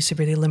diversity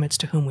severely limits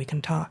to whom we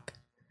can talk.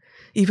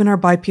 Even our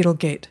bipedal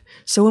gait,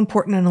 so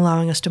important in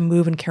allowing us to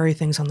move and carry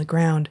things on the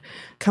ground,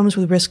 comes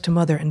with risk to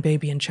mother and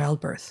baby in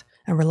childbirth,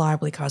 and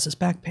reliably causes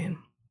back pain.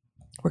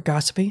 We're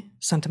gossipy,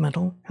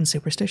 sentimental, and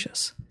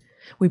superstitious.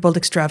 We build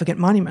extravagant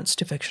monuments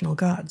to fictional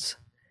gods.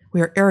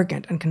 We are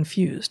arrogant and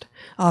confused,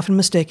 often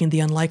mistaking the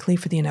unlikely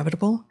for the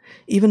inevitable,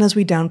 even as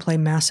we downplay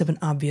massive and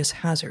obvious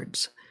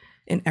hazards.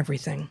 In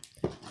everything,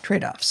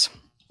 trade-offs.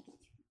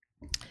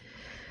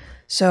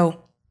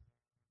 So,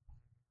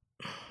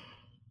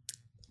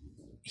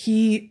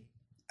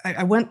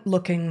 I went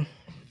looking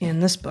in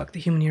this book, the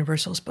Human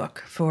Universals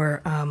book,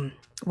 for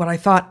what I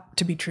thought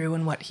to be true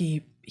and what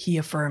he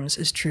affirms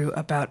is true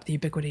about the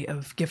ubiquity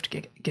of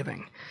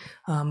gift-giving.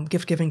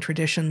 Gift-giving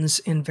traditions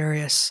in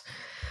various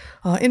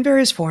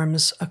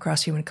forms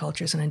across human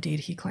cultures, and indeed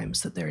he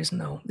claims that there is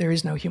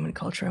no human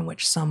culture in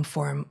which some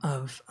form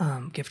of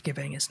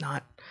gift-giving is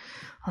not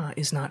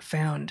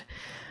found.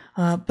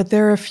 But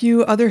there are a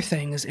few other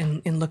things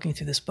in looking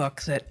through this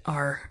book that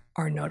are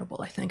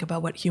notable, I think,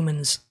 about what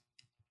humans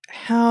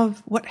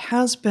have, what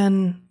has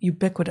been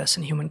ubiquitous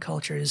in human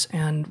cultures,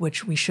 and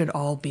which we should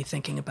all be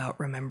thinking about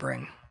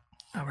remembering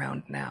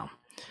around now.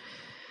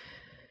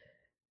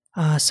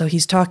 So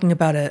he's talking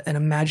about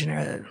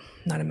the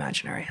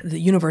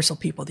universal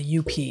people, the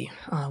UP,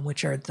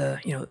 which are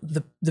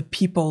the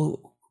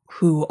people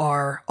who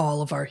are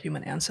all of our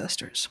human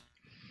ancestors.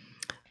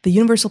 The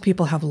universal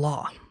people have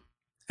law,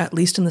 at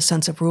least in the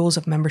sense of rules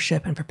of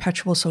membership and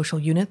perpetual social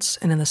units,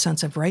 and in the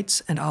sense of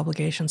rights and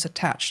obligations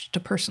attached to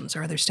persons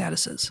or other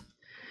statuses.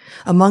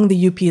 Among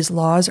the UP's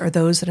laws are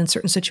those that in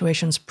certain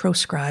situations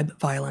proscribe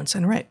violence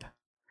and rape.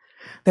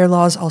 Their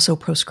laws also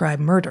proscribe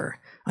murder,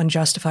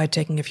 unjustified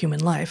taking of human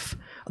life,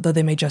 although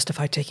they may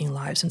justify taking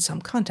lives in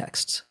some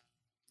contexts.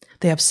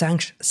 They have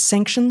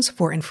sanctions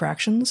for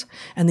infractions,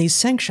 and these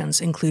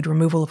sanctions include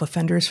removal of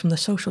offenders from the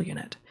social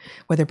unit,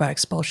 whether by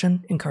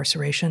expulsion,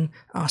 incarceration,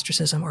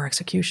 ostracism, or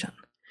execution.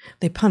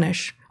 They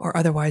punish, or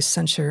otherwise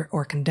censure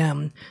or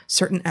condemn,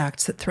 certain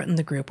acts that threaten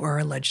the group or are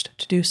alleged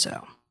to do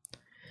so.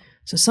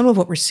 So some of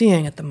what we're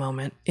seeing at the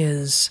moment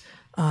is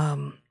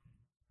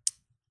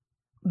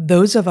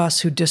those of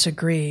us who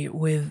disagree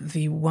with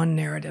the one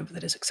narrative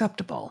that is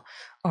acceptable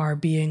are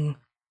being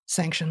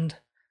sanctioned,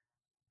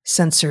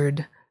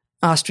 censored,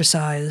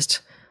 ostracized,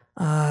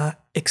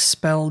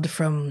 expelled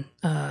from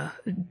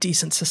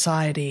decent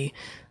society,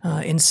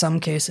 in some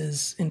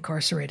cases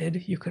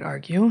incarcerated, you could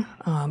argue,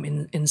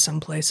 in some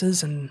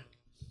places, and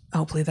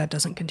hopefully that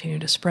doesn't continue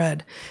to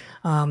spread.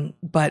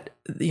 But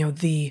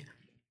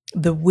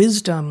the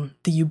wisdom,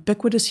 the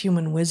ubiquitous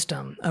human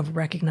wisdom of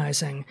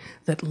recognizing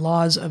that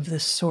laws of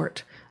this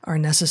sort are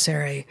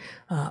necessary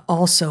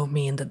also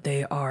mean that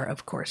they are,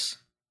 of course,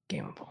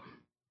 gameable.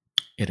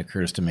 It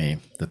occurs to me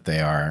that they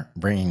are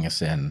bringing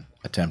us in,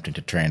 attempting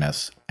to train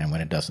us, and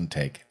when it doesn't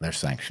take, they're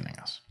sanctioning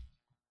us.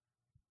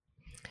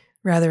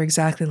 Rather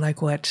exactly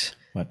like what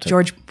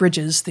George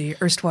Bridges, the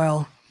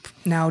erstwhile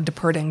now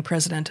departing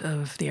president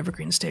of the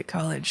Evergreen State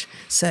College,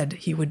 said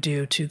he would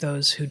do to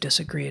those who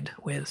disagreed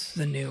with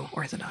the new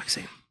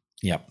orthodoxy.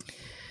 Yep.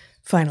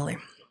 Finally,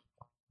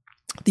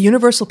 The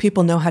universal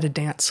people know how to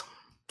dance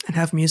and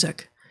have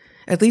music.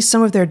 At least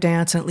some of their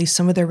dance and at least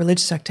some of their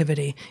religious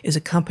activity is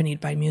accompanied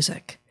by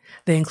music.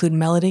 They include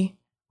melody,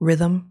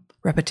 rhythm,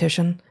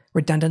 repetition,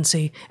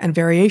 redundancy, and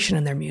variation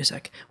in their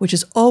music, which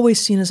is always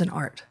seen as an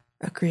art,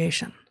 a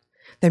creation.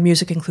 Their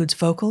music includes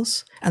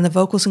vocals, and the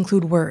vocals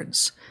include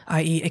words,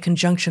 i.e. a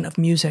conjunction of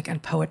music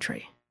and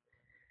poetry.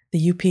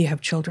 The UP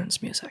have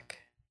children's music.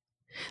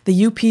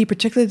 The UP,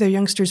 particularly their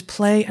youngsters,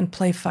 play and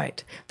play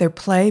fight. Their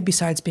play,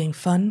 besides being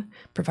fun,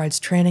 provides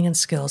training and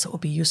skills that will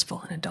be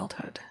useful in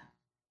adulthood.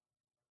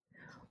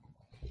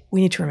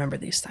 We need to remember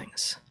these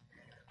things.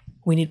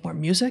 We need more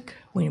music,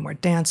 we need more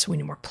dance, we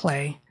need more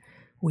play.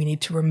 We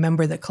need to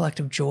remember that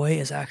collective joy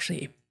is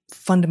actually a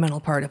fundamental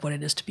part of what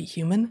it is to be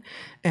human,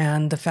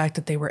 and the fact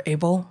that they were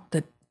able,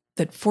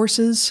 that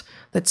forces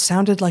that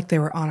sounded like they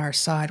were on our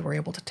side were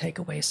able to take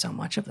away so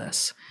much of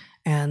this,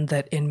 and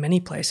that in many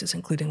places,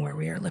 including where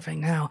we are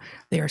living now,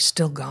 they are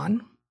still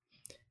gone,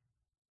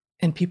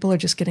 and people are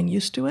just getting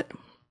used to it,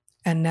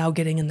 and now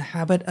getting in the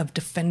habit of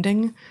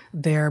defending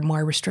their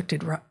more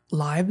restricted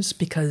lives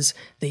because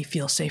they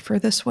feel safer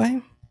this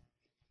way.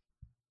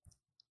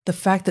 The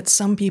fact that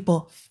some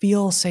people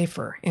feel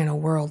safer in a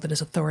world that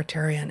is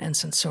authoritarian and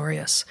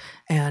censorious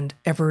and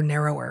ever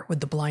narrower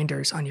with the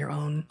blinders on your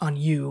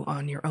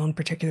own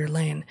particular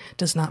lane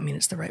does not mean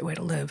it's the right way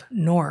to live,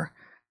 nor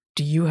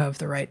do you have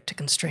the right to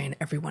constrain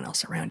everyone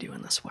else around you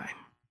in this way.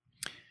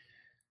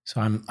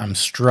 So I'm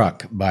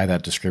struck by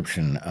that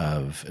description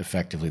of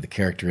effectively the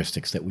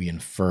characteristics that we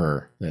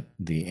infer that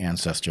the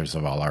ancestors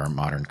of all our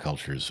modern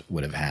cultures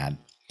would have had.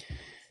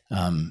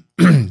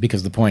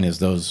 Because the point is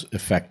those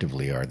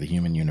effectively are the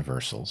human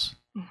universals.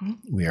 Mm-hmm.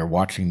 We are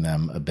watching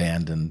them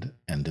abandoned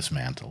and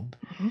dismantled.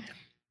 Mm-hmm.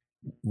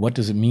 What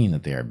does it mean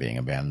that they are being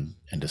abandoned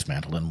and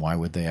dismantled, and why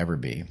would they ever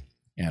be?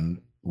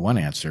 And one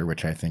answer,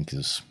 which I think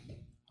is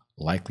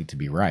likely to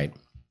be right,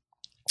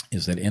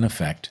 is that in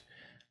effect,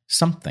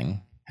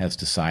 something has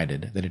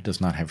decided that it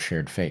does not have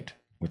shared fate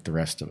with the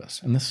rest of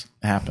us. And this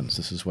happens.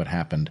 This is what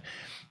happened,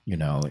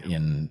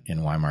 in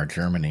Weimar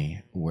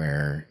Germany,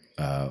 where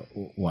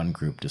one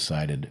group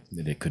decided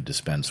that it could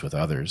dispense with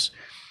others.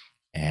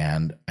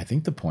 And I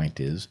think the point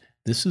is,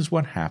 this is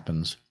what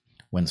happens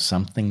when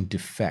something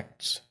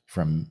defects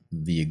from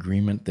the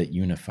agreement that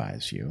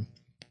unifies you.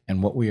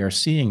 And what we are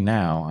seeing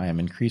now, I am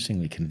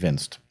increasingly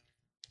convinced,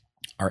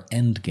 are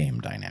endgame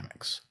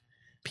dynamics.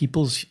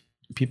 People's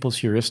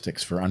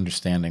heuristics for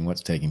understanding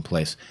what's taking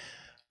place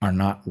are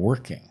not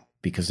working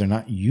because they're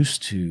not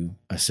used to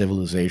a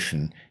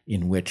civilization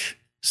in which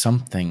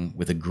something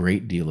with a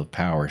great deal of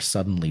power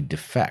suddenly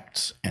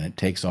defects, and it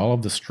takes all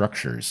of the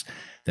structures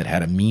that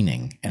had a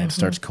meaning and it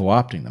starts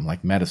co-opting them,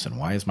 like medicine.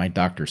 Why is my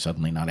doctor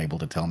suddenly not able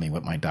to tell me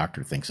what my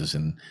doctor thinks is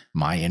in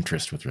my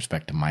interest with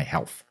respect to my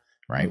health,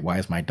 right? Why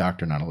is my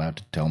doctor not allowed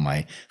to tell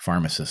my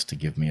pharmacist to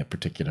give me a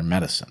particular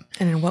medicine?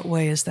 And in what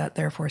way is that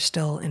therefore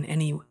still, in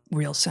any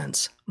real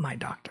sense, my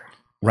doctor?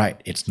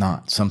 Right. It's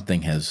not.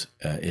 Something has,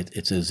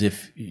 it's as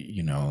if,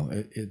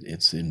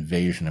 it's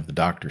invasion of the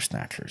doctor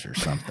snatchers or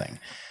something.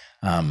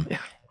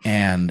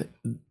 And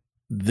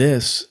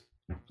this,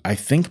 I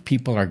think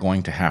people are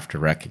going to have to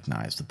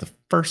recognize that the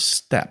first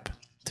step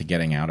to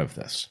getting out of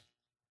this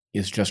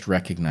is just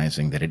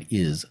recognizing that it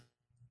is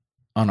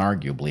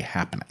unarguably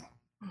happening,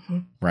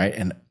 right?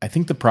 And I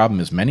think the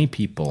problem is many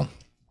people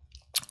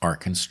are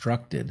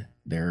constructed,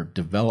 their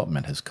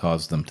development has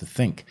caused them to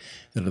think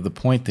that at the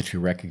point that you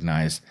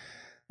recognize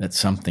that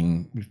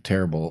something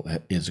terrible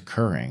is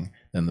occurring,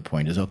 then the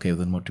point is, okay,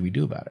 then what do we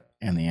do about it?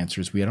 And the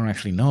answer is we don't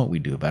actually know what we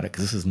do about it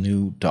because this is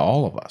new to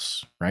all of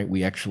us, right?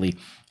 We actually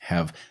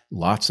have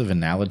lots of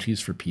analogies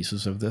for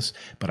pieces of this,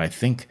 but I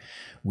think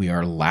we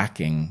are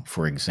lacking,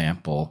 for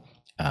example,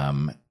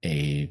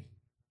 a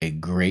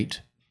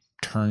great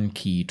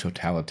turnkey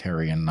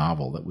totalitarian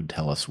novel that would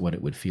tell us what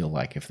it would feel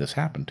like if this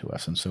happened to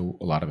us. And so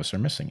a lot of us are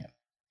missing it.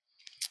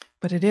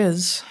 But it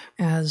is,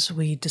 as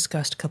we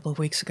discussed a couple of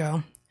weeks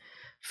ago,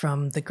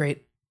 from the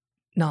great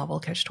novel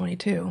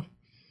Catch-22,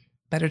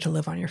 better to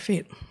live on your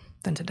feet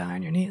than to die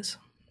on your knees.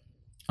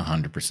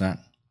 100%.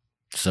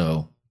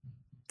 So,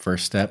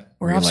 first step.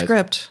 We're off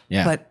script,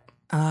 but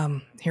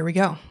here we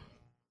go.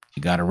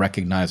 You got to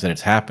recognize that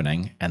it's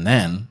happening, and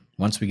then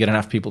once we get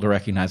enough people to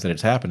recognize that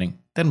it's happening,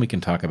 then we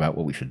can talk about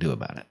what we should do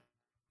about it.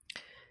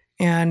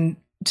 And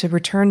to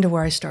return to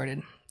where I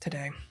started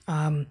today,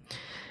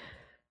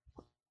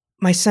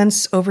 my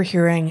sense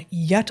overhearing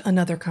yet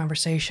another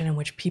conversation in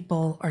which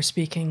people are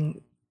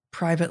speaking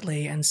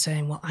privately and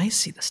saying, well, I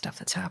see the stuff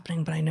that's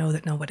happening, but I know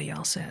that nobody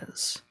else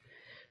is.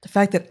 The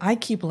fact that I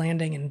keep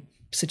landing in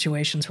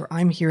situations where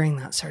I'm hearing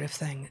that sort of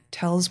thing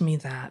tells me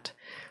that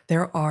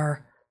there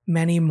are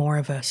many more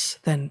of us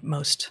than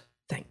most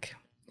think.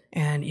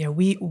 And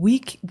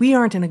we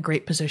aren't in a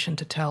great position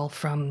to tell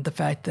from the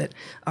fact that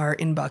our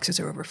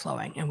inboxes are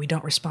overflowing and we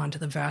don't respond to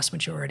the vast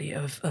majority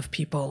of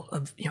people,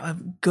 of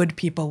good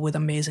people with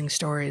amazing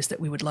stories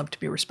that we would love to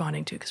be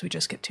responding to because we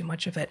just get too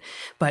much of it.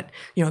 But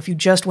if you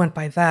just went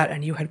by that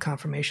and you had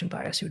confirmation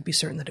bias, you would be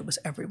certain that it was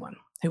everyone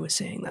who was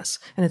seeing this,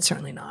 and it's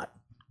certainly not.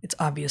 It's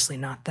obviously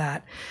not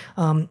that.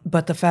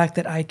 But the fact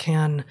that I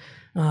can,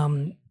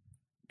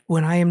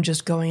 when I am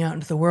just going out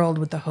into the world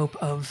with the hope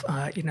of,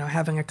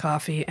 having a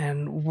coffee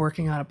and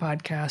working on a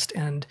podcast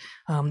and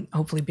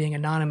hopefully being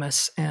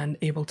anonymous and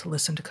able to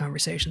listen to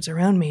conversations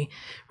around me,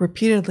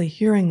 repeatedly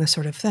hearing this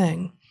sort of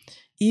thing,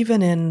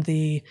 even in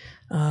the,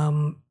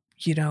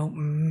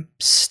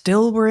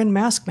 still we're in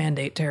mask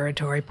mandate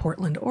territory,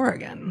 Portland,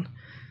 Oregon,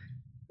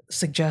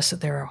 suggests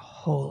that there are a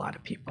whole lot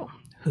of people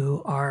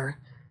who are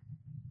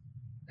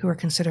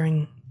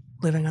considering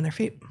living on their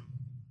feet.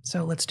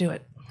 So let's do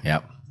it.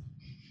 Yep.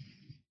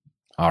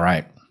 All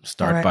right.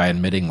 Start by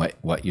admitting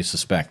what you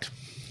suspect.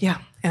 Yeah.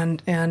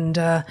 And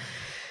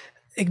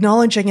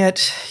acknowledging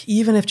it,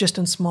 even if just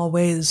in small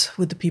ways,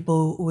 with the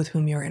people with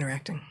whom you're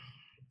interacting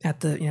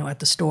at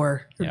the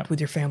store, with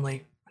your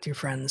family, with your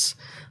friends,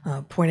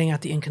 pointing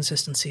out the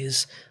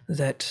inconsistencies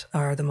that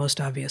are the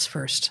most obvious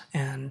first,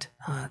 and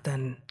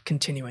then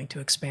continuing to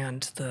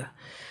expand the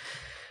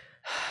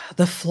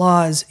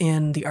flaws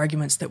in the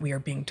arguments that we are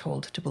being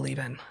told to believe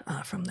in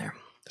from there.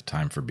 The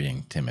time for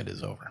being timid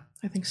is over.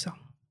 I think so.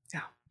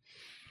 Yeah.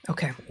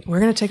 Okay. We're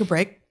going to take a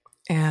break,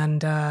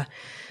 and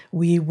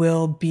we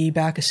will be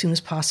back as soon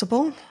as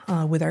possible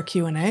with our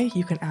Q&A.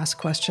 You can ask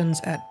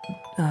questions at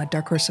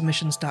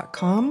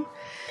darkhorsesubmissions.com.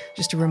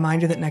 Just a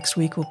reminder that next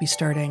week we'll be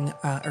starting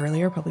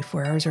earlier, probably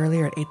 4 hours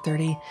earlier at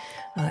 8:30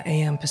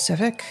 a.m.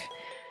 Pacific.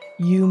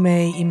 You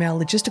may email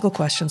logistical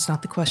questions,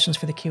 not the questions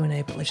for the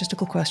Q&A, but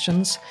logistical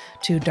questions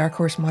to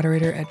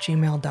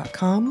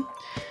darkHorseModerator@gmail.com.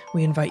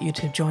 We invite you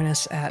to join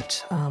us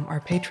at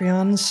our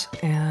Patreons,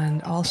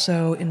 and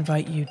also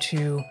invite you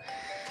to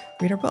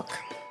read our book,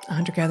 A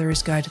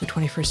Hunter-Gatherer's Guide to the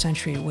 21st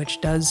Century, which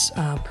does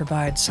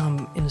provide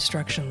some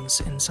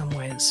instructions in some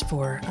ways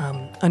for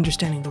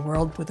understanding the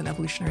world with an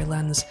evolutionary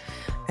lens,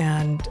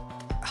 and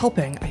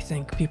helping, I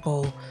think,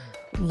 people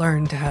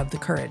learn to have the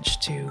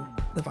courage to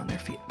live on their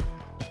feet.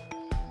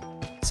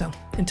 So,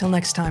 until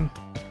next time,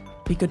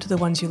 be good to the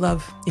ones you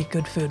love, eat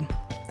good food,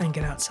 and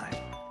get outside.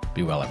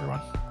 Be well, everyone.